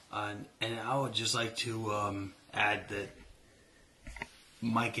I would just like to add that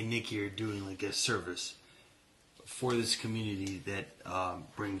Mike and Nikki are doing like a service for this community that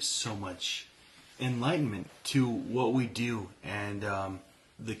brings so much enlightenment to what we do, and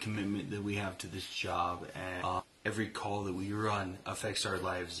the commitment that we have to this job. And every call that we run affects our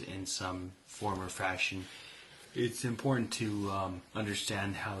lives in some form or fashion. It's important to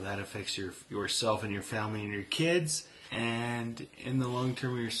understand how that affects yourself and your family and your kids, and in the long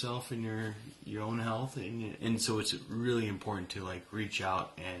term yourself and your own health. And so it's really important to like reach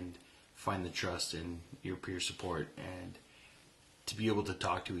out and find the trust in your peer support, and to be able to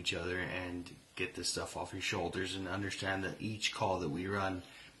talk to each other and get this stuff off your shoulders, and understand that each call that we run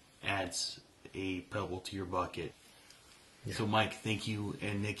adds a pebble to your bucket. Yeah. So Mike, thank you,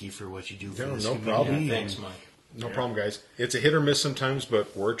 and Nikki, for what you do for this community. No problem. Thanks, Mike. No problem, guys. It's a hit or miss sometimes,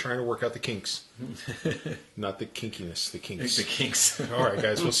 but we're trying to work out the kinks. Not the kinkiness, the kinks. The kinks. All right,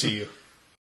 guys, we'll see you.